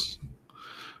Souls.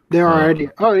 They're already.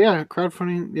 Oh yeah,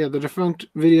 crowdfunding. Yeah, the defunct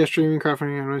video streaming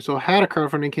crowdfunding Anime Soul had a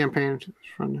crowdfunding campaign.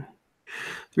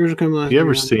 Have you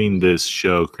ever seen this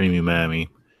show, Creamy Mammy?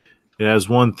 It has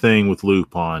one thing with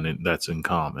Lupin that's in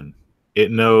common. It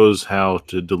knows how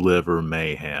to deliver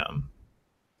mayhem.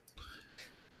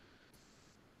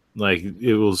 Like,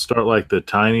 it will start like the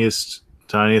tiniest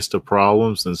of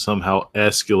problems and somehow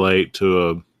escalate to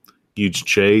a huge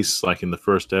chase. Like in the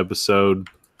first episode,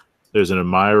 there's an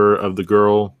admirer of the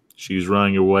girl. She's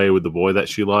running away with the boy that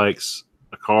she likes.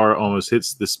 A car almost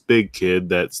hits this big kid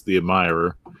that's the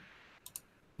admirer.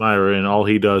 And all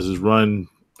he does is run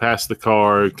past the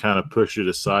car, kind of push it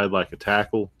aside like a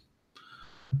tackle,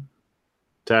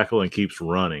 and keeps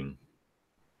running.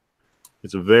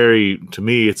 To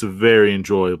me, it's a very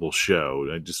enjoyable show.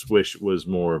 I just wish it was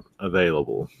more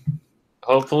available.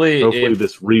 Hopefully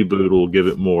this reboot will give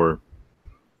it more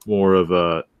of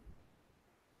a.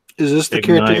 Is this the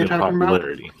character you're talking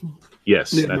popularity? About? Yes,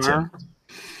 that's it.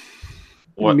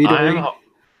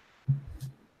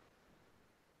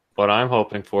 What I'm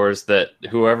hoping for is that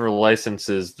whoever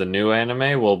licenses the new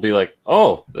anime will be like,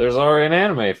 oh, there's already an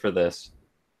anime for this.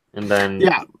 And then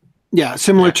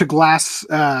similar to Glass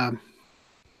Mask.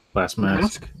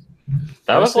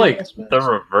 That was like the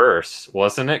reverse,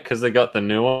 wasn't it? Because they got the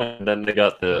new one and then they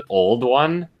got the old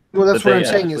one. Well, that's what I'm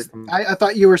saying is I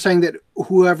thought you were saying that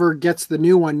whoever gets the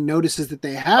new one notices that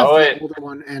they have the older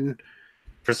one, and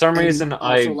for some reason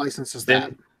also licenses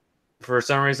that. For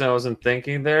some reason I wasn't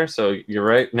thinking there, so you're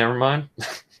right. Never mind.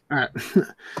 All right.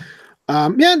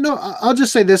 I'll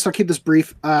just say this. I'll keep this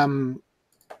brief. I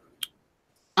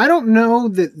don't know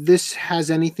that this has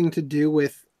anything to do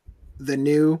with the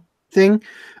new thing.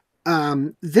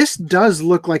 This does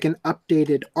look like an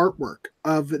updated artwork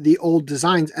of the old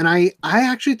designs, and I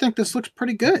actually think this looks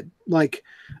pretty good. Like,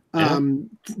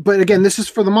 but again, this is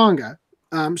for the manga,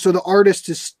 so the artist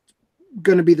is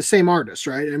going to be the same artist,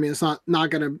 right? I mean, it's not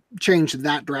going to change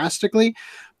that drastically,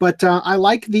 but I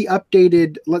like the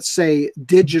updated, let's say,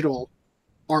 digital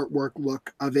artwork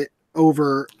look of it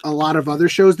over a lot of other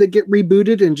shows that get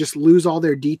rebooted and just lose all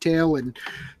their detail and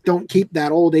don't keep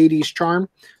that old 80s charm.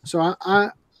 So I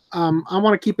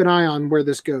want to keep an eye on where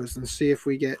this goes and see if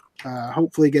we get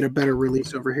hopefully get a better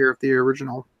release over here of the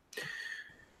original.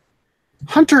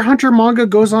 Hunter x Hunter manga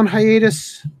goes on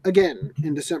hiatus again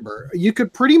in December. You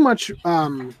could pretty much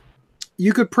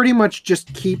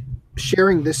just keep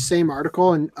sharing this same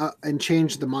article and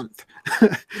change the month.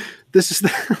 This is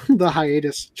the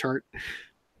hiatus chart.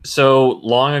 So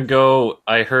long ago,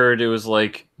 I heard it was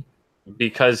like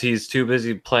because he's too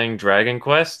busy playing Dragon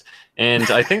Quest. And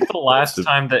I think the last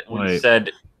time that we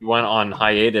said he went on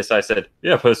hiatus, I said,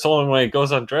 yeah, but it's only when he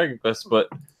goes on Dragon Quest. But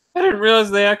I didn't realize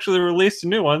they actually released a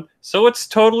new one. So it's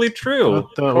totally true. I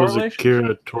thought it was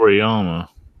Akira Toriyama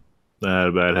that had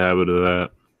a bad habit of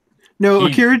that. No,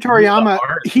 Akira Toriyama,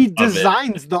 he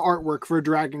designs the artwork for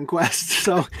Dragon Quest.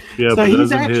 So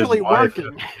he's actually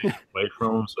working. Away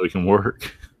from him so he can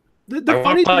work. I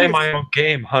want to play my own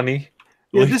game, honey.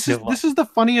 Yeah, this is the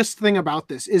funniest thing about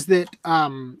this is that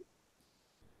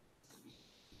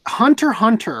Hunter x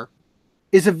Hunter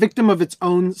is a victim of its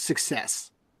own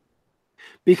success.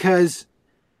 Because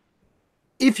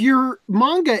if your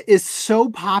manga is so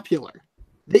popular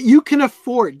that you can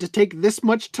afford to take this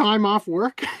much time off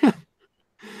work,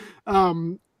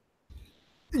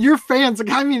 your fans,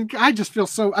 I mean, I just feel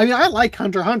so, I mean, I like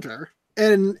Hunter x Hunter.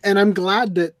 and I'm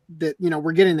glad that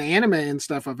we're getting the anime and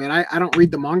stuff of it. I don't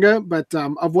read the manga, but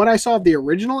of what I saw of the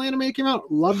original anime came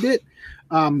out, loved it.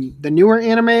 The newer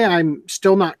anime, I'm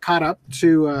still not caught up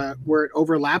to where it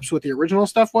overlaps with the original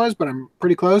stuff was, but I'm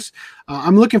pretty close.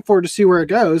 I'm looking forward to see where it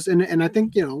goes, and I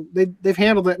think they've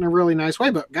handled it in a really nice way.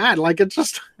 But God, like it's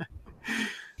just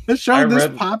this show this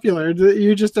popular that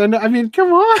you just end up, I mean,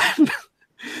 come on,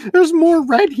 there's more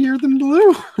red here than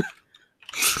blue.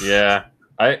 Yeah,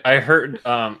 I heard.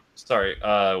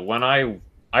 When I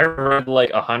read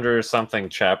like 100 or something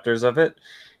chapters of it,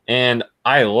 and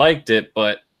I liked it,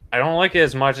 but I don't like it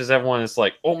as much as everyone is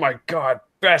like, oh my god,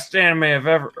 best anime of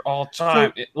ever all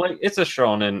time. So, it's a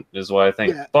shonen, is what I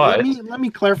think. Yeah, but let me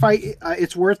clarify.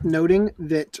 It's worth noting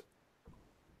that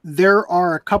there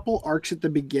are a couple arcs at the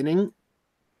beginning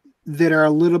that are a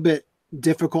little bit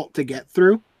difficult to get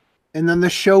through, and then the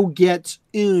show gets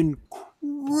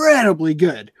incredibly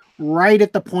good right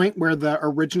at the point where the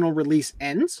original release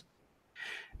ends.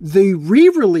 The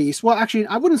re-release, well, actually,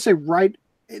 I wouldn't say right.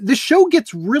 The show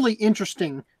gets really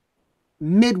interesting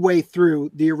midway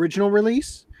through the original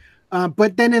release,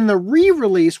 but then in the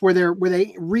re-release where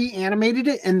they reanimated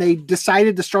it and they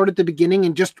decided to start at the beginning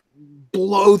and just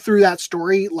blow through that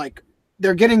story, like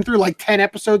they're getting through like 10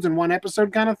 episodes in one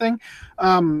episode kind of thing.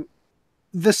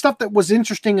 The stuff that was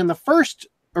interesting in the first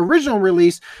original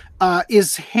release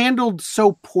is handled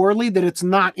so poorly that it's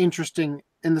not interesting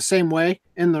in the same way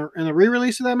in the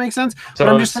re-release, if that makes sense. So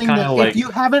but I'm just saying that if you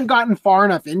haven't gotten far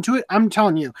enough into it, I'm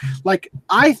telling you, like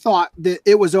I thought that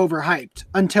it was overhyped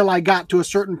until I got to a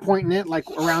certain point in it, like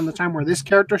around the time where this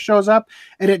character shows up,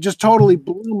 and it just totally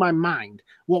blew my mind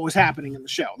what was happening in the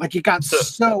show. Like it got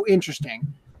so interesting.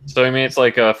 So I mean, it's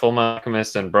like Full Metal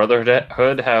Alchemist and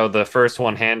Brotherhood, how the first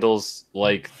one handles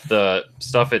like the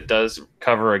stuff it does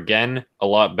cover again a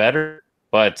lot better,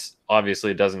 but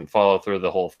obviously it doesn't follow through the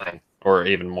whole thing. Or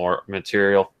even more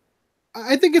material.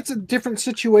 I think it's a different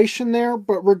situation there,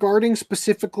 but regarding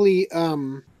specifically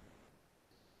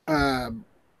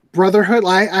Brotherhood,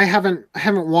 I haven't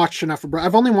watched enough of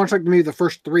I've only watched like maybe the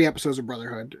first 3 episodes of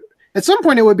Brotherhood. At some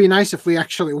point it would be nice if we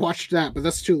actually watched that, but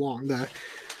that's too long. The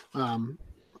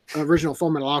original Full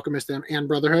Metal Alchemist and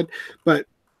Brotherhood, but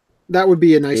that would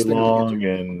be a nice thing. Too long,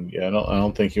 and yeah, I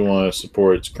don't think you want to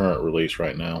support its current release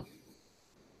right now.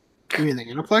 You mean the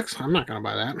Aniplex? I'm not going to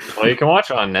buy that. Well, you can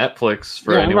watch it on Netflix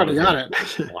for anyone who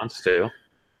wants to.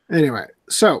 Anyway,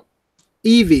 so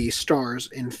Eevee stars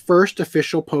in first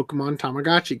official Pokemon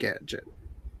Tamagotchi gadget.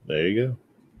 There you go.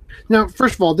 Now,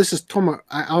 first of all, this is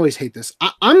I always hate this.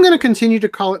 I'm going to continue to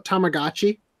call it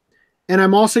Tamagotchi, and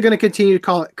I'm also going to continue to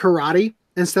call it karate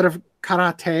instead of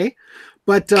karate.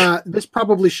 But this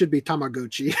probably should be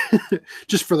Tamagotchi,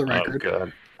 just for the record. Oh,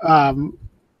 God.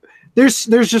 There's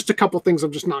just a couple things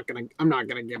I'm not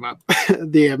gonna give up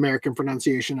the American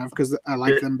pronunciation of because I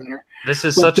like them better. This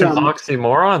is such an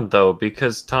oxymoron though,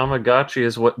 because Tamagotchi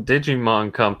is what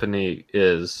Digimon Company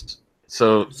is.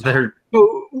 So they're.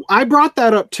 I brought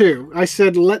that up too. I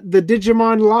said let the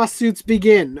Digimon lawsuits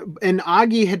begin, and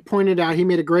Augie had pointed out, he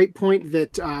made a great point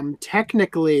that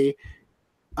technically,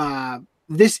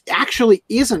 this actually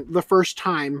isn't the first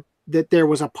time that there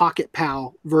was a Pocket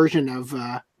Pal version of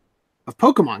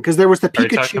Pokemon, because there was the Pikachu. Are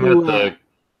you talking about the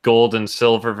gold and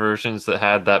silver versions that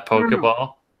had that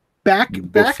Pokeball? Back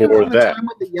around the time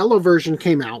when the yellow version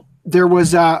came out, there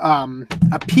was a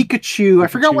Pikachu. I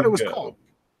forgot what it was called.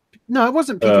 No, it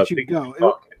wasn't Pikachu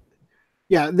Go.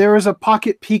 There was a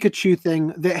Pocket Pikachu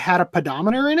thing that had a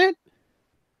pedometer in it.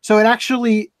 So it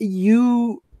actually,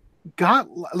 you got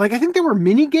like, I think there were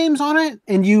mini games on it,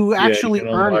 and you actually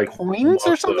earned like coins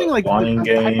or something, like the flying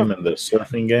game and the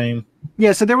surfing game.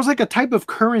 Yeah, so there was like a type of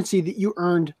currency that you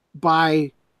earned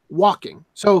by walking.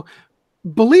 So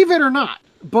believe it or not,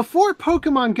 before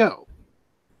Pokemon Go,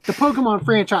 the Pokemon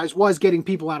franchise was getting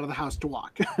people out of the house to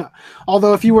walk.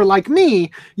 Although if you were like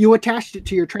me, you attached it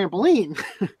to your trampoline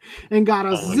and got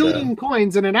a zillion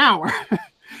coins in an hour.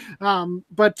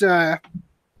 But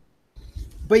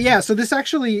yeah, so this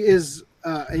actually is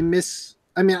a miss.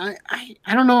 I mean,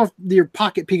 I don't know if your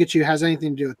Pocket Pikachu has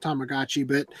anything to do with Tamagotchi,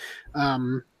 but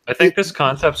I think this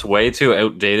concept's way too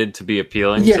outdated to be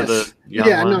appealing to the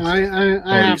young ones.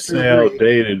 I have to say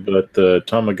outdated, but the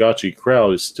Tamagotchi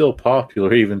crowd is still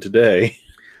popular even today.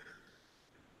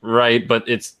 Right, but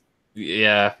it's I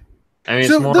mean,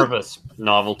 it's more of a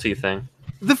novelty thing.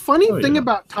 The funny thing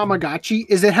about Tamagotchi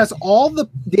is it has all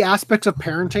the aspects of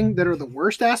parenting that are the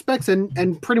worst aspects,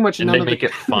 and pretty much none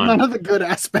of the good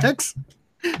aspects.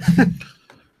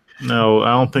 No,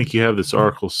 I don't think you have this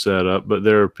article set up, but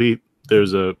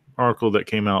there's a article that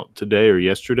came out today or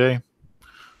yesterday,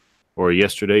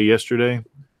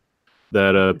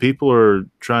 that people are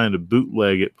trying to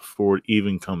bootleg it before it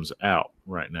even comes out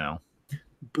right now.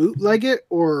 Bootleg it,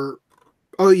 or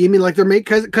you mean like they're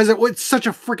because it's such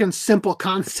a freaking simple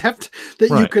concept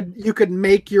that you could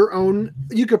make your own.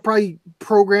 You could probably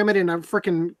program it in a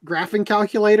freaking graphing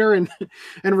calculator and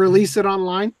release it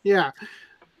online. Yeah.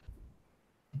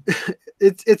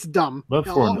 It's dumb. But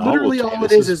for literally all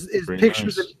it is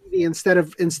pictures of Edie instead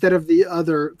of the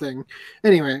other thing.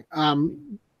 Anyway,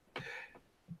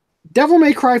 Devil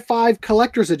May Cry 5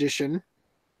 Collector's Edition,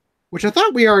 which I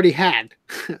thought we already had.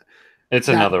 It's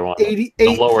another one.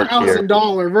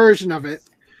 $88,000 version of it.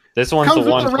 This one's comes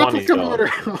the with $120. motor.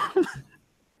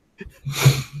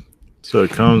 So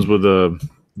it comes with a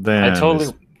van.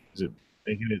 Is it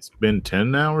thinking it's been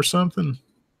 10 now or something?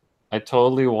 I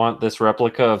totally want this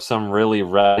replica of some really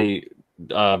ratty,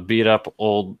 beat up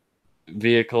old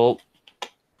vehicle. I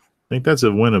think that's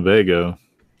a Winnebago.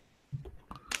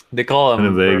 They call them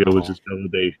Winnebago, which is how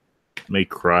they make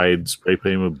Cried spray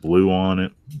paint with blue on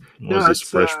it. What was this,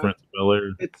 Fresh Prince of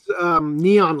Bel-Air? It's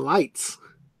neon lights.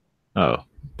 Oh.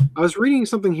 I was reading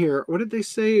something here. What did they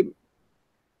say?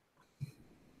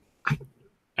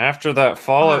 After that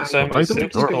Fallout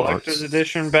 76 Collector's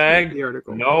Edition bag? The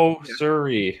article. No,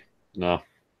 sirree. No,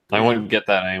 I wouldn't get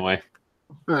that anyway.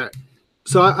 All right,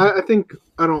 so I think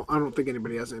I don't think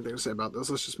anybody has anything to say about this.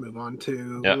 Let's just move on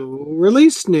to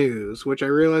release news, which I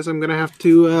realize I'm gonna have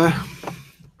to.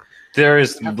 There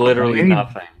is literally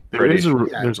nothing.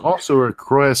 There's also a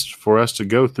request for us to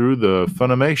go through the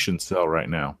Funimation sale right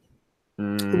now.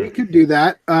 We could do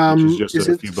that. Which is just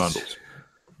a few bundles.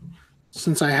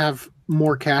 Since I have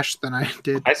more cash than I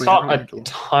did. I saw a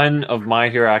ton of My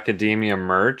Hero Academia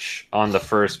merch on the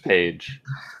first page.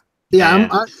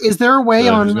 Yeah, is there a way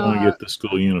on? I'm going to get the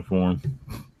school uniform.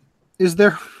 Is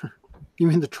there? You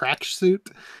mean the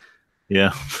tracksuit?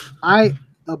 Yeah.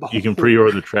 You can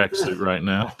pre-order the tracksuit right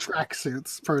now.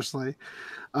 Tracksuits, personally.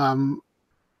 My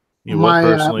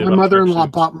mother-in-law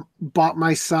bought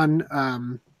my son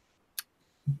a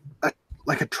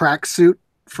tracksuit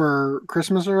for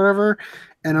Christmas or whatever.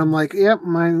 And I'm like, yep,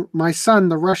 my son,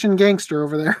 the Russian gangster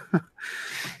over there.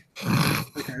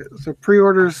 Okay, so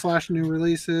pre-orders / new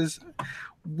releases.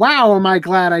 Wow, am I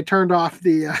glad I turned off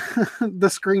the the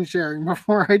screen sharing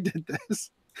before I did this.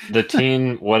 The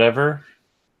teen whatever.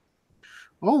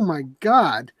 Oh my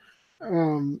god.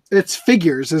 It's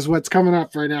Figures is what's coming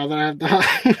up right now that I have to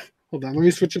hide. Hold on, let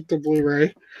me switch it to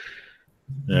Blu-ray.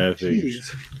 Yeah,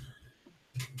 Figures.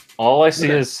 All I see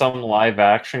is some live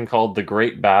action called The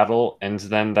Great Battle, and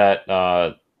then that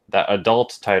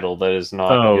adult title that is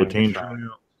not. Oh, Teen All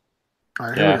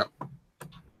right, here we go.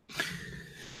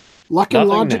 Luck and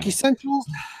Logic Essentials,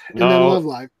 and then Love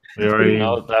Live.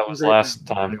 No, that was last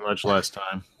time. Pretty much last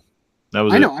time. That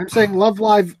was. I know. I'm saying Love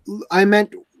Live. I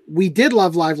meant we did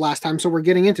Love Live last time, so we're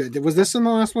getting into it. Was this in the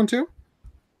last one too?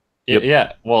 Yep.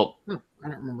 Yeah. Well, I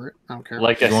don't remember it. I don't care.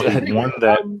 Like I said, one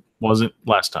that wasn't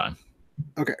last time.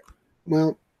 Okay.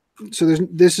 Well, so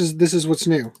this is what's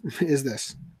new. Is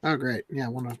this? Oh, great. Yeah,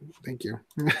 thank you.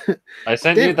 I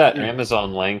sent you that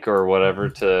Amazon link or whatever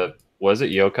to, was it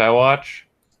Yokai Watch?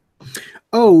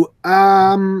 Oh,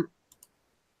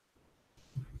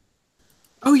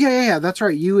 oh yeah, that's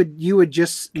right. You would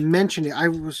just mention it. I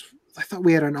thought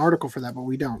we had an article for that, but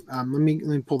we don't. Let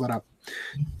me pull that up.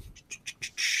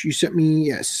 You sent me,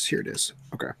 yes, here it is.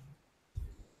 Okay.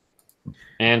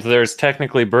 And there's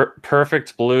technically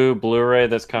Perfect Blue Blu-ray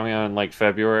that's coming out in like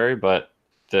February, but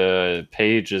the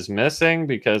page is missing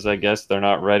because I guess they're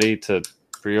not ready to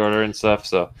pre-order and stuff.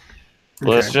 So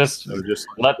let's just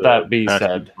let that be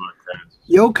said.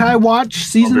 Yokai Watch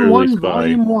Season 1,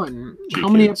 Volume 1. How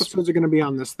many episodes are going to be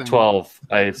on this thing? 12,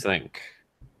 I think.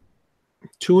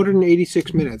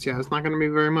 286 minutes. Yeah, it's not going to be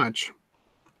very much.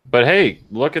 But hey,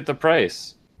 look at the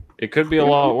price. It could be a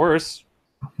lot worse.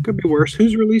 Could be worse.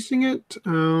 Who's releasing it?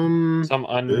 Some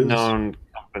unknown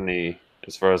company,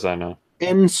 as far as I know.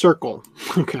 N-Circle.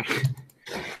 Okay.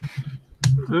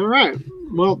 All right.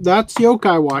 Well, that's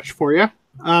Yokai Watch for you.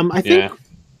 I think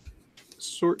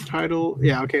sort title.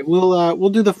 Yeah. Okay. We'll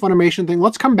do the Funimation thing.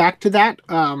 Let's come back to that.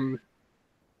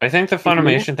 I think the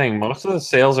Funimation thing. Most of the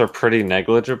sales are pretty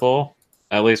negligible,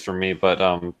 at least for me. But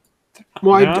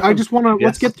well, I just want to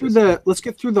let's get through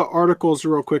the articles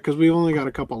real quick because we've only got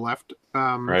a couple left.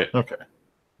 Right. Okay.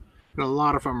 And a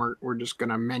lot of them we're just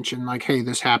gonna mention like, hey,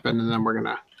 this happened, and then we're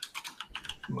gonna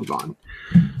move on.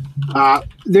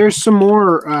 There's some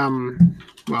more.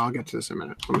 Well, I'll get to this in a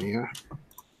minute. Let me.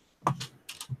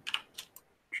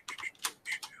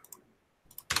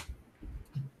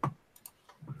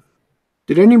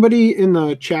 Did anybody in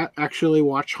the chat actually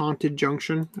watch Haunted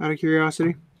Junction? Out of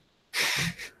curiosity.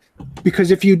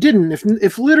 Because if you didn't,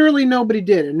 if literally nobody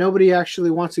did, and nobody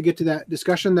actually wants to get to that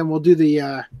discussion, then we'll do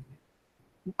the.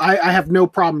 I have no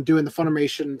problem doing the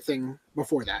Funimation thing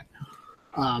before that.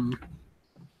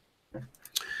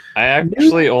 I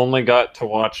actually only got to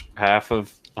watch half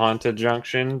of Haunted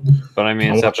Junction, but I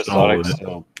mean it's episodic,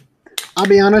 so. I'll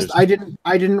be honest, I didn't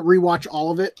rewatch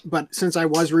all of it, but since I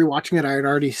was rewatching it, I had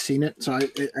already seen it, so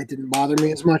it didn't bother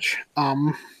me as much.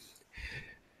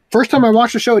 First time I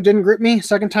watched the show, it didn't grip me.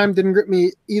 Second time didn't grip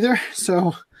me either.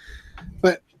 So,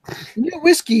 but New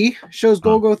Whiskey shows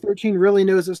Golgo 13 really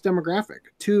knows its demographic.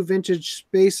 2 vintage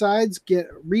Spaysides get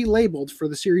relabeled for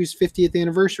the series' 50th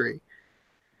anniversary.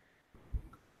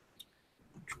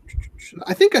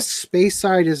 I think a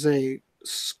Speyside is a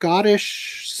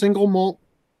Scottish single malt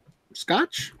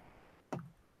Scotch.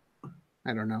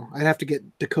 I don't know. I'd have to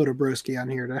get Dakota Broski on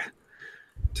here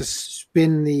to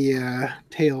spin the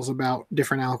tales about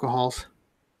different alcohols.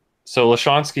 So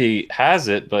Lashonsky has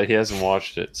it, but he hasn't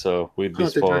watched it, so we'd be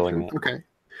spoiling it. Okay.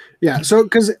 Yeah, so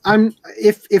because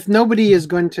if nobody is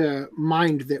going to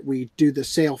mind that we do the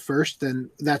sale first, then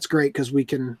that's great because we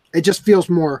can. It just feels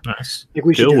more nice. Like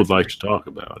we Bill would like to talk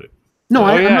about it. No,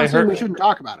 I'm not saying we shouldn't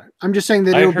talk about it. I'm just saying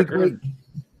that it'll be great.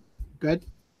 Good.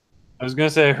 I was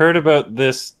gonna say I heard about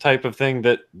this type of thing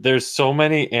that there's so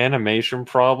many animation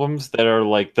problems that are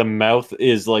like the mouth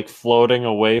is like floating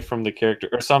away from the character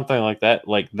or something like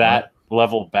that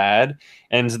level bad.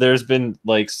 And there's been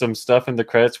like some stuff in the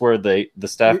credits where the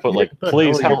staff put like,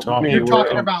 please help me. You're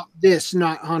talking about this,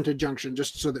 not Haunted Junction,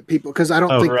 just so that people, because I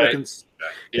don't think they can.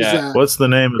 Yeah. What's the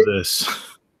name of this?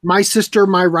 My Sister,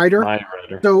 My Writer. My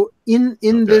Writer. So in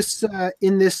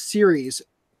this series,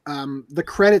 the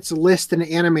credits list an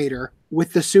animator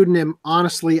with the pseudonym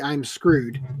 "Honestly, I'm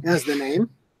Screwed" as the name.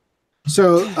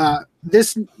 So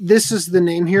this is the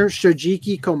name here,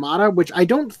 Shojiki Komata, which I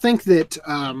don't think that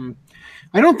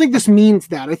I don't think this means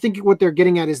that. I think what they're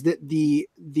getting at is that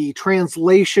the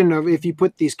translation of if you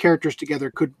put these characters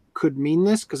together could mean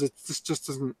this because this just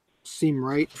doesn't seem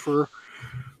right for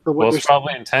what. Well, it's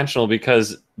probably intentional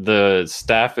because the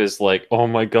staff is like, "Oh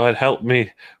my god, help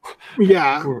me!"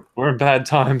 Yeah, we're in bad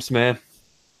times, man.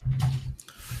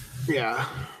 Yeah,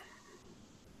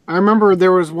 I remember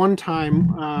there was one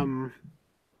time.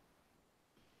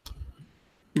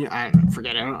 I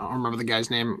forget. I don't remember the guy's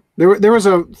name. There was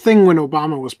a thing when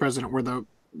Obama was president where the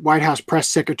White House press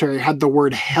secretary had the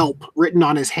word "help" written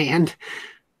on his hand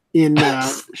in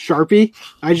Sharpie.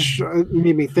 I just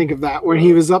made me think of that when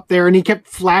he was up there and he kept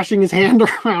flashing his hand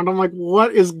around. I'm like,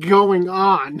 what is going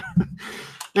on?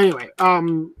 Anyway,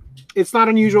 it's not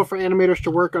unusual for animators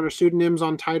to work under pseudonyms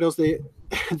on titles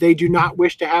they do not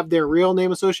wish to have their real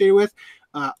name associated with.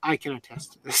 I can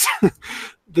attest to this.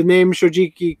 The name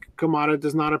Shojiki Komata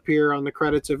does not appear on the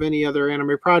credits of any other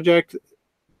anime project.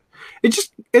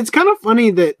 It's kind of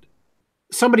funny that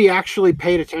somebody actually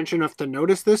paid attention enough to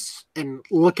notice this and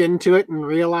look into it and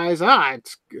realize,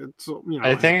 it's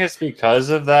I think it's because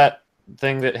of that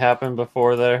thing that happened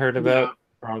before that I heard about,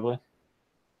 probably.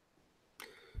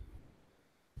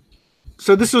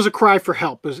 So this was a cry for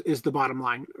help is the bottom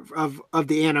line of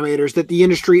the animators, that the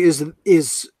industry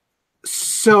is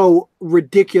so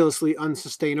ridiculously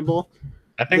unsustainable.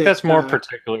 I think that's more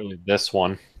particularly this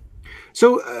one.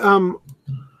 So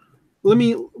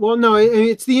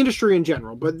it's the industry in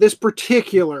general, but this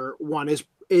particular one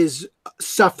is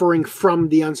suffering from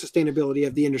the unsustainability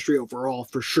of the industry overall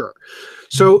for sure.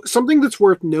 So something that's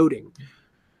worth noting,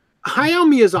 Hayao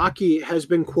Miyazaki has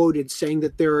been quoted saying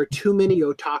that there are too many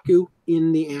otaku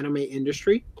in the anime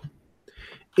industry.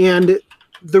 And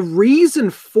the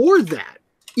reason for that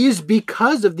is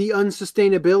because of the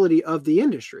unsustainability of the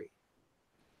industry.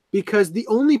 Because the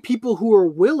only people who are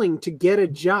willing to get a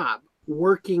job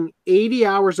working 80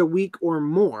 hours a week or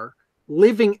more,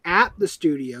 living at the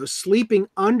studio, sleeping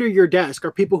under your desk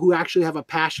are people who actually have a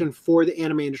passion for the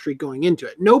anime industry going into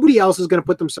it. Nobody else is going to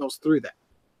put themselves through that.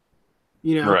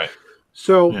 Right.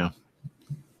 So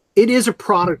it is a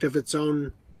product of its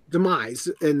own demise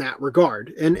in that regard.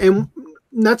 And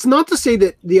that's not to say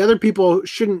that the other people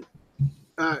shouldn't,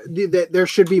 that there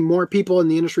should be more people in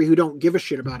the industry who don't give a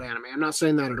shit about anime. I'm not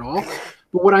saying that at all.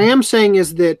 But what I am saying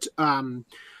is that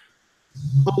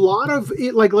a lot of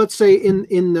it, like let's say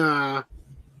in the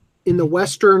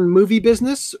Western movie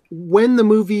business, when the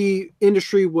movie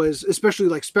industry was, especially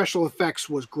like special effects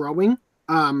was growing,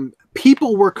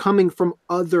 people were coming from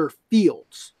other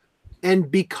fields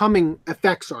and becoming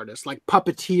effects artists like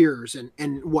puppeteers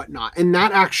and whatnot. And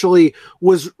that actually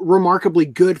was remarkably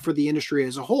good for the industry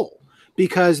as a whole,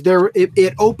 because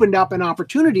it opened up an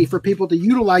opportunity for people to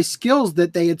utilize skills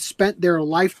that they had spent their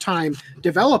lifetime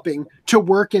developing to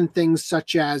work in things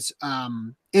such as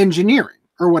engineering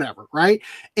or whatever, right?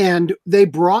 And they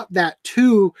brought that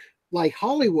to like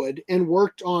Hollywood and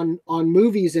worked on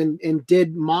movies and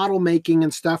did model making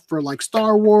and stuff for like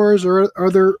Star Wars or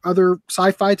other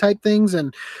sci-fi type things,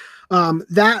 and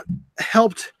that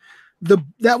helped.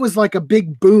 That was like a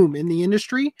big boom in the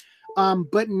industry.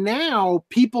 But now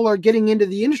people are getting into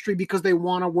the industry because they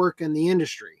want to work in the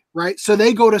industry, right? So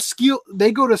they go to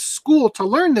school to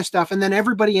learn this stuff, and then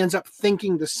everybody ends up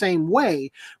thinking the same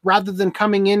way rather than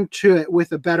coming into it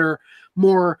with a better,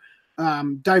 more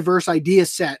diverse idea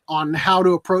set on how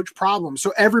to approach problems.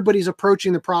 So everybody's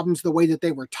approaching the problems the way that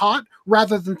they were taught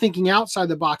rather than thinking outside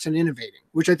the box and innovating,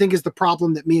 which I think is the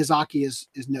problem that Miyazaki is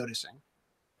noticing.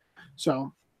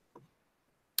 So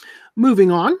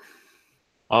moving on.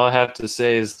 All I have to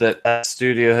say is that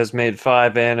studio has made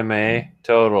 5 anime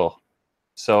total.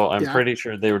 So I'm pretty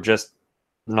sure they were just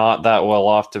not that well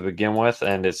off to begin with,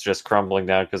 and it's just crumbling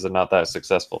down because they're not that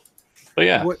successful. But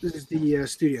yeah. What is the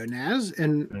studio? Naz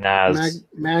and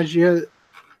Magia.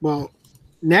 Well,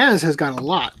 Naz has got a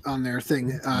lot on their thing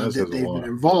that they've been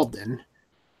involved in.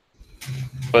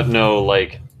 But no,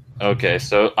 like, okay,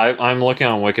 so I'm looking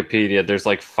on Wikipedia. There's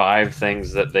like 5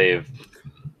 things that they've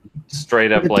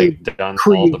straight up like done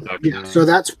all the production. Yeah, so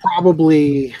that's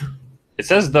probably. It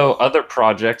says though other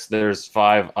projects. There's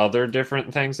 5 other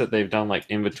different things that they've done, like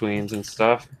in betweens and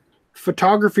stuff.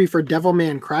 Photography for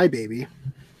Devilman Crybaby.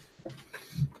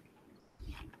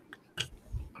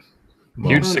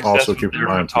 Huge success. Also, keep in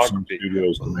mind for some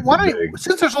studios.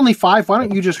 Since there's only 5, why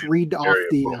don't you just read off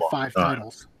the 5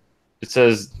 titles? It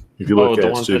says if you look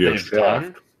at Studio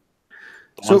Shaft.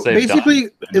 So basically,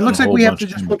 it looks like we have to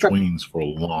just look up for a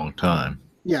long time.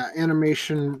 Yeah,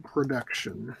 animation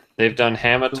production. They've done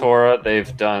Hamatora.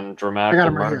 They've done Dramatical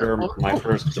Murder. My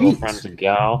First Girlfriend's a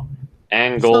Gal.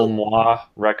 Angol Moi,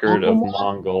 Record of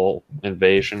Mongol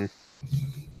Invasion.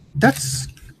 That's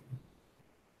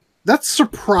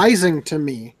surprising to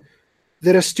me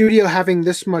that a studio having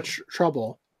this much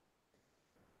trouble,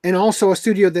 and also a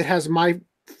studio that has My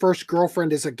First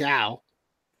Girlfriend is a Gal.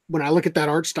 When I look at that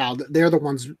art style, they're the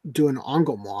ones doing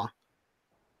Angol Moi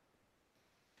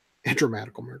and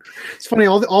Dramatical Murder. It's funny,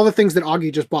 all the things that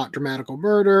Augie just bought: Dramatical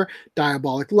Murder,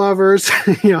 Diabolic Lovers.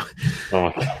 Didn't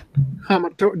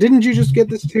you just get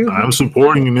this too? I'm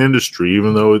supporting an industry,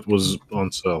 even though it was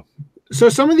on sale. So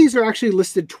some of these are actually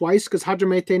listed twice because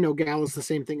Hajimete no Gal is the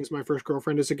same thing as My First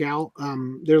Girlfriend is a Gal.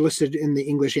 They're listed in the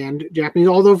English and Japanese.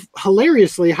 Although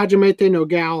hilariously, Hajimete no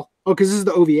Gal. Oh, because this is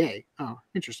the OVA. Oh,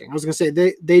 interesting. I was going to say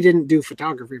they didn't do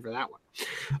photography for that one.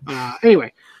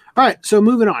 Anyway, all right. So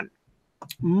moving on.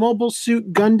 Mobile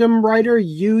Suit Gundam writer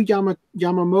Yu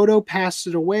Yamamoto passed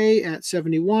away at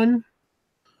 71.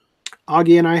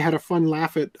 Augie and I had a fun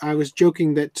laugh at. I was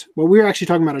joking that. Well, we were actually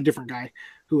talking about a different guy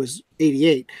who was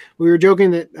 88. We were joking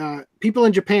that people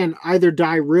in Japan either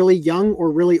die really young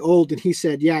or really old, and he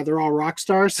said, "Yeah, they're all rock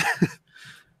stars."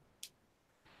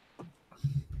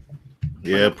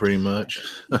 Yeah, pretty much.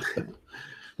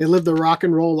 They live the rock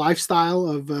and roll lifestyle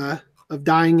of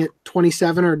dying at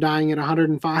 27 or dying at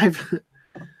 105.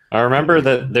 I remember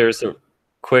that there's a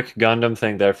quick Gundam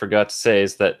thing that I forgot to say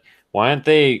is that why didn't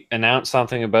they announce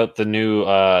something about the new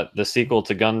the sequel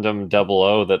to Gundam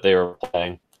 00 that they were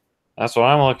playing? That's what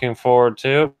I'm looking forward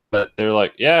to. But they're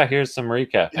like, yeah, here's some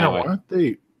recap. Yeah, anyway. why aren't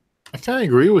they? I kind of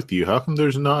agree with you. How come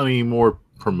there's not any more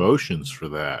promotions for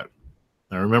that?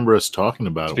 I remember us talking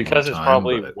about it. Because it's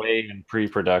probably way in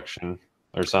pre-production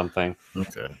or something.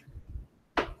 Okay.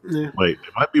 Yeah. Wait,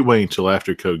 it might be waiting until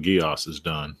after Code Geass is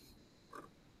done.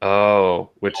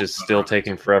 Oh, which is still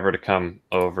taking forever to come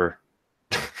over.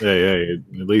 Yeah.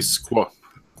 At least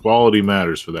quality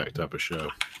matters for that type of show.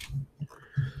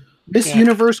 Miss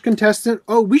Universe contestant.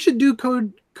 Oh, we should do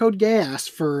Code Geass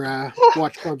for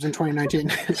Watch Clubs in 2019.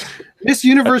 Miss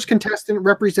Universe contestant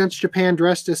represents Japan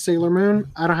dressed as Sailor Moon.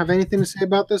 I don't have anything to say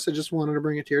about this. I just wanted to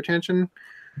bring it to your attention.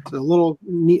 It's a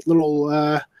neat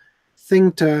little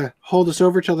thing to hold us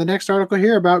over till the next article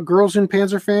here about Girls in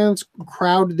Panzer fans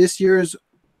crowd this year's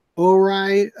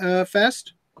Ori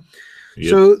Fest. Yep.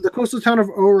 So the coastal town of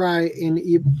Ori in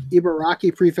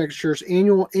Ibaraki Prefecture's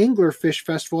annual Anglerfish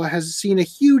Festival has seen a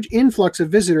huge influx of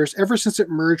visitors ever since it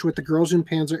merged with the Girls in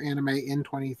Panzer anime in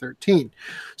 2013.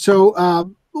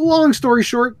 So long story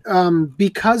short,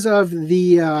 because of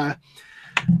the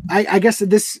I guess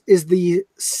this is the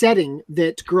setting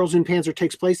that Girls in Panzer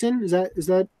takes place in. Is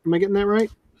that am I getting that right?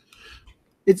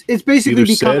 It's basically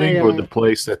either setting or the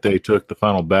place that they took the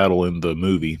final battle in the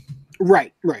movie.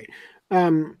 Right.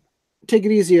 Take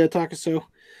it easy, Takaso.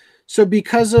 So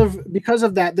because of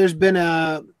that, there's been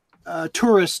a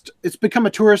tourist. It's become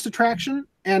a tourist attraction,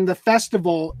 and the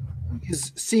festival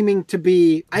is seeming to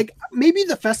be. Maybe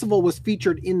the festival was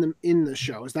featured in the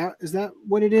show. Is that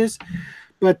what it is?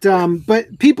 But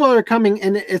people are coming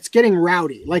and it's getting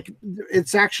rowdy. Like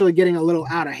it's actually getting a little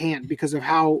out of hand because of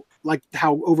how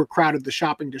overcrowded the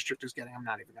shopping district is getting. I'm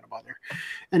not even going to bother.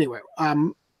 Anyway,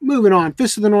 moving on.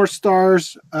 Fist of the North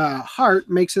Star's Hart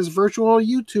makes his virtual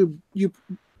YouTuber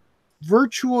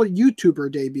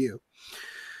debut.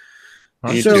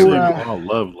 He's So, getting a lot of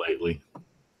love lately.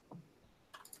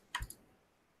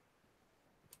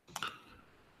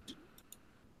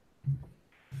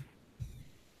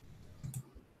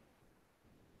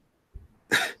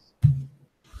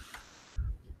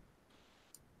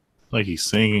 Like he's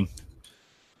singing.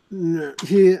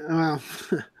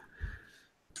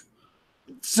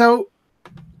 So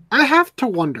I have to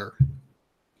wonder,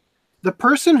 the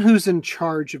person who's in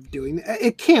charge of doing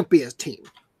it can't be his team,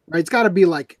 right? It's got to be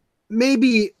like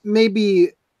maybe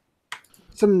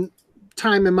some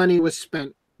time and money was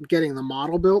spent getting the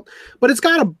model built, but it's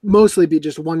got to mostly be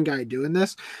just one guy doing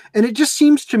this. And it just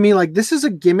seems to me like this is a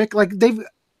gimmick. Like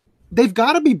they've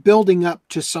got to be building up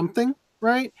to something,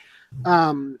 right?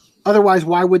 Otherwise,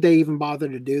 why would they even bother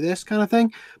to do this kind of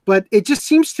thing? But it just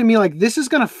seems to me like this is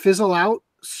going to fizzle out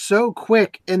so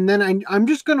quick. And then I'm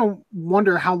just going to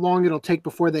wonder how long it'll take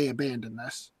before they abandon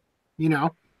this, you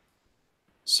know?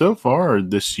 So far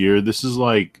this year, this is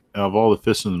like, of all the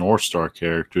Fist of the North Star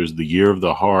characters, the year of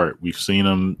the heart. We've seen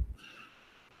them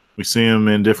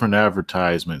in different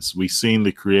advertisements. We've seen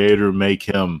the creator make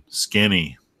him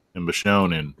skinny in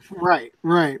Bishonen. Right.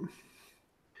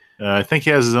 I think he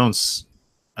has his own.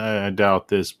 I doubt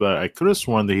this, but I could have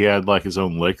sworn that he had like his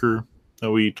own liquor that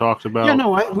we talked about. Yeah,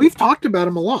 no, we've talked about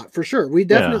him a lot for sure. He's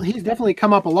definitely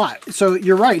come up a lot. So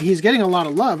you're right, he's getting a lot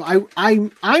of love.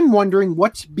 I'm wondering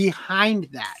what's behind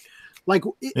that. Like,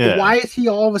 why is he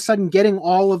all of a sudden getting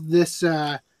all of this?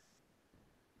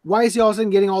 Why is he all of a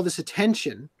sudden getting all this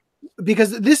attention?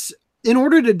 Because this, in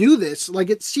order to do this, like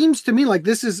it seems to me like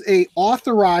this is a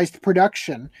authorized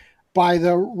production by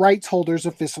the rights holders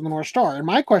of Fist of the North Star. And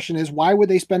my question is, why would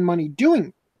they spend money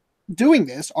doing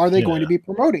this? Are they going to be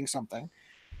promoting something?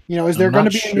 You know, is there going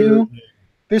to be a new?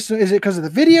 Is it because of the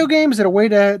video game? Is it a way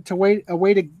to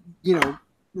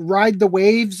ride the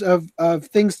waves of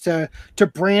things to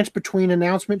branch between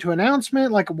announcement to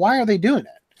announcement? Like, why are they doing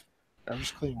it? I'm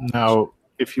just cleaning. Now,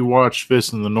 if you watch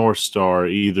Fist of the North Star,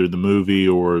 either the movie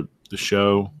or the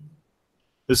show,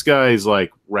 this guy is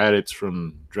like Raditz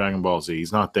from Dragon Ball Z.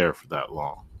 He's not there for that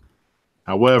long.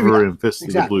 However, in Fist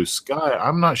of the Blue Sky,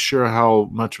 I'm not sure how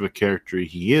much of a character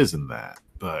he is in that,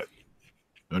 but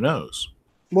who knows?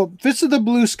 Well, Fist of the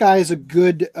Blue Sky is a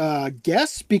good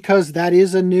guess because that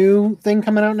is a new thing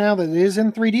coming out now that is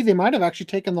in 3D. They might have actually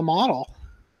taken the model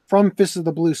from Fist of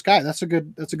the Blue Sky. That's a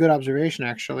good observation,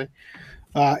 actually.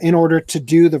 In order to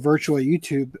do the virtual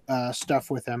YouTube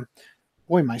stuff with him.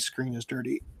 Boy, my screen is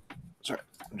dirty. Sorry,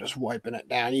 I'm just wiping it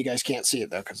down. You guys can't see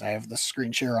it though because I have the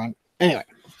screen share on. Anyway,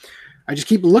 I just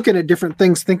keep looking at different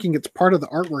things thinking it's part of the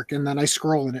artwork, and then I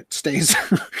scroll and it stays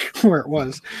where it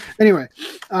was. Anyway,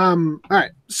 all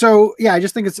right. So yeah, I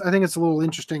think it's a little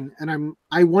interesting, and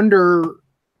I wonder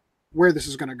where this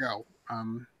is going to go.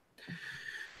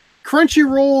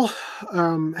 Crunchyroll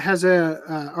has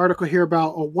a article here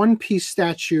about a One Piece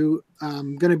statue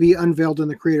going to be unveiled in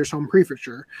the Creator's Home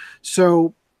Prefecture.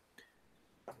 So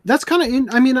that's kind of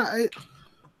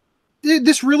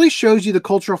this really shows you the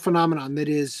cultural phenomenon that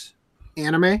is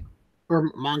anime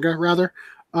or manga rather,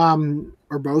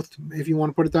 or both, if you want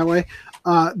to put it that way,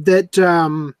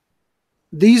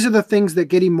 these are the things that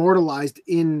get immortalized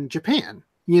in Japan,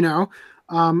 you know?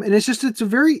 And it's a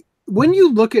very, when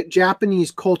you look at Japanese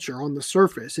culture on the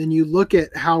surface and you look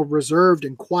at how reserved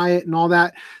and quiet and all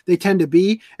that they tend to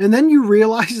be, and then you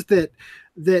realize that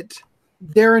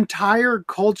their entire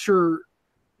culture,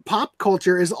 pop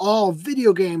culture, is all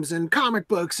video games and comic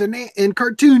books and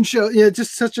cartoon shows. Yeah, it's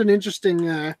just such an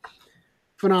interesting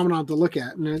phenomenon to look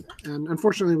at. And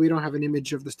unfortunately, we don't have an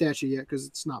image of the statue yet because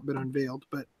it's not been unveiled.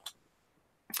 But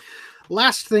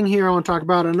last thing here, I want to talk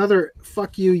about another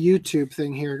fuck you YouTube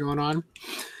thing here going on.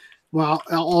 Well,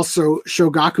 also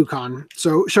Shogakukan.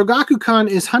 So Shogakukan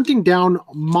is hunting down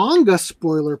manga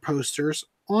spoiler posters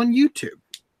on YouTube.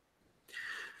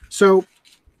 So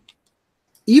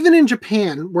even in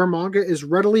Japan, where manga is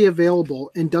readily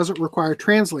available and doesn't require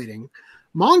translating,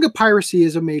 manga piracy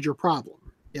is a major problem.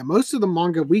 Yeah, most of the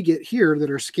manga we get here that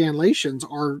are scanlations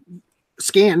are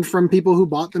scanned from people who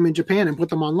bought them in Japan and put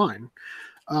them online.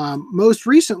 Most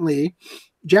recently,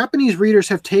 Japanese readers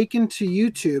have taken to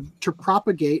YouTube to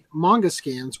propagate manga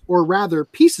scans, or rather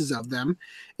pieces of them,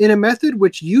 in a method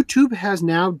which YouTube has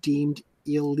now deemed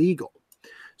illegal.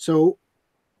 So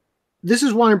this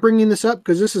is why I'm bringing this up,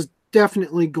 because this is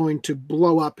definitely going to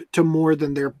blow up to more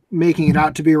than they're making it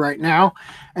out to be right now,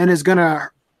 and is going to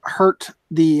hurt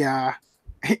the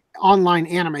online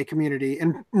anime community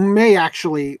and may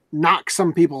actually knock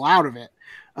some people out of it,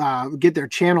 get their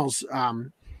channels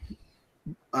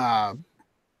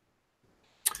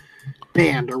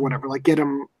banned or whatever, like get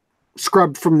them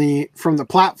scrubbed from the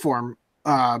platform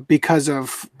because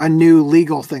of a new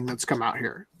legal thing that's come out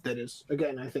here that is,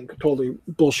 again, I think totally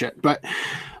bullshit. But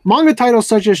manga titles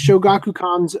such as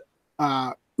Shogakukan's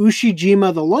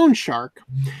Ushijima the Loan Shark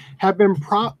have been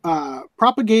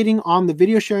propagating on the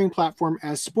video sharing platform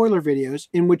as spoiler videos,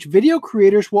 in which video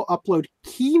creators will upload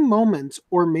key moments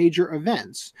or major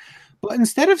events. But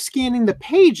instead of scanning the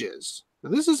pages, now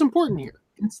this is important here,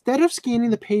 instead of scanning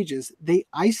the pages, they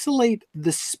isolate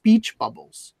the speech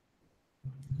bubbles.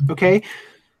 Okay?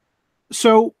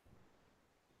 So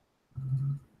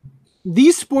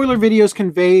these spoiler videos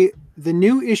convey the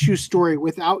new issue story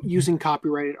without using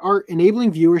copyrighted art,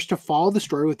 enabling viewers to follow the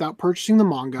story without purchasing the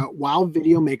manga while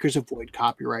video makers avoid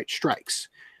copyright strikes.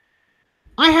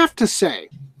 I have to say,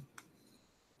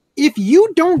 if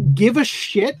you don't give a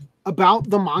shit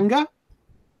about the manga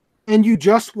and you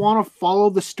just want to follow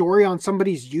the story on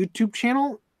somebody's YouTube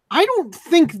channel, I don't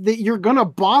think that you're going to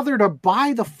bother to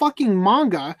buy the fucking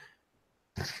manga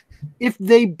if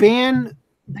they ban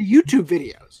the YouTube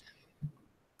videos.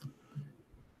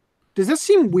 Does that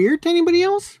seem weird to anybody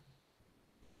else?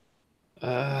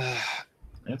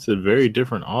 That's a very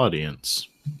different audience.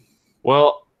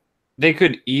 Well, they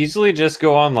could easily just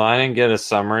go online and get a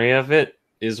summary of it,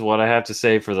 is what I have to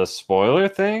say for the spoiler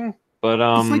thing. But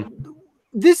It's like,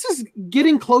 this is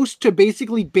getting close to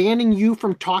basically banning you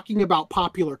from talking about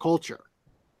popular culture.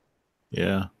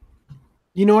 Yeah.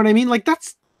 You know what I mean? Like,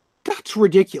 that's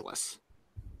ridiculous.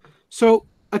 So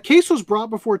a case was brought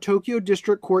before Tokyo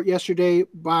District Court yesterday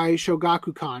by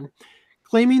Shogakukan,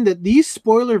 claiming that these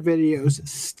spoiler videos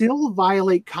still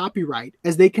violate copyright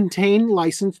as they contain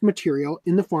licensed material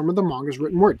in the form of the manga's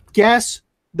written word. Guess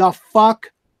the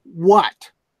fuck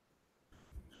what?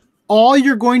 All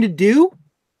you're going to do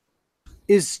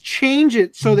is change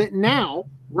it so that now,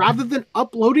 rather than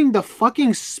uploading the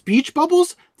fucking speech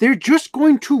bubbles, they're just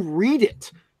going to read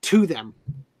it to them.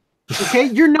 Okay?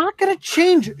 You're not going to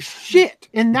change shit.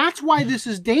 And that's why this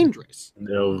is dangerous.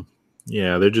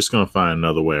 They're just going to find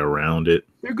another way around it.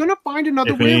 They're going to find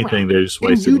another if way anything, around they're just it.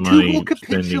 wasting And YouTube money. will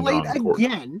capitulate spending on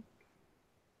again.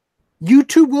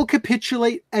 YouTube will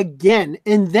capitulate again.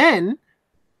 And then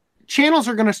channels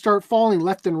are going to start falling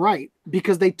left and right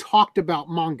because they talked about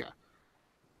manga.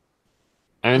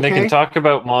 I mean, they can talk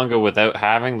about manga without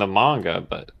having the manga,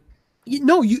 but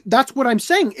that's what I'm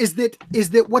saying is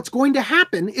that what's going to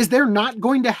happen is they're not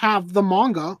going to have the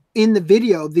manga in the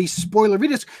video, these spoiler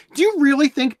videos. Do you really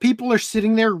think people are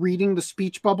sitting there reading the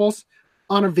speech bubbles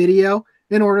on a video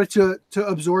in order to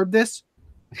absorb this?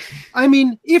 I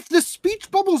mean, if the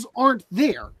speech bubbles aren't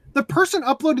there, the person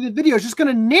uploading the video is just going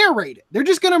to narrate it. They're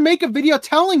just going to make a video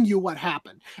telling you what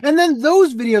happened. And then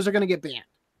those videos are going to get banned.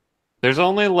 There's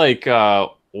only like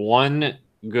one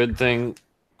good thing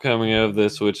coming out of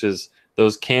this, which is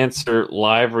those cancer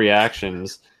live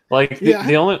reactions. Like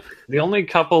the only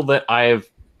couple that I've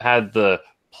had the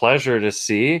pleasure to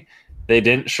see, they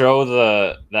didn't show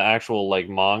the actual like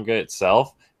manga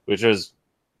itself, which is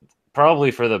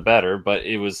probably for the better, but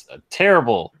it was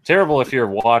terrible if you're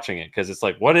watching it, because it's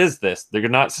like, what is this? They're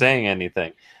not saying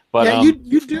anything. But yeah,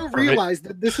 you do realize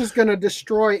that this is going to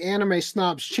destroy Anime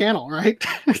Snob's channel, right?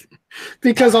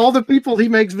 Because all the people he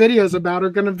makes videos about are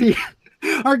going to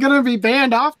be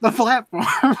banned off the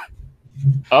platform.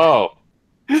 Oh.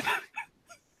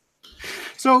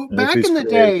 So back in the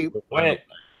day, wait,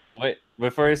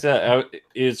 before you say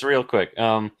it's real quick.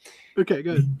 Okay,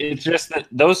 good. It's just that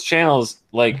those channels,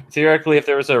 like theoretically, if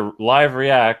there was a live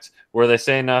react where they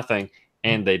say nothing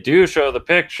and they do show the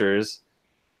pictures,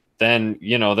 then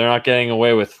they're not getting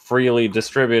away with freely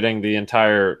distributing the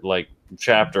entire like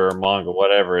chapter or manga,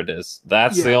 whatever it is.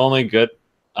 That's the only good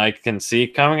I can see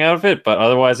coming out of it, but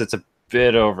otherwise it's a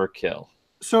bit overkill.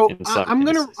 So I'm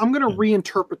gonna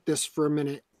reinterpret this for a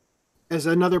minute as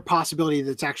another possibility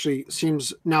that's actually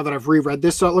seems, now that I've reread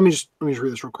this. So let me just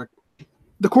read this real quick.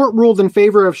 The court ruled in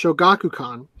favor of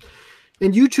Shogakukan,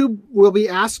 and YouTube will be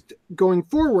asked going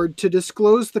forward to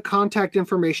disclose the contact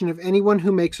information of anyone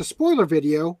who makes a spoiler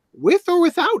video with or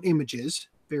without images,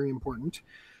 very important,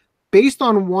 based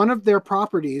on one of their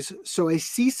properties, so a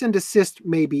cease and desist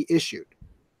may be issued.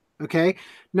 Okay?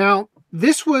 Now,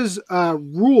 this was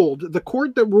ruled, the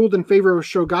court that ruled in favor of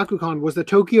Shogakukan was the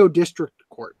Tokyo District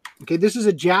Court. Okay? This is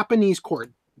a Japanese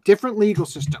court, different legal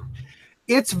system.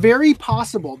 it's very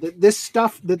possible that this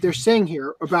stuff that they're saying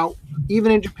here about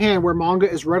even in Japan where manga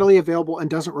is readily available and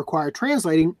doesn't require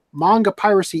translating, manga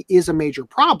piracy is a major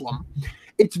problem.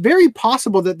 It's very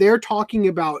possible that they're talking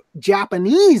about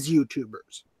Japanese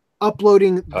YouTubers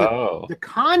uploading the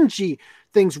kanji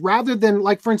things rather than,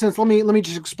 like, for instance, let me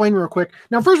just explain real quick.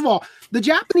 Now, first of all, the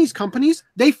Japanese companies,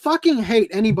 they fucking hate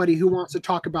anybody who wants to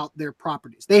talk about their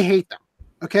properties. They hate them.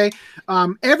 Okay.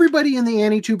 Everybody in the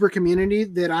AniTuber community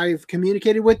that I've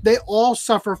communicated with, they all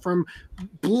suffer from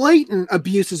blatant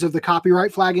abuses of the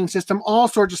copyright flagging system, all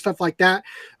sorts of stuff like that.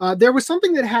 There was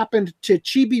something that happened to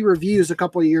Chibi Reviews a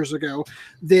couple of years ago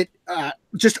that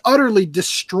just utterly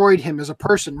destroyed him as a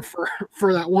person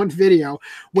for that one video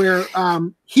where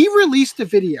he released a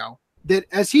video that,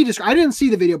 as he described, I didn't see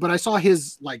the video, but I saw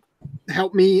his like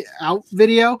help me out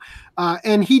video.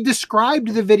 And he described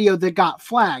the video that got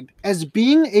flagged as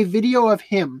being a video of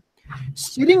him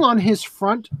sitting on his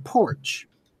front porch,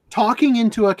 talking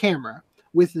into a camera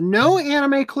with no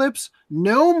anime clips,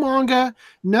 no manga,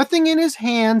 nothing in his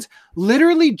hands,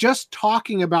 literally just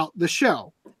talking about the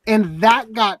show. And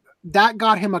that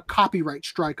got him a copyright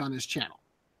strike on his channel.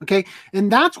 Okay.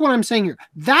 And that's what I'm saying here.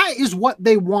 That is what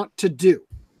they want to do.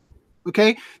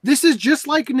 Okay. This is just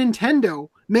like Nintendo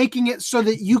making it so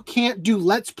that you can't do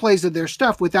Let's Plays of their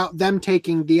stuff without them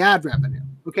taking the ad revenue.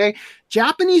 Okay.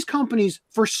 Japanese companies,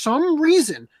 for some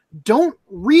reason, don't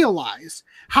realize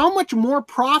how much more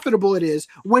profitable it is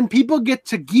when people get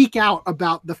to geek out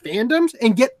about the fandoms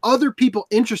and get other people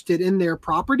interested in their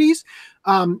properties.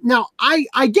 Now,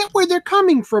 I get where they're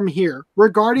coming from here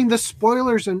regarding the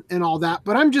spoilers and all that,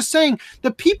 but I'm just saying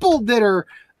the people that are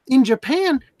in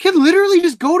Japan can literally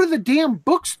just go to the damn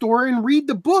bookstore and read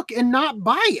the book and not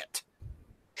buy it.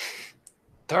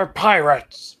 They're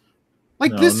pirates.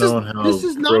 Like, this is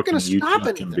not going to stop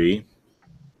anything.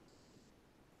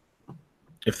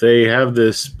 If they have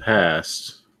this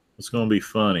passed, what's going to be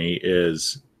funny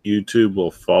is YouTube will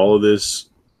follow this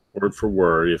word for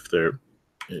word. If they're,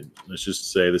 let's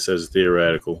just say this as a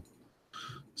theoretical.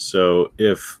 So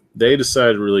if they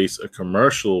decide to release a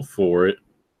commercial for it,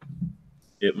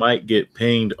 it might get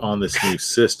pinged on this new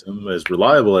system, as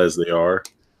reliable as they are.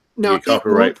 No,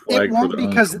 copyright flag for their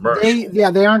because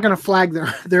they aren't going to flag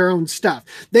their own stuff.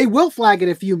 They will flag it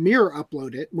if you mirror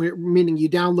upload it, meaning you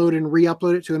download and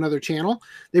re-upload it to another channel.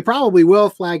 They probably will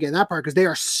flag it in that part because they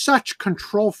are such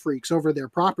control freaks over their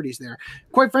properties there.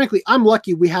 Quite frankly, I'm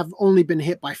lucky we have only been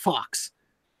hit by Fox.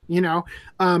 You know,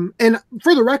 and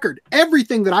for the record,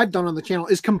 everything that I've done on the channel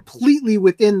is completely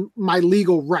within my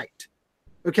legal right.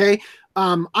 Okay.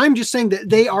 I'm just saying that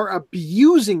they are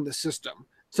abusing the system.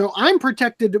 So I'm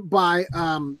protected by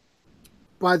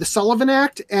the Sullivan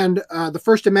Act and the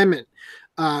First Amendment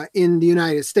in the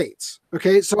United States.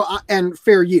 Okay. So and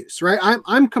fair use, right?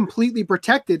 I'm completely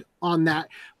protected on that,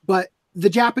 but the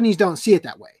Japanese don't see it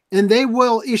that way. And they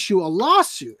will issue a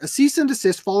lawsuit, a cease and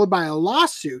desist, followed by a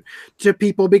lawsuit to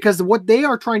people because what they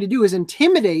are trying to do is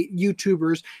intimidate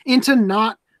YouTubers into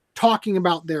not talking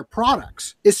about their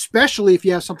products, especially if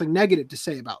you have something negative to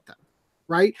say about them,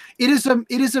 right? It is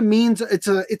a means.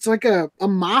 It's like a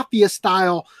mafia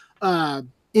style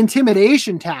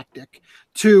intimidation tactic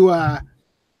to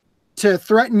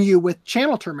threaten you with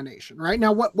channel termination, right?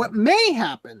 Now, what may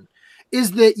happen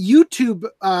is that YouTube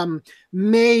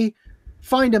may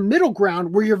find a middle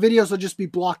ground where your videos will just be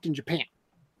blocked in Japan.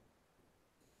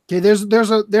 Okay,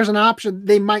 there's an option.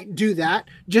 They might do that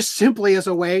just simply as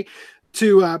a way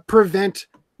to prevent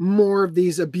more of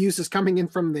these abuses coming in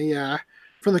from the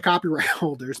copyright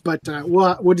holders. But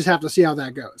we'll just have to see how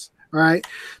that goes. All right.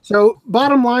 So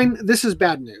bottom line, this is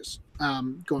bad news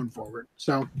going forward.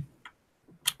 So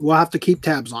we'll have to keep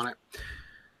tabs on it.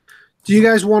 Do you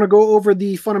guys want to go over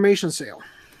the Funimation sale?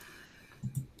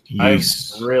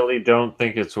 Yes. I really don't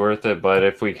think it's worth it, but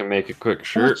if we can make a quick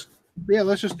shirt.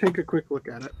 Let's just take a quick look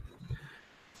at it.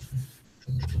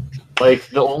 Like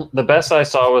the best I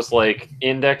saw was like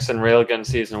Index and Railgun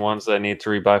Season 1s that I need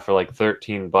to rebuy for like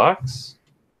 $13.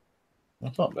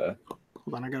 That's not bad.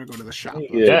 Hold on, I gotta go to the shop.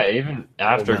 Yeah, even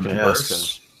after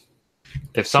conversion.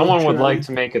 If someone would like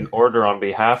to make an order on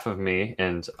behalf of me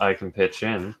and I can pitch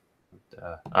in,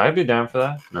 I'd be down for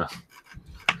that. No.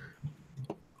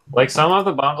 Like some of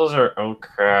the bundles are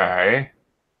okay,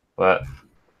 but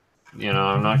you know,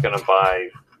 I'm not gonna buy.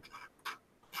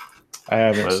 I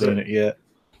haven't seen it yet.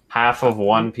 Half of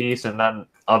one piece and then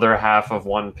other half of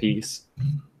one piece.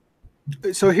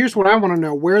 So here's what I want to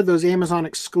know: where are those Amazon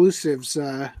exclusives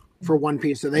for One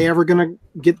Piece? Are they ever gonna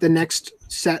get the next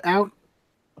set out?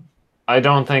 I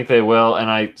don't think they will, and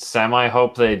I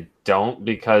semi-hope they don't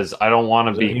because I don't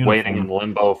want to be waiting in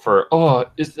limbo for,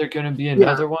 is there going to be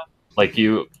another one? like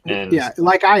you and Yeah,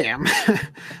 like I am.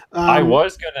 I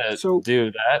was gonna so-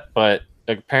 do that, but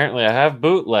apparently I have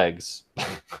bootlegs.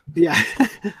 Yeah,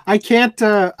 I can't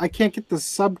get the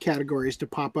subcategories to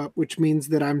pop up, which means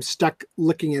that I'm stuck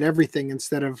looking at everything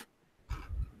instead of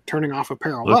turning off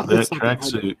apparel. Look Well, at it's that not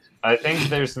that hard. tracksuit. I think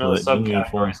there's no That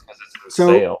uniform. subcategories because it's in So-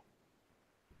 sale.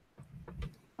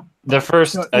 The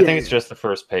first, No, I yeah, think it's yeah. just the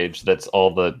first page that's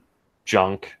all the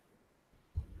junk.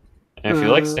 And if you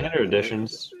like standard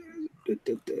editions,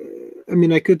 I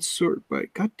mean, I could sort by.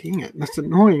 God dang it, that's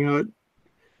annoying.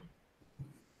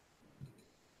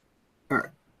 All right.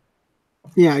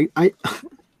 Yeah, I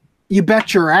you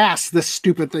bet your ass this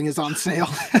stupid thing is on sale.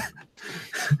 I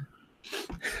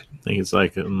think it's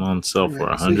like on sale for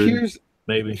Right, so $100,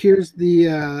 maybe. here's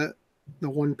the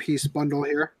One Piece bundle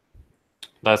here.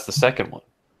 that's the second one.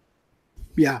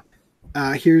 Yeah.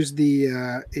 Here's the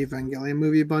Evangelion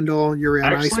movie bundle. Yuri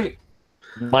on Ice. Actually,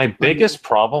 my biggest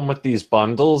problem with these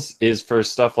bundles is for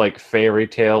stuff like Fairy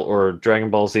Tail or Dragon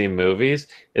Ball Z movies,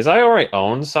 is I already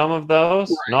own some of those,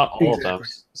 Right, not all of them.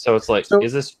 exactly. So it's like, So-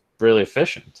 is this really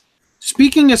efficient?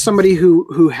 Speaking as somebody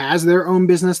who has their own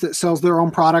business that sells their own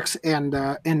products and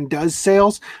does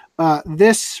sales,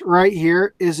 this right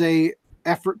here is a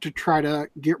effort to try to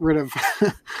get rid of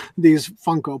these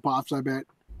Funko Pops. I bet.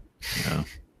 Yeah.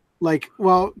 Like,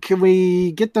 well, can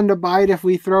we get them to buy it if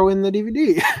we throw in the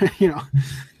DVD? You know.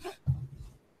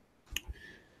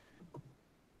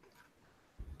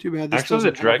 Too bad. This Actually,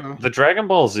 doesn't have a- the Dragon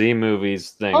Ball Z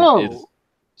movies thing Oh. is,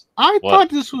 I What? thought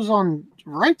this was on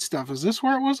Right Stuff. Is this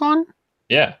where it was on?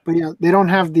 yeah, But yeah, they don't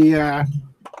have the.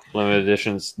 limited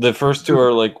editions. The first two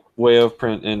are like way out of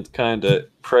print and kind of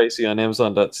pricey on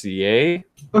Amazon.ca.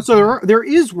 Oh, so there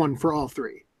is one for all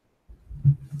three.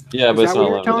 Yeah, Is but it's that what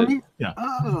not you're telling limited. me? Yeah.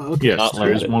 Oh, okay. Yes, Not there's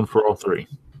limited. one for all three.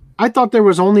 I thought there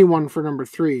was only one for number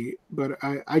 3, but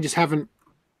I just haven't.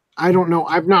 I don't know.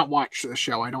 I've not watched the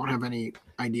show. I don't have any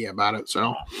idea about it.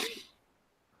 So,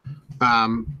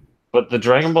 But the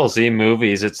Dragon Ball Z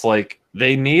movies, it's like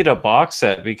they need a box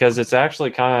set because it's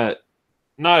actually kind of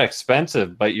not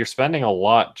expensive, but you're spending a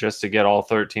lot just to get all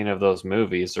 13 of those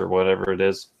movies or whatever it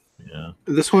is. Yeah.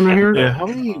 this one right here. Yeah. How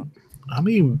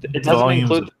many It doesn't volumes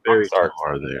include of the Fairy box Tail art.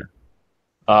 are there?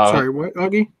 Sorry, what,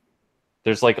 Augie?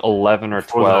 There's like 11 or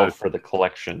For 12 the- for the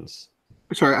collections.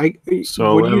 Sorry,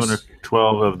 So what do you 11 or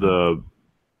 12 of the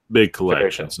big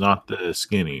collections, Tail. not the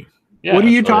skinny. Yeah, what are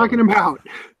you so talking about?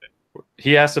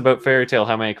 He asked about Fairy Tail,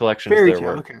 how many collections Fairy there Tale.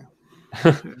 were. Okay.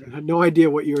 I had no idea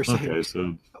what you were saying. Okay,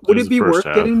 so Would there's it the be first worth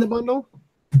half. getting the bundle?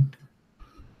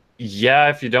 Yeah,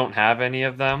 if you don't have any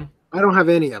of them. I don't have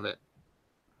any of it.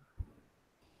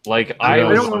 Like I I don't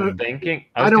was wanna- thinking,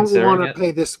 I I was don't considering want to it,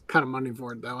 pay this kind of money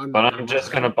for it, though. but I'm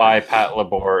just gonna buy Pat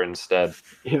Labor instead.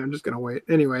 Yeah, I'm just gonna wait.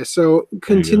 Anyway, so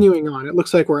continuing on, it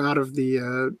looks like we're out of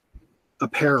the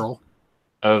apparel.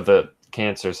 Of the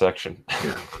cancer section.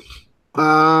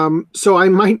 So I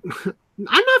might. I'm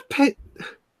not pay.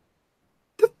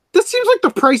 That seems like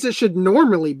the price it should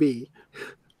normally be.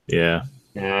 Yeah.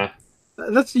 Yeah.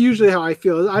 That's usually how I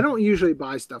feel. I don't usually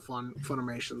buy stuff on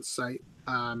Funimation's site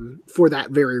for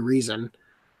that very reason.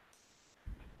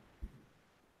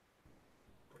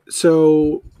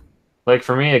 So Like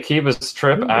for me, Akiba's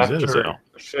trip Ooh, is it after so?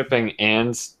 shipping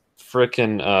and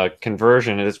freaking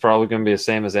conversion, it's probably going to be the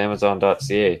same as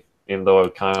Amazon.ca, even though I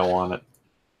kind of want it.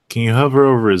 Can you hover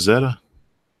over Rosetta?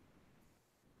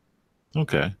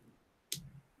 Okay.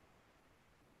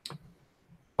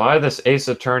 Buy this Ace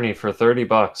Attorney for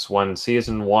 $30 when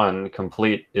season 1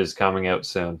 complete is coming out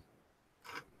soon.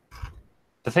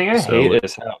 The thing I So- hate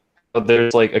is how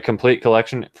there's like a complete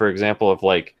collection, for example, of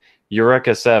like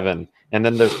Eureka 7, and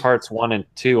then there's parts 1 and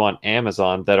 2 on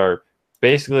Amazon that are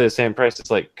basically the same price.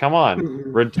 It's like, come on, Mhm.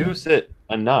 reduce it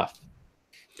enough.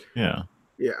 Yeah.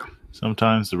 yeah,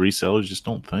 Sometimes the resellers just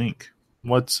don't think.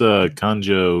 What's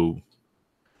Kanjo,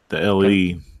 the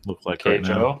LE, look like right now?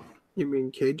 Keijo? you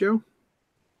mean Keijo?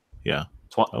 Yeah.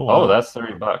 Oh, Oh, wow. that's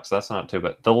 $30. That's not too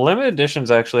bad. The limited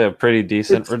editions actually have pretty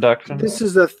decent reduction. This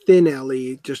is a thin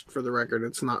LE, just for the record.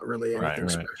 It's not really Right, anything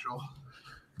right. special.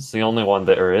 It's the only one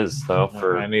there is, though.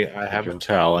 For I have a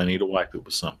towel. I need to wipe it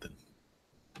with something.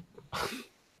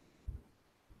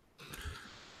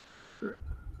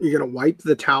 You gonna wipe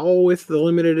the towel with the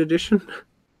limited edition?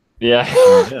 yeah.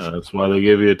 Yeah, that's why they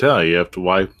give you a towel. You have to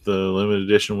wipe the limited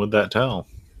edition with that towel.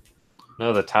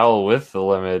 No, the towel with the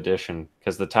limited edition,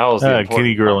 because the towel is the important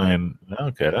Kitty Girl part. and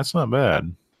okay, that's not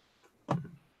bad.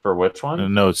 For which one? I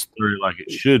know it's 30 like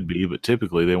it should be, but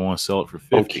typically they want to sell it for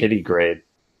 50. Oh, kitty grade.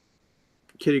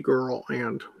 Kitty Girl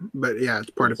but yeah, it's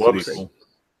part of Whoops. Kitty.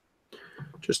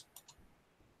 Just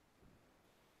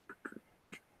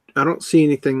I don't see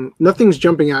anything. Nothing's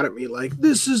jumping out at me like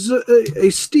this is a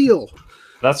steal.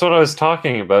 That's what I was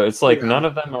talking about. It's like Yeah. none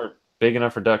of them are big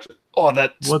enough reduction. Oh,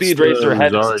 that What's Speed the Racer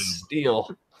head is a Zarya?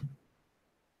 steal.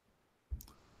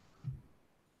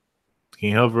 Can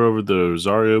you hover over the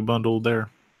Rosario bundle there?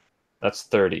 That's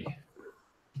 30.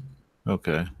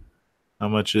 Okay. How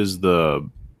much is the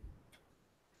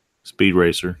Speed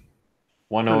Racer?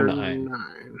 109.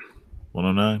 109.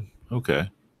 109? Okay.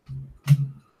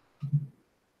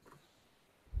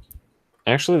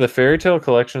 Actually, the Fairy Tale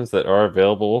collections that are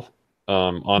available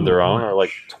on their own are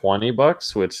like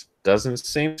 $20, which doesn't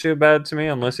seem too bad to me,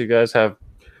 unless you guys have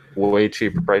way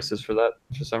cheaper prices for that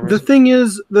for some The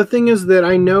reason. thing is that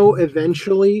I know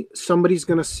eventually somebody's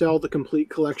going to sell the complete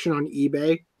collection on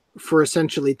eBay for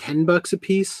essentially $10 a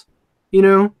piece. You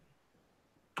know,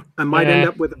 I might end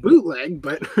up with a bootleg,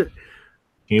 but Can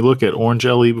you look at Orange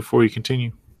LE before you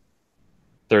continue?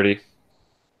 30.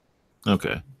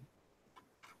 Okay.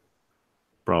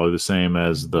 Probably the same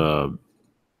as the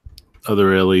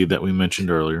other LE that we mentioned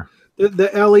earlier. the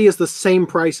LE is the same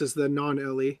price as the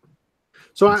non-LE.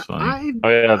 So That's fine. Oh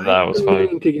yeah, that was I've been funny.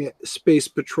 meaning to get Space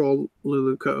Patrol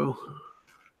Luluco.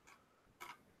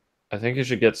 I think you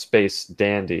should get Space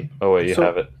Dandy. Oh wait, you So-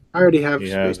 have it. I already have He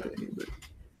Space has it. Dandy, Has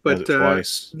but it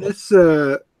twice.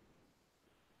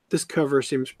 this cover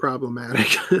seems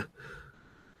problematic.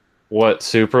 What,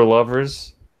 Super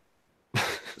Lovers? How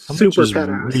much Super is pet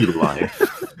ass. Real Life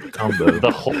combo?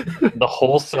 The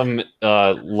wholesome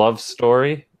love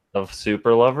story of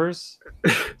Super Lovers?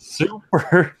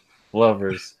 Super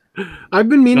Lovers. I've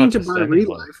been meaning Not to just buy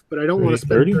anyone. Relife, but I don't want to spend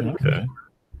 30? 30. Okay.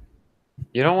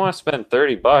 You don't want to spend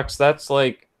 $30. That's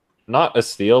like not a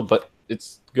steal, but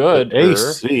it's good. But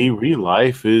AC Real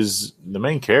Life is the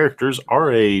main characters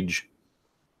our age.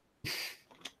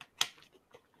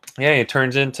 Yeah, it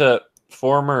turns into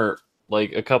former,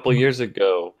 like a couple years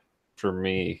ago for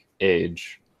me,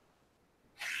 age.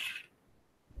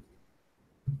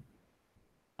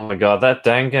 Oh my god, that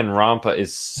Danganronpa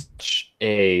is such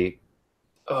a.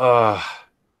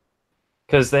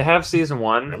 Because they have season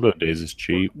 1. Rainbow Days is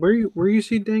cheap. Where you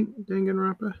see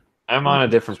Danganronpa? I'm on a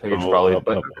different page probably, Up,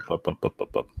 but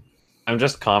up. I'm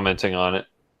just commenting on it.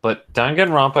 But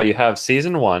Danganronpa, you have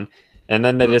season 1, and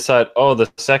then they decide, oh,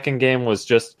 the second game was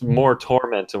just more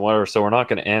torment and whatever, so we're not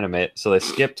going to animate. So they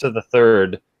skip to the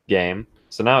third game.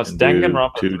 So now it's And do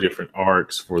Danganronpa 2 3. different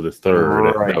arcs for the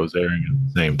third Right. that was airing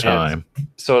at the same time.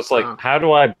 So it's like, Oh. how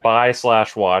do I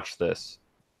buy/watch this?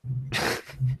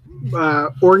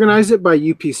 Organize it by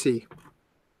UPC.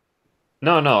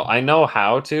 No, I know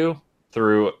how to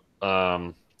through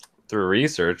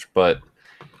research, but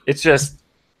it's just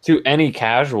to any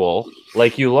casual,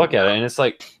 like you look at it and it's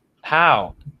like,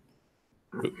 how?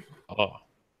 Oh,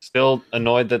 still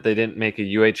annoyed that they didn't make a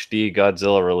UHD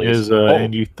Godzilla release.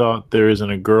 And you thought there isn't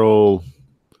a girl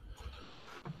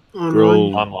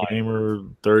Online. gamer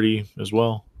 30 as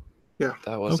well?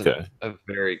 That wasn't Okay. a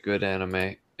very good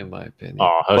anime, in my opinion.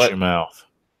 Oh, hush But your mouth.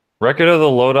 Record of the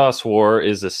Lodos War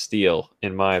is a steal,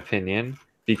 in my opinion,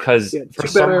 because Yeah, for too bad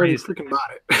some I already reason freaking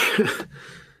bought it.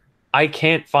 I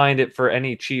can't find it for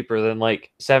any cheaper than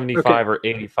like 75 or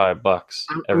 $85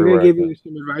 I'm everywhere. gonna give I go. you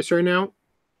some advice right now.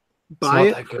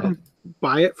 not that good.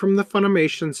 Buy it from the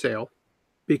Funimation sale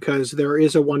because there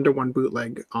is a 1-to-1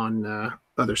 bootleg on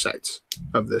other sites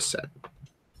of this set.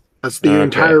 That's the Okay.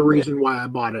 entire reason why I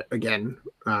bought it again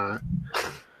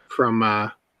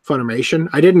from Funimation.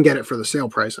 I didn't get it for the sale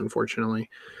price, unfortunately.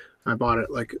 I bought it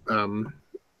like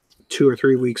 2 or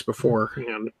 3 weeks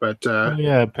beforehand, but Oh,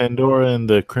 yeah, Pandora and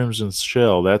the Crimson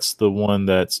Shell. That's the one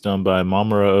that's done by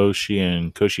Mamoru Oshii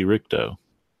and Koshi Rikto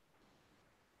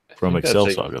from think that's Excel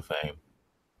a- Saga fame.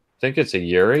 I think it's a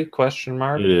Yuri question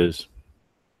mark. It is.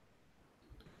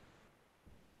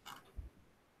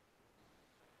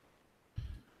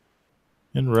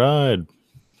 And ride.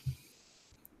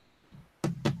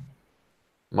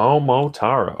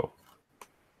 Momotaro.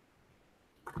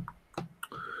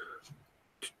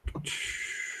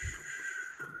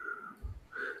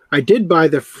 I did buy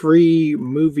the free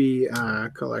movie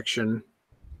collection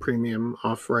premium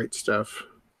off Right Stuff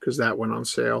because that went on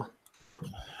sale.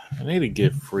 I need to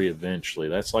get free eventually.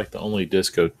 That's like the only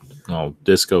disco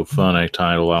fun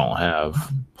title I don't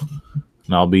have.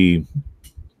 And I'll be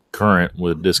current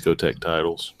with discotheque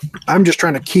titles. I'm just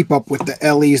trying to keep up with the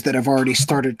LEs that I've already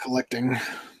started collecting.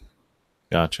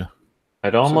 Gotcha.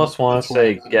 I'd almost want that's to why I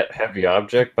say got it. get heavy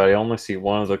object, but I only see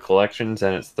one of the collections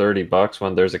and it's $30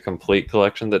 when there's a complete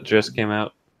collection that just came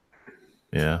out.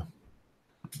 Yeah.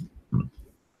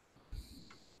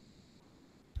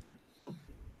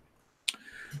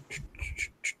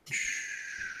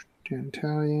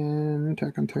 Gentalion,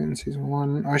 Attack on Titan Season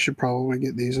 1. I should probably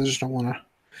get these. I just don't want to.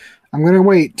 I'm going to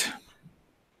wait.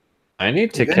 I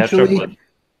need to catch up with.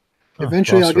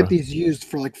 Eventually, I'll get these used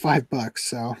for like $5.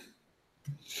 So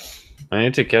I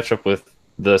need to catch up with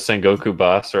the Sengoku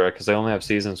Basara because they only have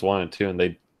seasons 1 and 2, and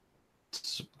they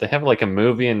have like a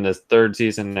movie in the 3rd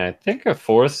season, and I think a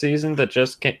 4th season that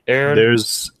just aired.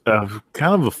 There's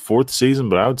kind of a 4th season,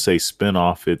 but I would say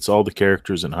spin-off. It's all the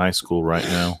characters in high school right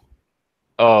now.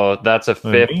 Oh, that's a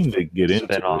 5th I mean to get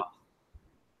into it.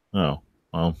 Oh,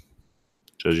 well,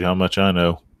 shows you how much I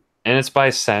know. And it's by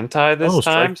Sentai this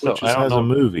time, so I don't know. A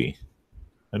movie.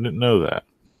 I didn't know that.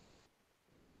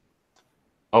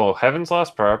 Oh, Heaven's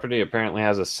Lost Property apparently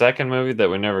has a 2nd movie that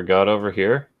we never got over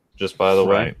here. Just by the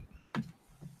way.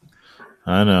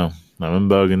 I know. I've been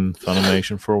bugging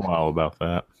Funimation for a while about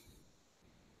that.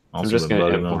 I'm just going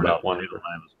to implement one.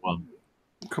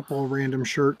 A couple of random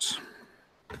shirts.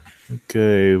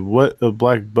 Okay, what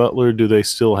Black Butler do they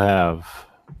still have?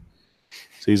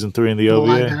 Season 3 in the OVA?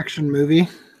 Live action movie.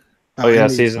 Oh yeah,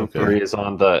 season 3 is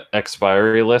on the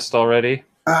expiry list already.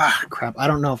 Ah, crap. I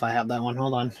don't know if I have that one.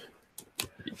 Hold on.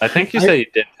 I think you said you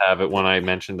didn't have it when I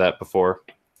mentioned that before.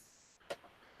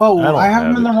 Oh, I have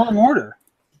them in the wrong order.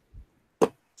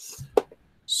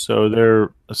 So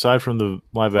there, aside from the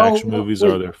live action movies,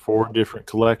 are there 4 different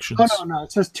collections? Oh, no.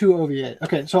 It says 2 OVA.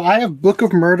 Okay, so I have Book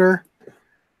of Murder,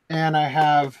 and I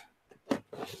have...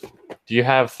 Do you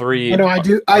have 3? Oh, no, I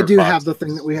do. I do have the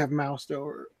thing that we have moused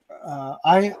over.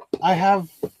 I have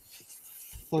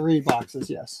 3 boxes,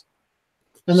 yes.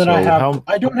 And then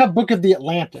I don't have Book of the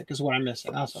Atlantic is what I'm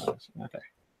missing. That's what I'm missing. Okay.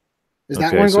 Is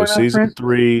that one going so season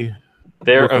 3?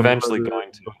 They're eventually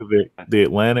going to. Book of the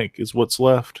Atlantic is what's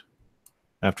left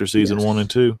after season 1 and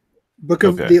 2. Book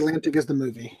of the Atlantic is the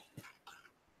movie.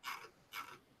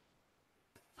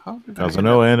 Because I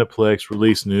know Aniplex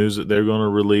released news that they're going to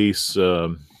release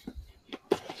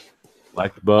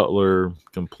Black Butler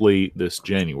complete this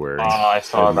January. Oh, I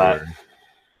saw that.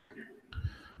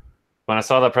 When I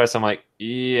saw that price, I'm like,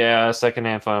 yeah,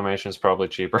 secondhand Funimation is probably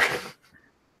cheaper.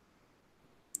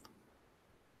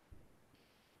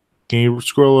 Can you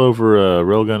scroll over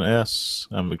Railgun S?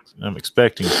 I'm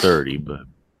expecting 30, but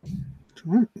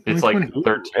it's like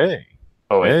 13. Hey,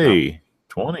 oh, wait, no.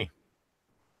 20.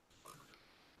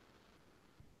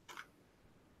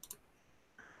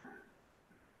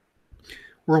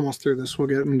 We're almost through this. We'll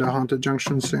get into Haunted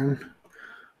Junction soon.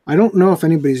 I don't know if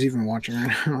anybody's even watching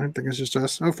right now. I think it's just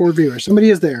us. Oh, 4 viewers. Somebody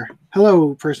is there.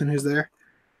 Hello, person who's there.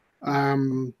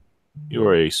 You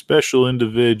are a special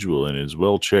individual and is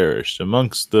well cherished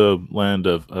amongst the land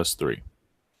of us 3.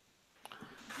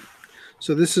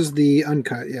 So this is the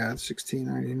uncut. Yeah, it's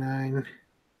 $16.99.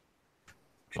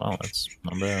 Wow, that's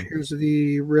not bad. Here's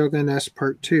the Railgun S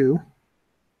Part 2.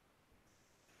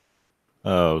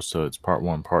 Oh, so it's Part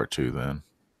 1, Part 2 then.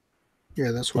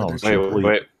 Yeah, that's what they're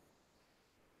wait.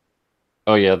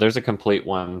 Oh, yeah, there's a complete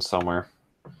one somewhere.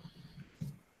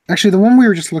 Actually, the one we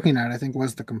were just looking at, I think,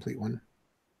 was the complete one.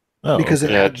 Oh, because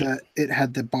it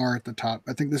had the bar at the top.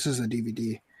 I think this is a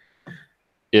DVD.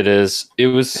 It is. It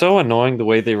was so annoying the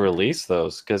way they released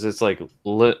those because it's like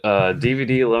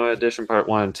DVD limited edition Part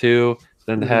 1 and 2.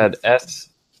 Then they had S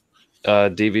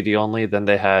DVD only. Then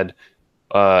they had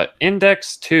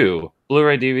Index 2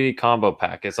 Blu-ray DVD combo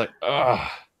pack. It's like, ugh,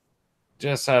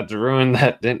 just had to ruin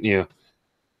that, didn't you?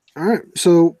 All right,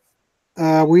 so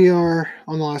we are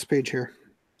on the last page here.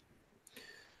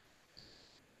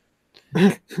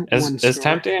 As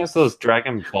tempting as those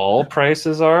Dragon Ball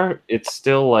prices are, it's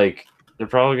still like they're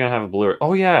probably gonna have a Blu-ray.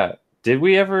 Oh yeah, did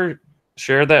we ever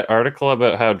share that article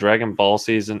about how Dragon Ball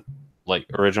season, like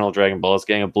original Dragon Ball, is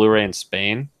getting a Blu-ray in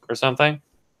Spain or something?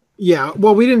 Yeah,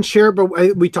 well, we didn't share, but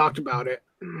we talked about it.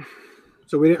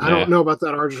 So we didn't, I don't know about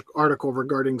that article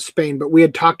regarding Spain, but we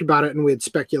had talked about it and we had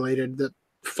speculated that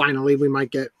finally we might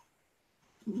get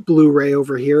Blu-ray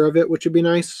over here of it, which would be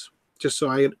nice, just so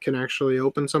I can actually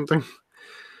open something.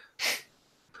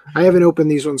 I haven't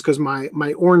opened these ones because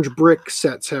my orange brick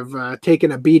sets have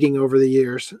taken a beating over the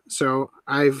years, so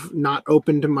I've not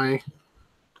opened my.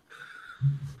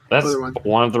 That's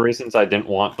one of the reasons I didn't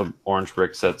want the orange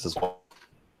brick sets as well.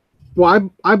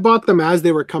 Well, I bought them as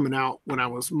they were coming out when I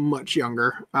was much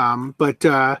younger, but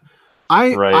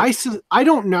I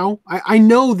don't know. I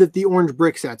know that the orange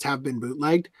brick sets have been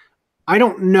bootlegged. I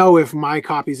don't know if my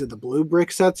copies of the blue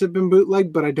brick sets have been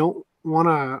bootlegged, but I don't want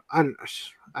to.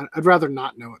 I'd rather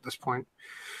not know at this point.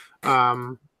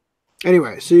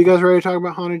 Anyway, so you guys ready to talk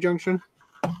about Haunted Junction?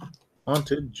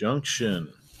 Haunted Junction.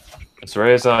 As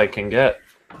ready as I can get.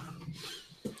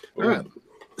 All right.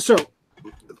 So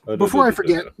before I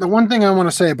forget, the one thing I want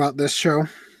to say about this show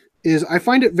is I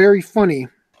find it very funny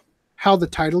how the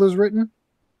title is written,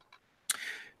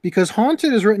 because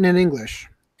Haunted is written in English,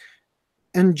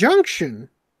 and Junction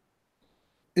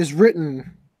is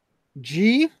written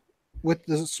G with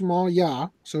the small ya,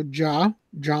 so jung.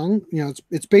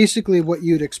 It's basically what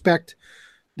you'd expect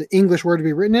the English word to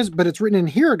be written as, but it's written in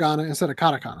hiragana instead of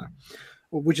katakana,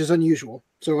 which is unusual.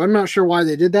 So I'm not sure why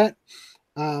they did that,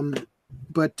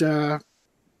 but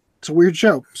it's a weird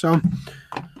show. So,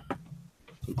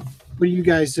 what do you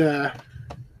guys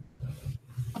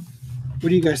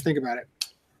think about it?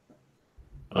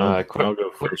 I'll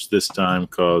go first this time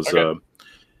because I'm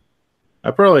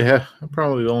probably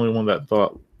the only one that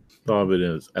thought of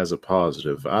it as a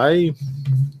positive. I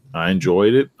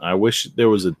enjoyed it. I wish there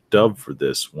was a dub for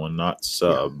this one, not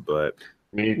sub, but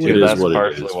me it too. is That's what it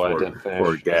partially is why I for didn't a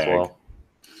finish gag. as well.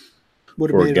 Would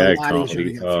have For a made it a gag lot easier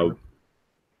to comedy.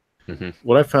 get through.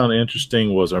 What I found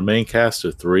interesting was our main cast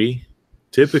of 3.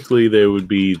 Typically, they would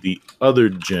be the other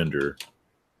gender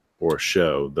for a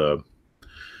show.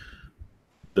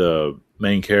 The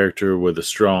main character with a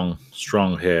strong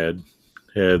head,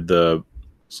 had the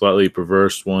slightly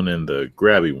perverse one and the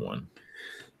grabby one.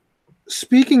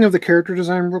 Speaking of the character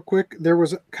design real quick, there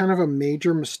was kind of a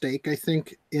major mistake, I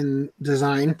think, in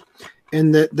design,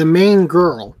 in that the main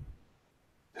girl,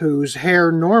 whose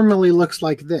hair normally looks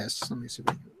like this, let me see.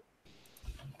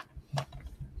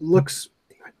 Looks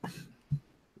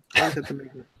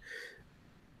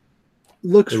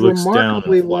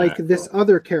remarkably like this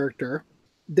other character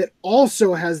that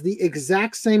also has the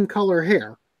exact same color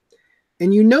hair.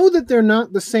 And you know that they're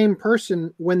not the same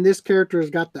person when this character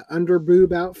has got the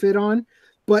underboob outfit on,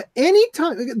 but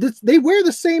anytime they wear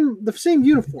the same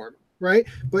uniform, right?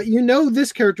 But you know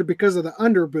this character because of the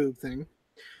underboob thing.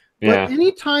 Yeah. But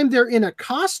anytime they're in a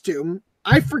costume,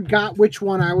 I forgot which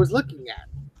one I was looking at.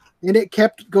 And it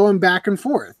kept going back and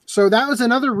forth. So that was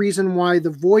another reason why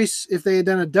the voice, if they had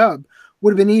done a dub,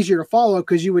 would have been easier to follow,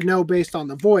 because you would know based on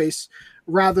the voice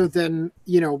rather than,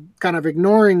 kind of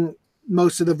ignoring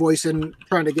most of the voice and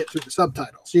trying to get through the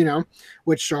subtitles,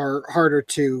 which are harder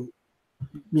to,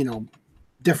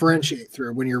 differentiate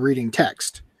through when you're reading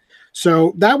text.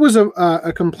 So that was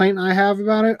a complaint I have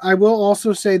about it. I will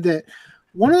also say that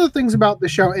one of the things about the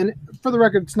show, and for the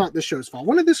record, it's not this show's fault.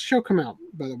 When did this show come out,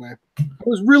 by the way? I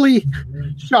was really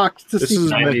shocked to see.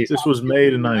 This was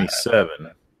made in 97.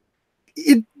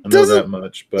 I know that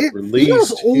much, but it released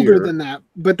feels older here, than that,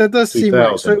 but that does seem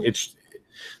right. So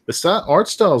the art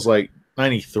style is like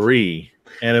 93,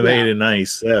 animated in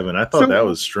 97. I thought that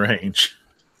was strange.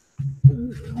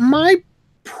 My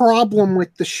problem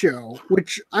with the show,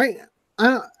 which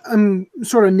I'm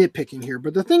sort of nitpicking here,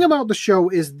 but the thing about the show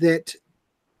is that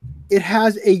it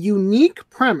has a unique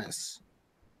premise,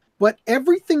 but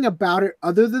everything about it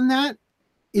other than that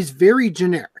is very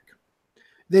generic.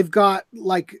 They've got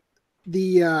like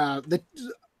the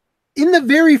in the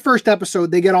very first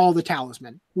episode, they get all the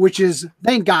talisman, which is,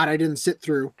 thank God I didn't sit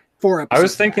through 4 episodes. I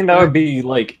was thinking that would be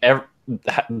like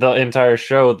the entire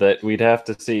show, that we'd have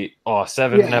to see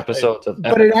 7 episodes of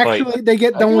but it actually fight. They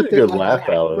get done with it. Good laugh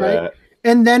out of that.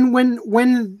 And then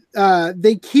when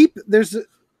they keep, there's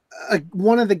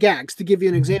one of the gags, to give you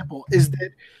an example, is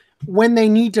that when they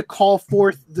need to call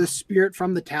forth the spirit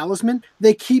from the talisman,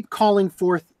 they keep calling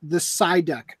forth the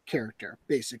Psyduck character,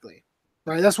 basically.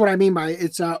 Right? That's what I mean by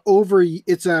it's a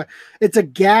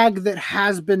gag that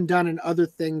has been done in other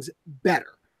things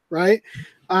better, right?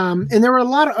 And there were a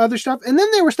lot of other stuff, and then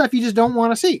there were stuff you just don't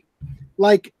want to see,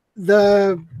 like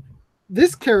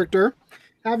this character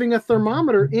having a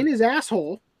thermometer in his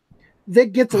asshole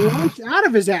that gets launched out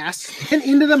of his ass and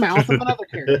into the mouth of another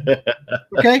character.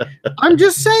 Okay? I'm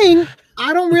just saying,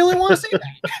 I don't really want to see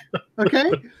that.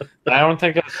 Okay? I don't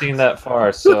think I've seen that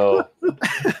far, so I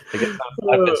guess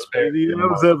I've been spared. That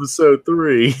was episode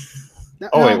 3.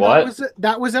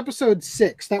 That was episode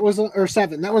 6. That was or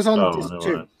 7. That was on Disney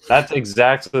 2. That's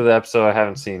exactly the episode I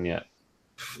haven't seen yet.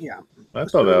 Yeah. I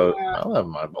thought I'll have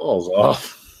my balls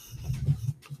off.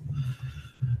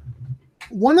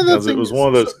 One of the things, it was one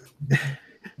of those.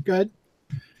 Go ahead.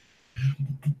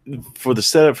 For the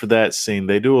setup for that scene,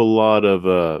 they do a lot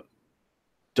of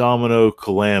domino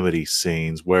calamity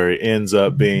scenes where it ends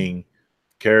up being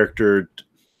characters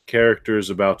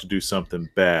about to do something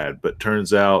bad, but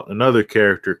turns out another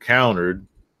character countered,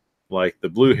 like the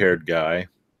blue-haired guy,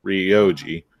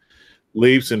 Ryoji,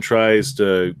 leaps and tries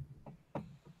to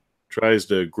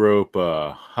grope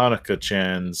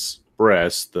Hanako-chan's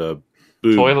breast, the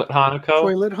boob. Toilet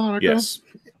Hanako? Yes.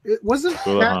 It wasn't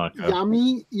that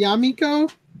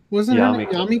Yamiko? Wasn't her name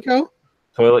Yamiko?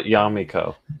 Toilet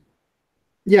Yamiko.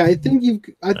 Yeah, I think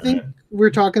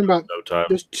we're talking about no time.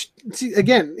 see,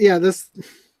 again, yeah, this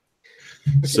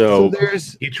So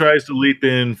there's he tries to leap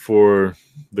in for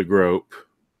the grope.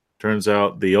 Turns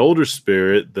out the older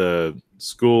spirit, the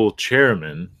school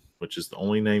chairman, which is the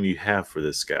only name you have for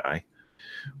this guy,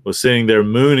 was sitting there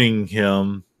mooning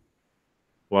him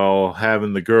while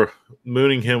having the girl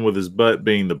mooning him with his butt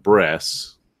being the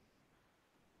breasts.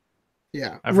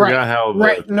 Yeah, I forgot how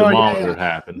the thermometer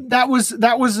happened.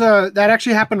 That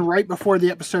actually happened right before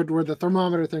the episode where the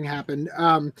thermometer thing happened.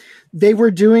 They were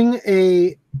doing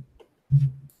a.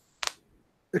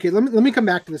 Okay, let me come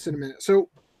back to this in a minute. So,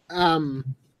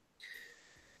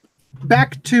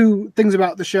 back to things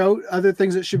about the show. Other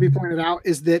things that should be pointed out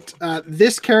is that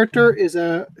this character is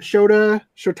a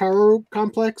Shotaro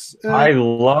complex. I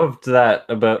loved that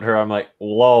about her. I'm like,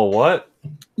 whoa, what?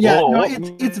 Yeah, whoa, no,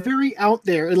 it's very out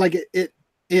there. Like it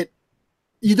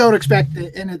you don't expect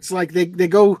it, and it's like they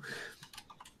go.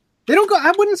 They don't go.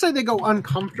 I wouldn't say they go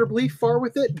uncomfortably far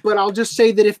with it, but I'll just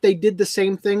say that if they did the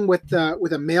same thing with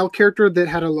a male character that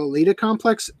had a Lolita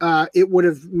complex, it would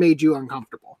have made you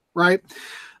uncomfortable, right?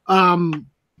 But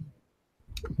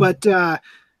I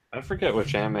forget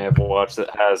which anime I've watched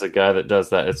that has a guy that does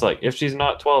that. It's like if she's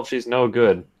not 12, she's no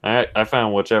good. I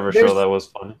found whichever show that was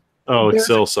funny. Oh,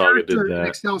 Excel Saga did that.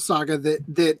 Excel Saga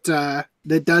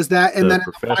that does that, and then in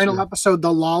the final episode,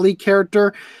 the Lolly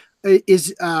character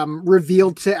is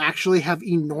revealed to actually have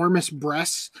enormous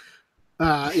breasts.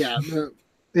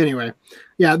 Anyway,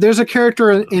 yeah, there's a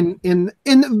character in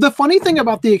the funny thing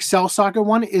about the Excel Saga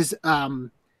one is,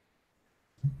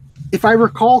 if I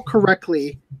recall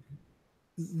correctly,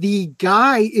 the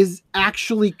guy is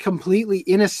actually completely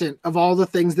innocent of all the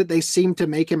things that they seem to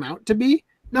make him out to be.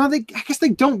 No, I guess they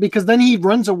don't, because then he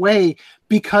runs away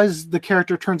because the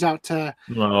character turns out to.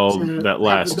 Well, that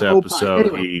last episode,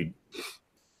 anyway.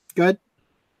 Good.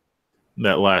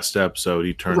 That last episode,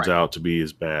 he turns out to be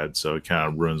as bad, so it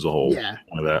kind of ruins the whole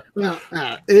point of that. Well,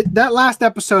 that last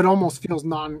episode almost feels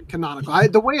non-canonical.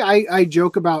 The way I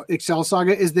joke about Excel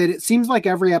Saga is that it seems like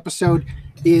every episode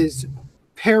is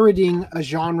parodying a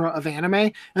genre of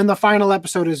anime, and the final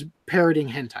episode is parodying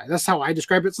hentai. That's how I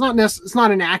describe it. It's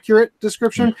not an accurate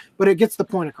description, but it gets the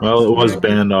point across. Well, it was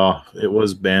banned off. It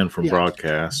was banned from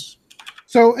broadcast.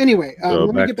 So anyway,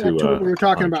 let me get back to what we were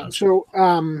talking about. So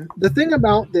the thing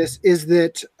about this is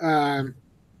that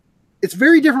it's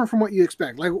very different from what you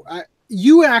expect. Like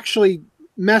you actually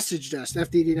messaged us,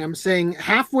 FDDM, saying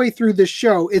halfway through this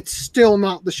show, it's still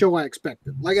not the show I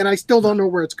expected. Like, and I still don't know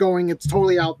where it's going. It's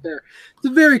totally out there. It's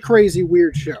a very crazy,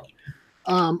 weird show.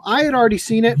 I had already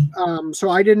seen it, so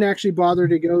I didn't actually bother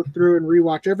to go through and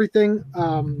rewatch everything.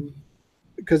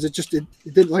 Because it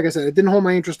didn't, like I said, it didn't hold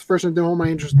my interest the first time, it didn't hold my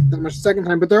interest that much the second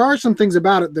time. But there are some things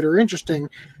about it that are interesting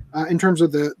in terms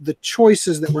of the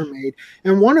choices that were made.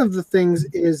 And one of the things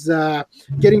is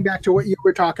getting back to what you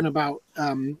were talking about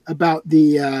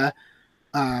the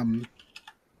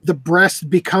breast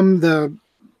become the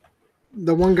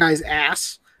one guy's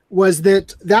ass. Was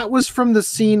that was from the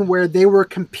scene where they were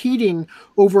competing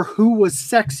over who was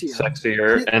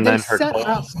sexier, and then her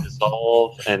clothes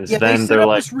dissolve, and then they're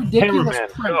like, this ridiculous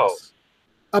premise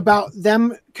about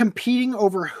them competing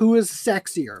over who is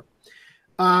sexier.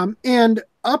 And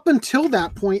up until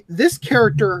that point, this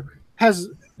character has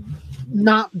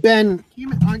not been.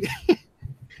 You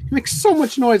make so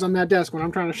much noise on that desk when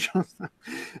I'm trying to show stuff.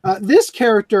 This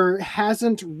character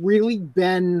hasn't really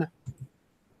been.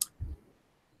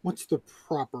 What's the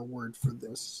proper word for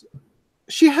this?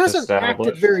 She hasn't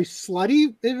acted very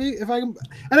slutty, if I can,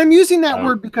 and I'm using that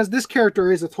word because this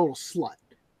character is a total slut.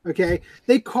 Okay,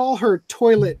 they call her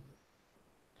Toilet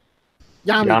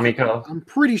Yamiko. I'm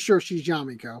pretty sure she's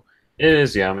Yamiko. It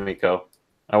is Yamiko.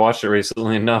 I watched it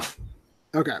recently enough.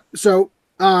 Okay, so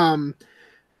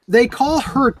they call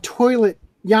her Toilet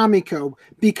Yamiko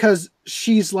because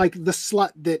she's like the slut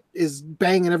that is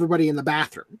banging everybody in the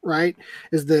bathroom, right?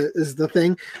 Is the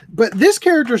thing. But this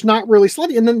character's not really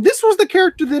slutty. And then this was the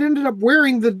character that ended up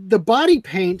wearing the body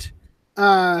paint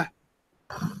swimsuit,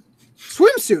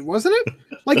 wasn't it?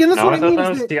 Like, and that's what I mean.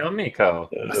 That was Yamiko.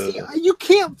 You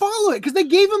can't follow it because they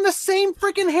gave them the same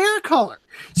freaking hair color.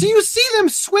 So you see them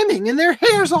swimming and their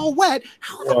hair's all wet.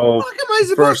 How the fuck am I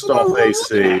supposed to know?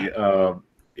 First off, AC,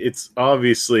 it's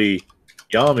obviously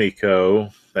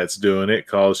Yamiko that's doing it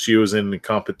because she was in the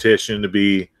competition to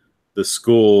be the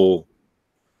school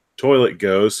toilet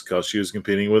ghost because she was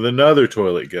competing with another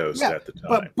toilet ghost at the time.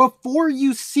 But before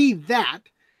you see that,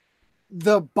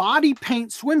 the body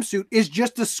paint swimsuit is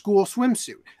just a school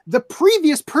swimsuit. The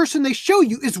previous person they show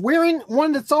you is wearing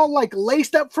one that's all like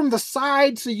laced up from the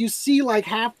side, so you see like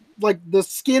half like the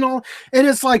skin on, and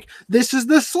it's like, this is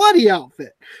the slutty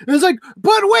outfit. And it's like,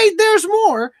 but wait, there's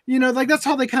more, like that's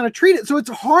how they kind of treat it. So it's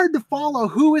hard to follow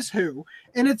who is who.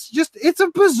 And it's a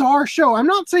bizarre show. I'm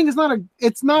not saying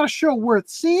it's not a show worth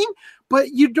seeing,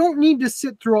 but you don't need to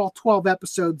sit through all 12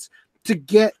 episodes to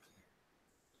get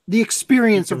the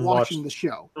experience of watching the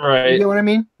show. Right. You know what I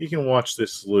mean? You can watch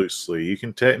this loosely. You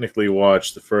can technically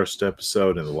watch the first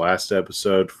episode and the last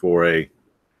episode for a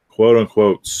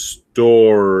quote-unquote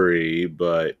story,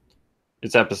 but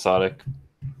it's episodic.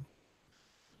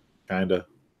 Kind of.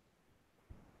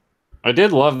 I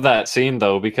did love that scene,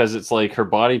 though, because it's like her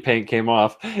body paint came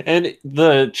off, and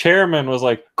the chairman was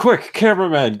like, quick,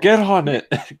 cameraman, get on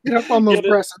it. Get up on those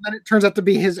breasts, and then it turns out to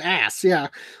be his ass, yeah.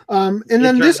 And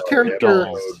then this character,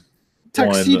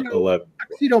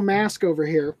 tuxedo mask over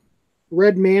here,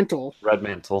 red mantle,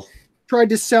 tried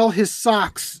to sell his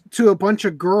socks to a bunch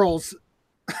of girls.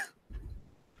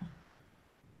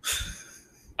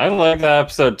 I like that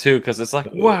episode, too, because it's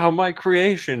like, wow, my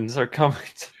creations are coming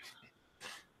to...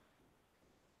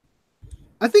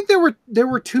 I think there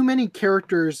were too many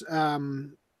characters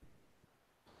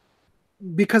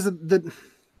because of the.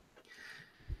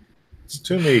 It's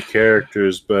too many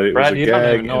characters, but it Brad, was a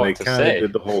gag, and they kind of say.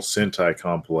 did the whole Sentai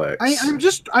complex.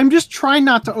 I'm just trying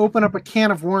not to open up a can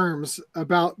of worms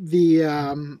about the.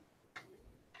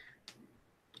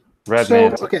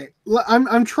 Okay,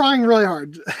 I'm trying really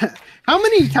hard. How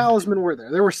many talisman were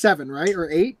there? There were 7, right, or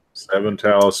 8? 7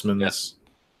 talismans. Yes.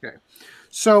 Okay,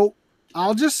 so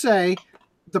I'll just say.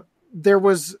 They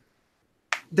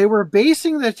were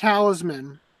basing the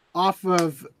talisman off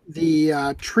of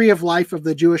the Tree of Life of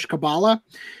the Jewish Kabbalah.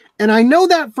 And I know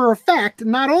that for a fact,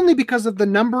 not only because of the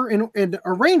number and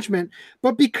arrangement,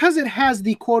 but because it has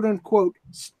the quote unquote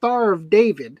Star of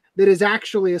David that is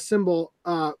actually a symbol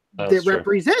that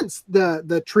represents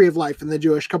the Tree of Life in the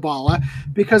Jewish Kabbalah,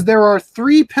 because there are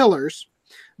 3 pillars.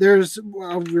 We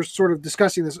were sort of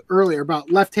discussing this earlier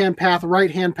about left-hand path,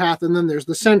 right-hand path, and then there's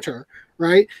the center,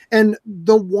 right? And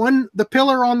the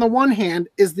pillar on the one hand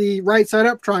is the right side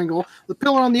up triangle. The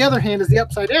pillar on the other hand is the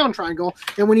upside down triangle.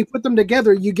 And when you put them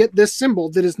together, you get this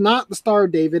symbol that is not the Star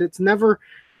of David. It's never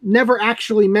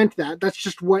actually meant that. That's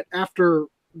just what, after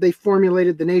they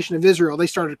formulated the nation of Israel, they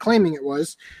started claiming it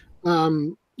was.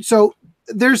 So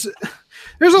there's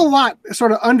a lot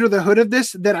sort of under the hood of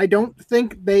this that I don't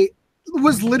think they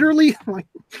was literally like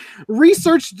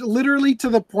researched literally to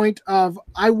the point of,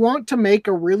 I want to make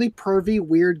a really pervy,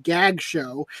 weird gag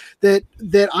show that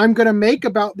I'm going to make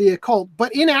about the occult.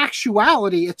 But in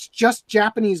actuality, it's just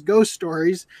Japanese ghost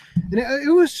stories. And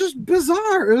it was just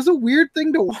bizarre. It was a weird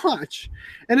thing to watch.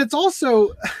 And it's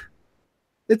also,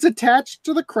 it's attached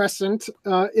to the crescent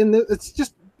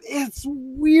it's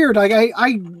weird. Like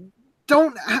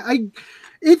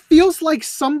it feels like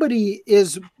somebody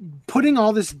is putting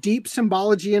all this deep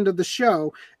symbology into the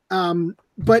show,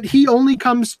 but he only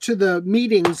comes to the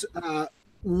meetings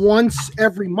once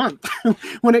every month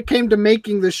when it came to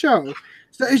making the show.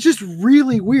 So it's just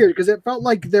really weird because it felt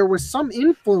like there was some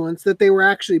influence that they were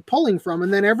actually pulling from,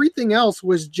 and then everything else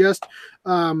was just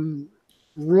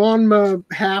Ranma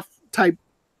half type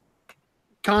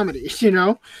comedy, I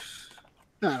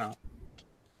don't know.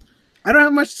 I don't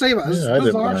have much to say about it. It's a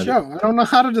bizarre show. I don't know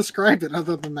how to describe it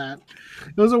other than that.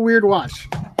 It was a weird watch.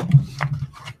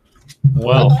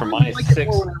 Well, for my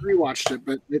when I rewatched it,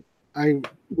 but I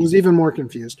was even more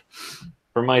confused.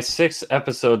 For my 6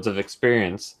 episodes of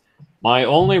experience, my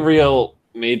only real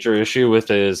major issue with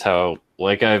it is how,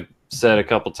 like I've said a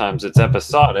couple times, it's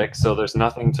episodic, so there's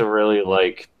nothing to really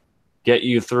like get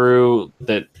you through.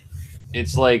 That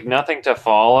it's like nothing to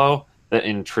follow that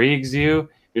intrigues you.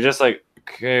 You're just like,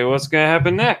 okay, what's going to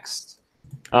happen next?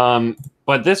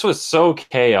 But this was so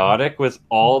chaotic with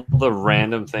all the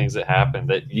random things that happened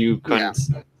that you couldn't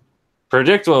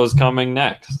predict what was coming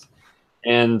next.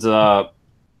 And I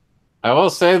will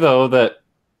say, though, that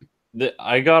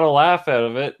I got a laugh out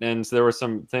of it, and there were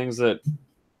some things that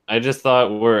I just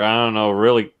thought were, I don't know,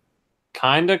 really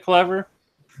kind of clever.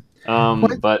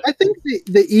 But I think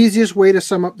the easiest way to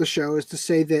sum up the show is to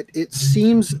say that it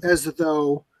seems as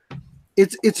though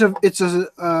it's a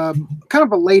kind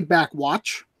of a laid back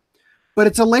watch, but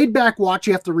it's a laid back watch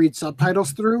you have to read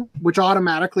subtitles through, which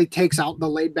automatically takes out the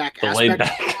laid back aspect of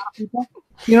people.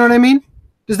 You know what I mean?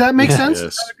 Does that make sense?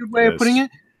 Yes, is that a good way of putting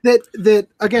it? That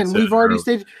again, we've already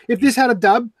stated, if this had a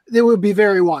dub, it would be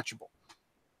very watchable,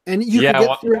 and you could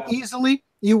get through it easily.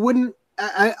 You wouldn't.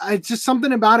 I just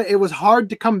something about it. It was hard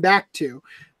to come back to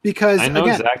because I know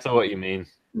exactly what you mean.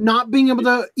 Not being able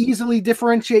to easily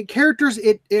differentiate characters,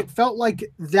 it felt like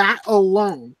that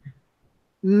alone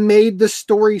made the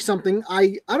story something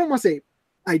I don't want to say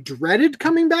I dreaded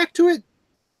coming back to it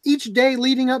each day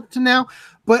leading up to now,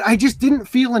 but I just didn't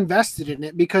feel invested in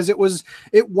it because it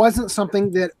wasn't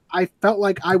something that I felt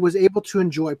like I was able to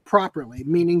enjoy properly,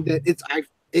 meaning that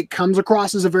it comes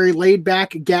across as a very laid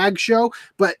back gag show,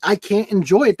 but I can't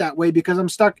enjoy it that way because I'm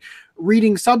stuck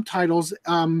reading subtitles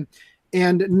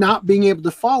and not being able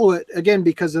to follow it again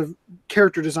because of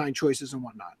character design choices and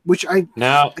whatnot, which I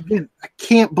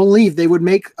can't believe they would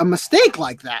make a mistake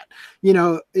like that,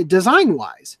 design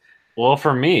wise. Well,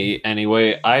 for me,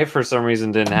 anyway, I for some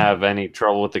reason didn't have any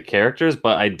trouble with the characters,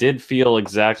 but I did feel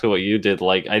exactly what you did.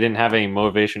 Like, I didn't have any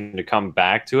motivation to come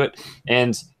back to it.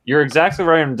 And you're exactly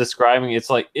right in describing it's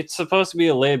like it's supposed to be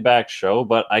a laid-back show,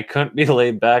 but I couldn't be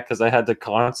laid back because I had to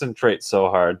concentrate so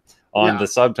hard on the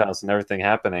subtitles and everything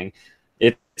happening.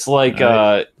 It's like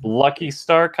Lucky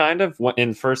Star, kind of.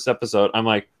 In first episode, I'm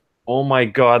like, oh my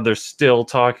God, they're still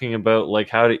talking about like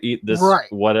how to eat this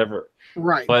whatever.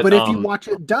 Right, but if you watch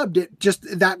it dubbed,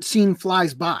 that scene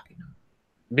flies by.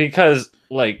 Because,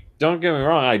 like, don't get me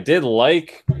wrong, I did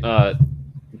like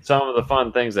some of the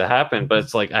fun things that happened, but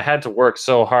it's like I had to work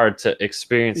so hard to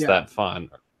experience that fun.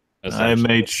 I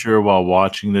made sure while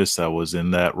watching this I was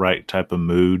in that right type of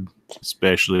mood,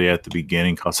 especially at the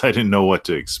beginning, because I didn't know what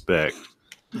to expect.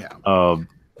 Yeah.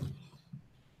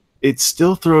 It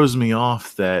still throws me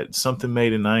off that something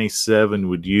made in 97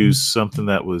 would use something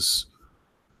that was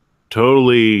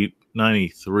totally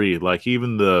 93. Like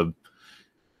even the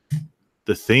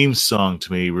theme song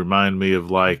to me reminded me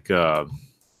of like a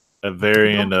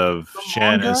variant of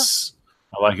Shanice.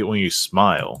 I like it when you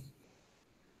smile.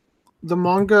 The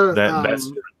manga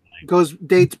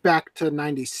dates back to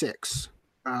 96.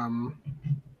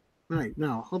 Right,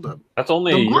 no, hold up. That's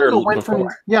only a year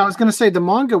before. I was gonna say the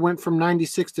manga went from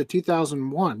 96 to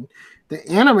 2001. The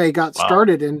anime got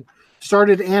started and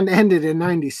ended in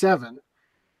 97.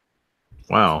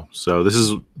 Wow. So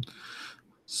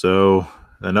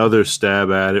another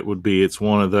stab at it would be it's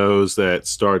one of those that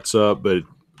starts up, but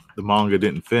the manga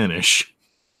didn't finish.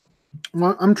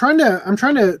 Well, I want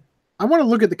to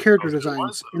look at the character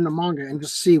designs in the manga and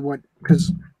just see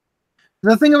because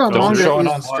the thing about manga show it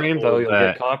on stream though, you'll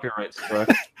get copyright struck.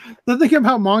 The thing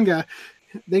about manga,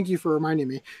 thank you for reminding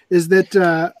me, is that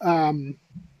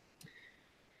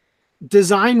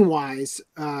design wise,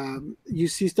 you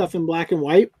see stuff in black and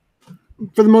white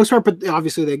for the most part, but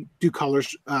obviously they do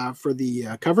colors for the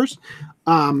covers.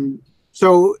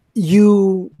 So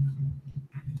you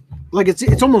like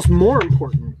it's almost more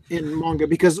important in manga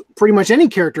because pretty much any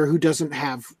character who doesn't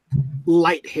have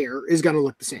light hair is going to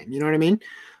look the same. You know what I mean?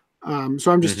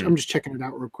 So I'm just checking it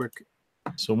out real quick.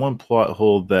 So one plot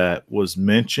hole that was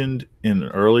mentioned in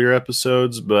earlier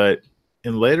episodes, but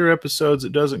in later episodes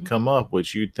it doesn't come up,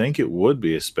 which you'd think it would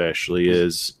be, especially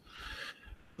is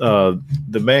the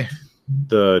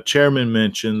chairman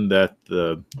mentioned that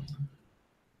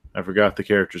I forgot the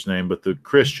character's name, but the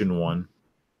Christian one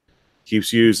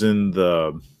keeps using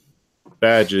the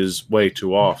badges way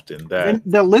too often. That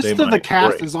the list of the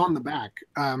cast is on the back.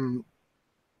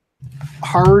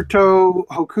 Haruto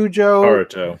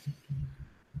Hokujo,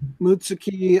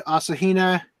 Mutsuki,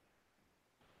 Asahina.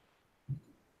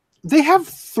 They have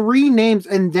 3 names,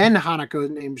 and then Hanako's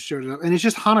name showed up, and it's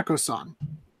just Hanako-san.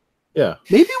 Yeah.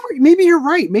 Maybe you're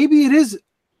right. Maybe it is.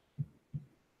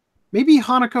 Maybe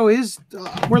Hanako is.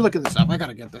 We're looking this up. I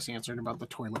gotta get this answered about the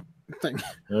toilet thing.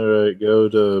 All right, go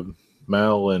to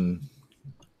Mal and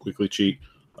quickly cheat.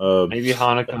 Maybe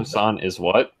Hanako-san is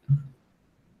what?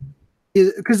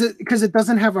 Because it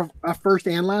doesn't have a first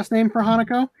and last name for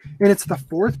Hanako, and it's the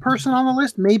 4th person on the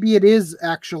list. Maybe it is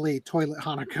actually Toilet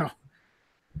Hanako.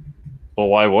 Well,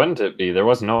 why wouldn't it be? There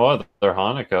was no other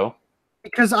Hanako.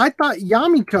 Because I thought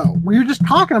Yamiko. We were just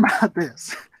talking about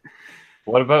this.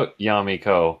 What about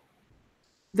Yamiko?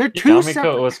 They're two Yamiko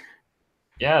separate.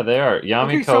 Yeah, they are.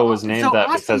 Yamiko was named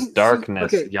that because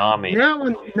darkness. Yami.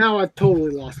 Now I've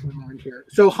totally lost my mind here.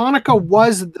 So Hanako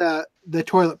was the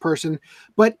toilet person,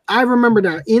 but I remember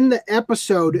now in the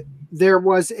episode there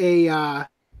was a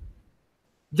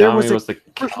there was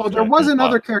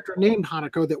another character named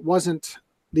Hanako that wasn't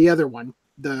the other one.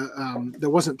 That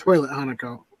wasn't Toilet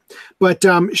Hanako. But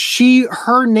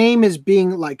her name is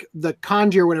being like the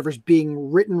kanji or whatever is being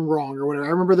written wrong or whatever. I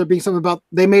remember there being something about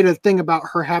they made a thing about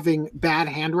her having bad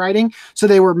handwriting, so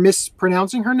they were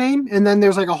mispronouncing her name. And then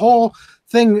there's like a whole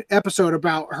episode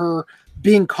about her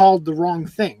being called the wrong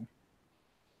thing.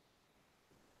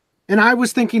 And I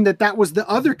was thinking that was the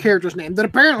other character's name that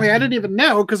apparently I didn't even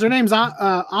know because her name's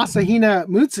Asahina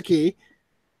Mutsuki.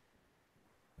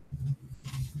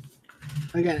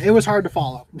 Again, it was hard to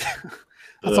follow.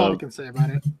 That's all I can say about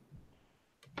it.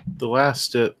 The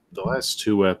last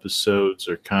 2 episodes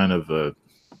are kind of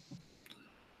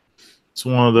It's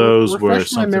one of those where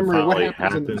Refresh my something memory. What finally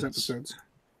happens in those happens. episodes?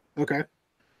 Okay.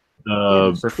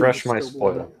 Refresh my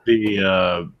spoil.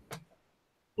 The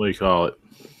what do you call it?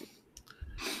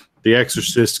 The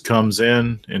Exorcist comes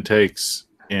in and takes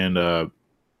and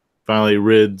finally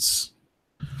rids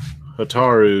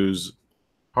Haruto's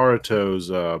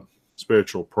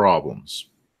spiritual problems.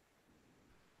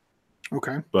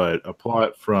 Okay. But a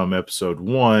plot from episode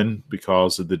 1,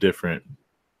 because of the different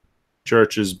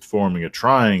churches forming a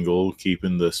triangle,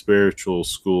 keeping the spiritual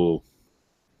school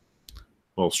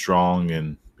strong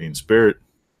and being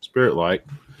spirit-like,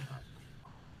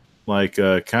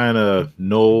 kind of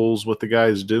nulls what the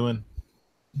guy's doing.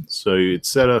 So it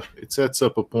sets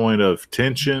up a point of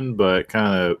tension, but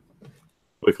kind of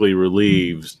quickly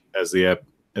relieves as the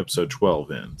episode 12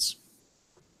 ends.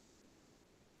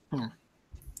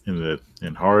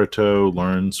 And Haruto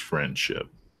learns friendship.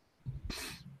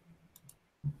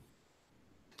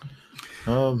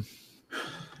 I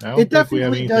don't think we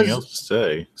have anything else to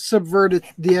say. Subverted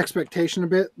the expectation a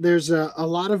bit. There's a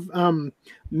lot of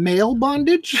male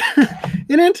bondage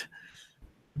in it.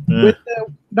 With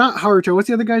not Haruto. What's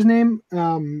the other guy's name?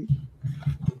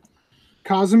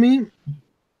 Kazumi.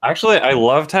 Actually, I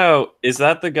loved how is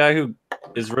that the guy who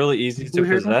is really easy to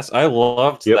possess? I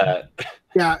loved that.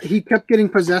 Yeah, he kept getting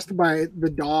possessed by the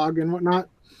dog and whatnot.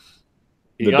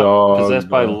 He got possessed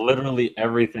by literally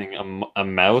everything. A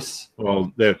mouse.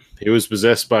 Well, he was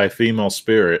possessed by a female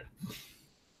spirit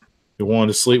who wanted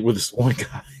to sleep with this one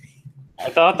guy. I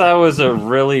thought that was a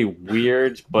really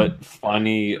weird but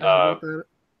funny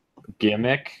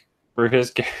gimmick for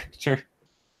his character.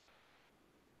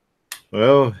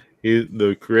 Well,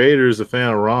 the creator is a fan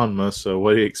of Ranma, so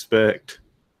what do you expect?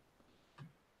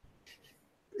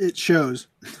 It shows.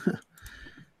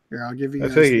 Here, I'll give you. I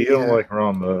think you don't like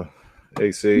Ranma,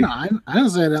 AC. No, I don't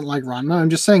say I didn't like Ranma.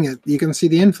 I'm just saying it. You can see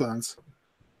the influence.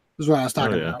 This is what I was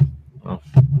talking about. Oh.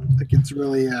 Like it's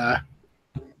really.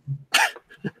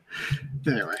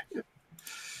 Anyway.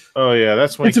 Oh yeah,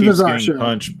 that's when he keeps getting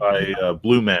punched by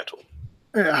Blue Mantle.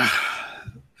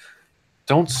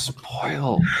 Don't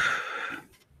spoil.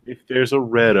 If there's a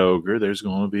red ogre, there's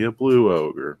going to be a blue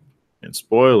ogre. And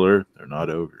spoiler, they're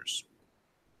not ogres.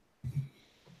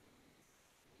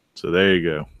 So there you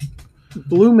go.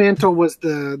 Blue Mantle was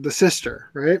the sister,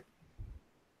 right?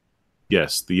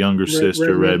 Yes, the younger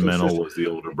sister. Red Mantle was the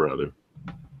older brother.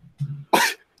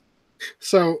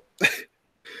 So,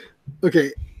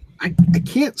 okay, I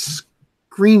can't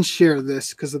screen share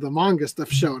this because of the manga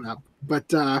stuff showing up,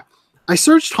 but I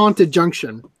searched Haunted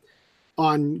Junction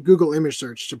on Google image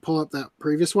search to pull up that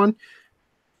previous one.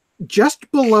 Just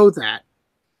below that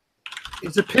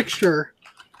is a picture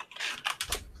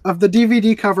of the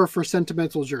DVD cover for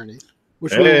Sentimental Journey,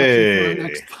 which we're watching for our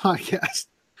next podcast.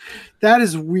 That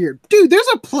is weird. Dude, there's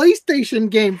a PlayStation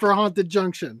game for Haunted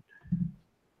Junction.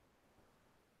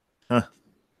 Huh.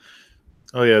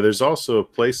 Oh, yeah, there's also a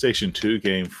PlayStation 2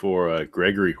 game for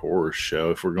Gregory Horror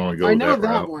Show, if we're going to go I know that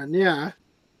that route. one, yeah.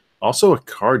 Also a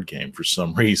card game for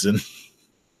some reason.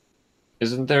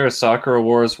 Isn't there a Sakura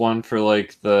Wars one for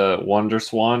like the Wonder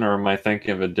Swan, or am I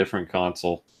thinking of a different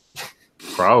console?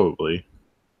 Probably.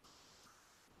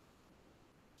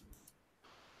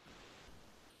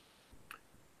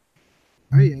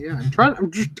 Oh yeah.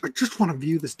 I just want to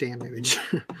view this damn image.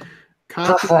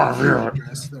 Copy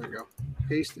address. There we go.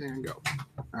 Paste and go.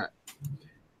 All right.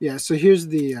 Yeah. So here's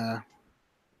the.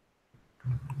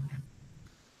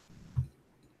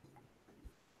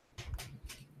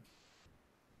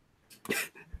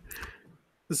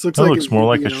 This looks more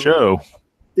like a show.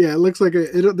 Yeah, it looks like a.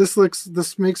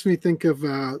 This makes me think of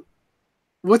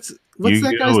what's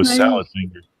that guy's name? Salad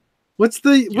Finger. What's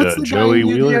the Joey guy?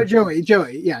 Wheeler?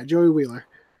 Joey. Yeah, Joey Wheeler.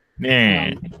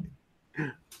 Yeah.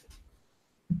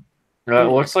 It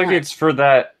looks like it's for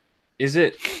that. Is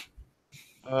it?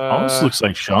 Almost looks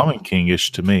like Shaman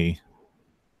King-ish to me.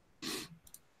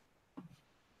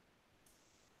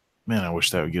 Man, I wish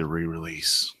that would get a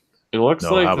re-release. It looks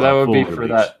like that would be for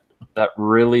that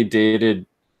really dated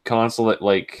console that,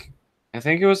 like, I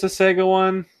think it was the Sega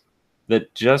one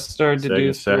that just started to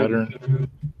do Saturn.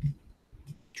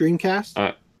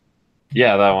 Dreamcast?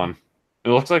 Yeah, that one. It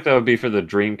looks like that would be for the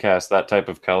Dreamcast, that type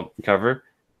of cover.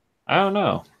 I don't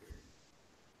know.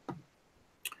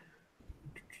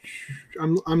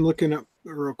 I'm looking up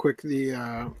real quick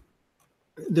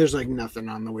there's like nothing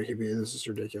on the Wikipedia. This is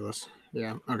ridiculous.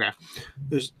 Yeah, okay.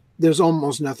 There's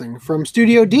almost nothing. From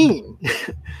Studio Dean.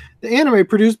 The anime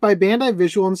produced by Bandai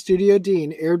Visual and Studio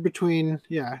Dean aired between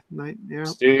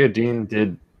Studio Dean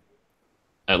did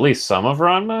at least some of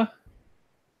Ranma.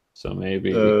 So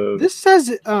maybe this says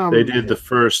they did the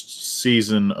first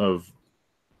season of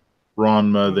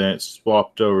Ranma, then it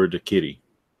swapped over to Kitty.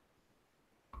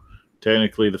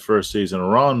 Technically, the first season of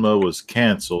Ranma was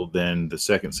canceled. Then the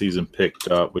second season picked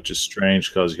up, which is strange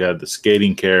because you had the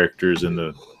skating characters in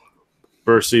the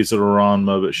first season of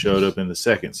Ranma, but showed up in the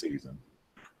second season.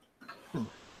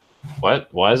 What?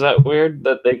 Why is that weird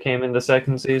that they came in the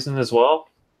second season as well?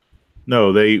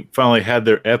 No, they finally had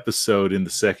their episode in the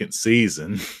second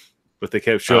season, but they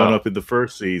kept showing up in the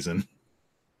first season.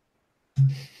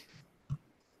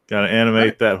 Got to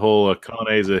animate that whole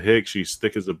Kane's a hick, she's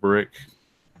thick as a brick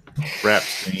rap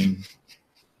scene.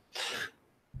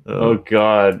 Oh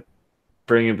God,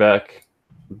 bringing back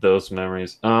those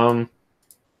memories. Yeah,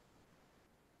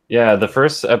 the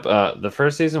first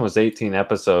season was 18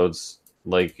 episodes.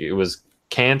 Like, it was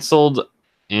canceled,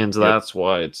 and that's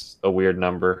why it's a weird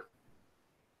number.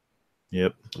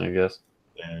 Yep, I guess.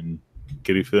 And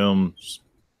Kitty Films,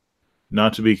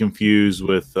 not to be confused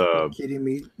with Kitty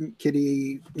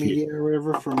Media or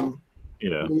whatever from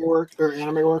MediaWorks or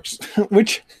AnimeWorks,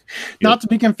 which not to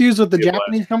be confused with the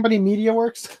Japanese company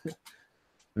MediaWorks.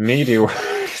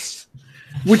 MediaWorks,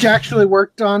 which actually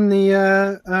worked on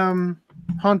the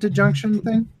Haunted Junction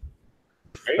thing.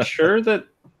 Are you sure that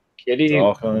Kitty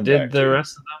did the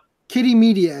rest of them? Kitty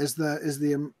Media is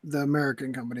the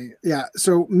American company. Yeah.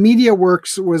 So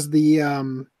MediaWorks was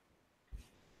the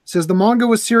says the manga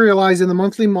was serialized in the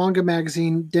monthly manga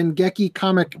magazine Dengeki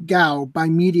Comic Gao by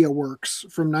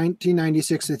MediaWorks from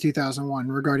 1996 to 2001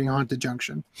 regarding Haunted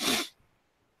Junction.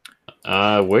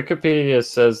 Wikipedia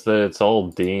says that it's all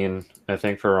Dean, I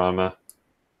think, for Ranma.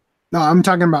 No, I'm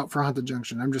talking about for Haunted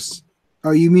Junction. I'm just.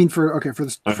 Oh, you mean for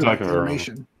the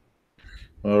animation?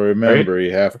 Well, remember,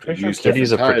 you have to use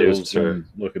Kitty's different a titles producer. when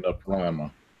looking up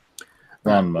Ranma.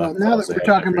 Well, now that we're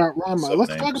talking about Ranma,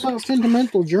 let's talk about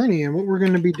Sentimental Journey and what we're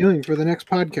going to be doing for the next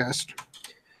podcast.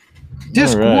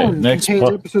 Disc 1 contains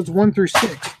episodes 1 through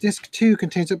 6. Disc 2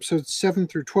 contains episodes 7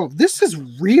 through 12. This is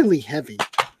really heavy.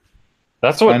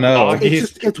 That's what I know.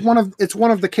 It's one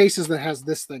of the cases that has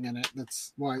this thing in it.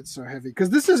 That's why it's so heavy.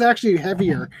 Because this is actually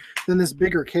heavier than this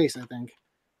bigger case, I think.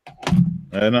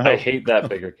 I hate that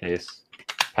bigger case.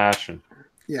 Passion.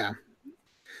 Yeah.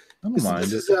 I don't mind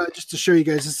this is just to show you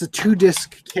guys, it's a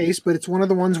 2-disc case, but it's one of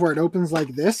the ones where it opens like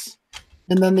this,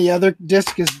 and then the other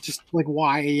disc is just like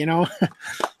Y,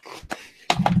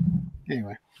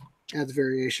 Anyway, adds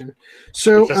variation.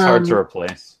 So it's just hard to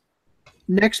replace.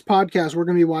 Next podcast, we're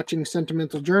going to be watching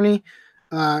Sentimental Journey.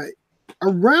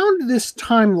 Around this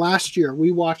time last year,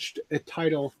 we watched a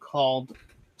title called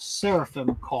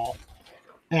Seraphim Call,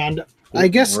 and I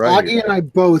guess Augie and I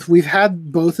we've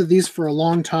had both of these for a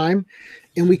long time,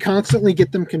 and we constantly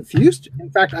get them confused. In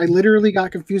fact, I literally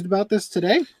got confused about this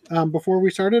today before we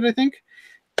started, I think.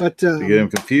 But to get them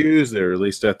confused, they're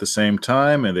released at the same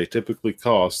time, and they typically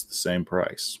cost the same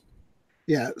price.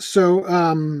 Yeah,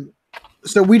 so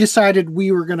we decided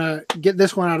we were going to get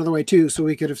this one out of the way too, so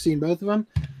we could have seen both of them.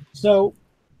 So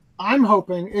I'm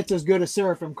hoping it's as good as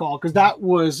Seraphim Call, because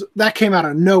that came out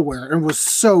of nowhere and was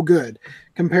so good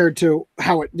compared to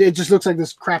how it just looks like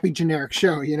this crappy generic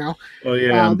show, Oh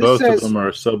yeah, and both of them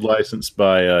are sub-licensed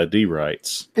by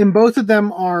D-Rights. And both of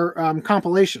them are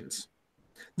compilations.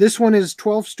 This one is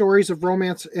 12 stories of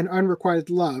romance and unrequited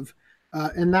love,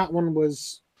 and that one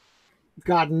was,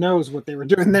 God knows what they were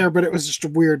doing there, but it was just a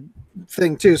weird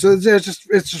thing too. So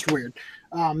it's just weird.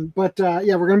 But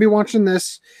we're gonna be watching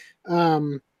this.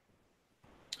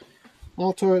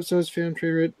 Also, it says fan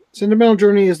favorite. Sentimental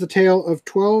Journey is the tale of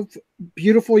 12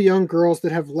 beautiful young girls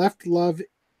that have left love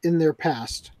in their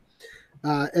past.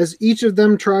 As each of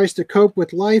them tries to cope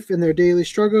with life and their daily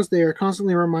struggles, they are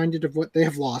constantly reminded of what they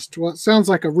have lost. Well, it sounds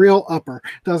like a real upper,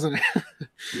 doesn't it?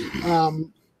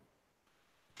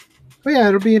 But yeah,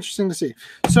 it'll be interesting to see.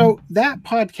 So that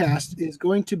podcast is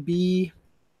going to be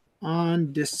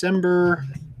on December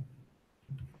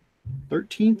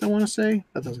 13th, I want to say.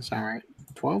 That doesn't sound right.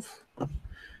 12th?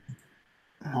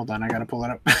 Hold on, I got to pull it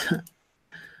up.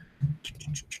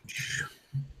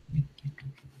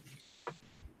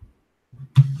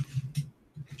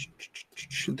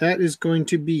 That is going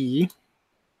to be,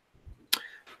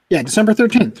 December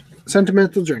 13th.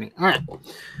 Sentimental Journey. All right.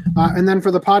 And then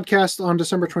for the podcast on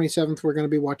December 27th, we're going to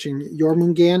be watching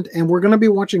Jormungand, and we're going to be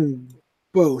watching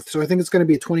both. So I think it's going to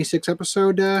be a 26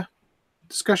 episode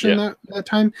discussion that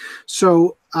time.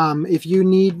 So if you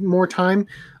need more time,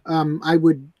 I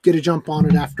would get a jump on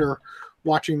it after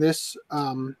watching this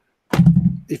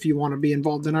if you want to be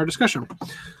involved in our discussion.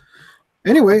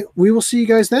 Anyway, we will see you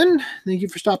guys then. Thank you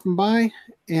for stopping by,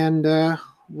 and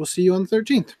we'll see you on the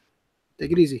 13th.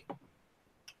 Take it easy.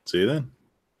 See you then.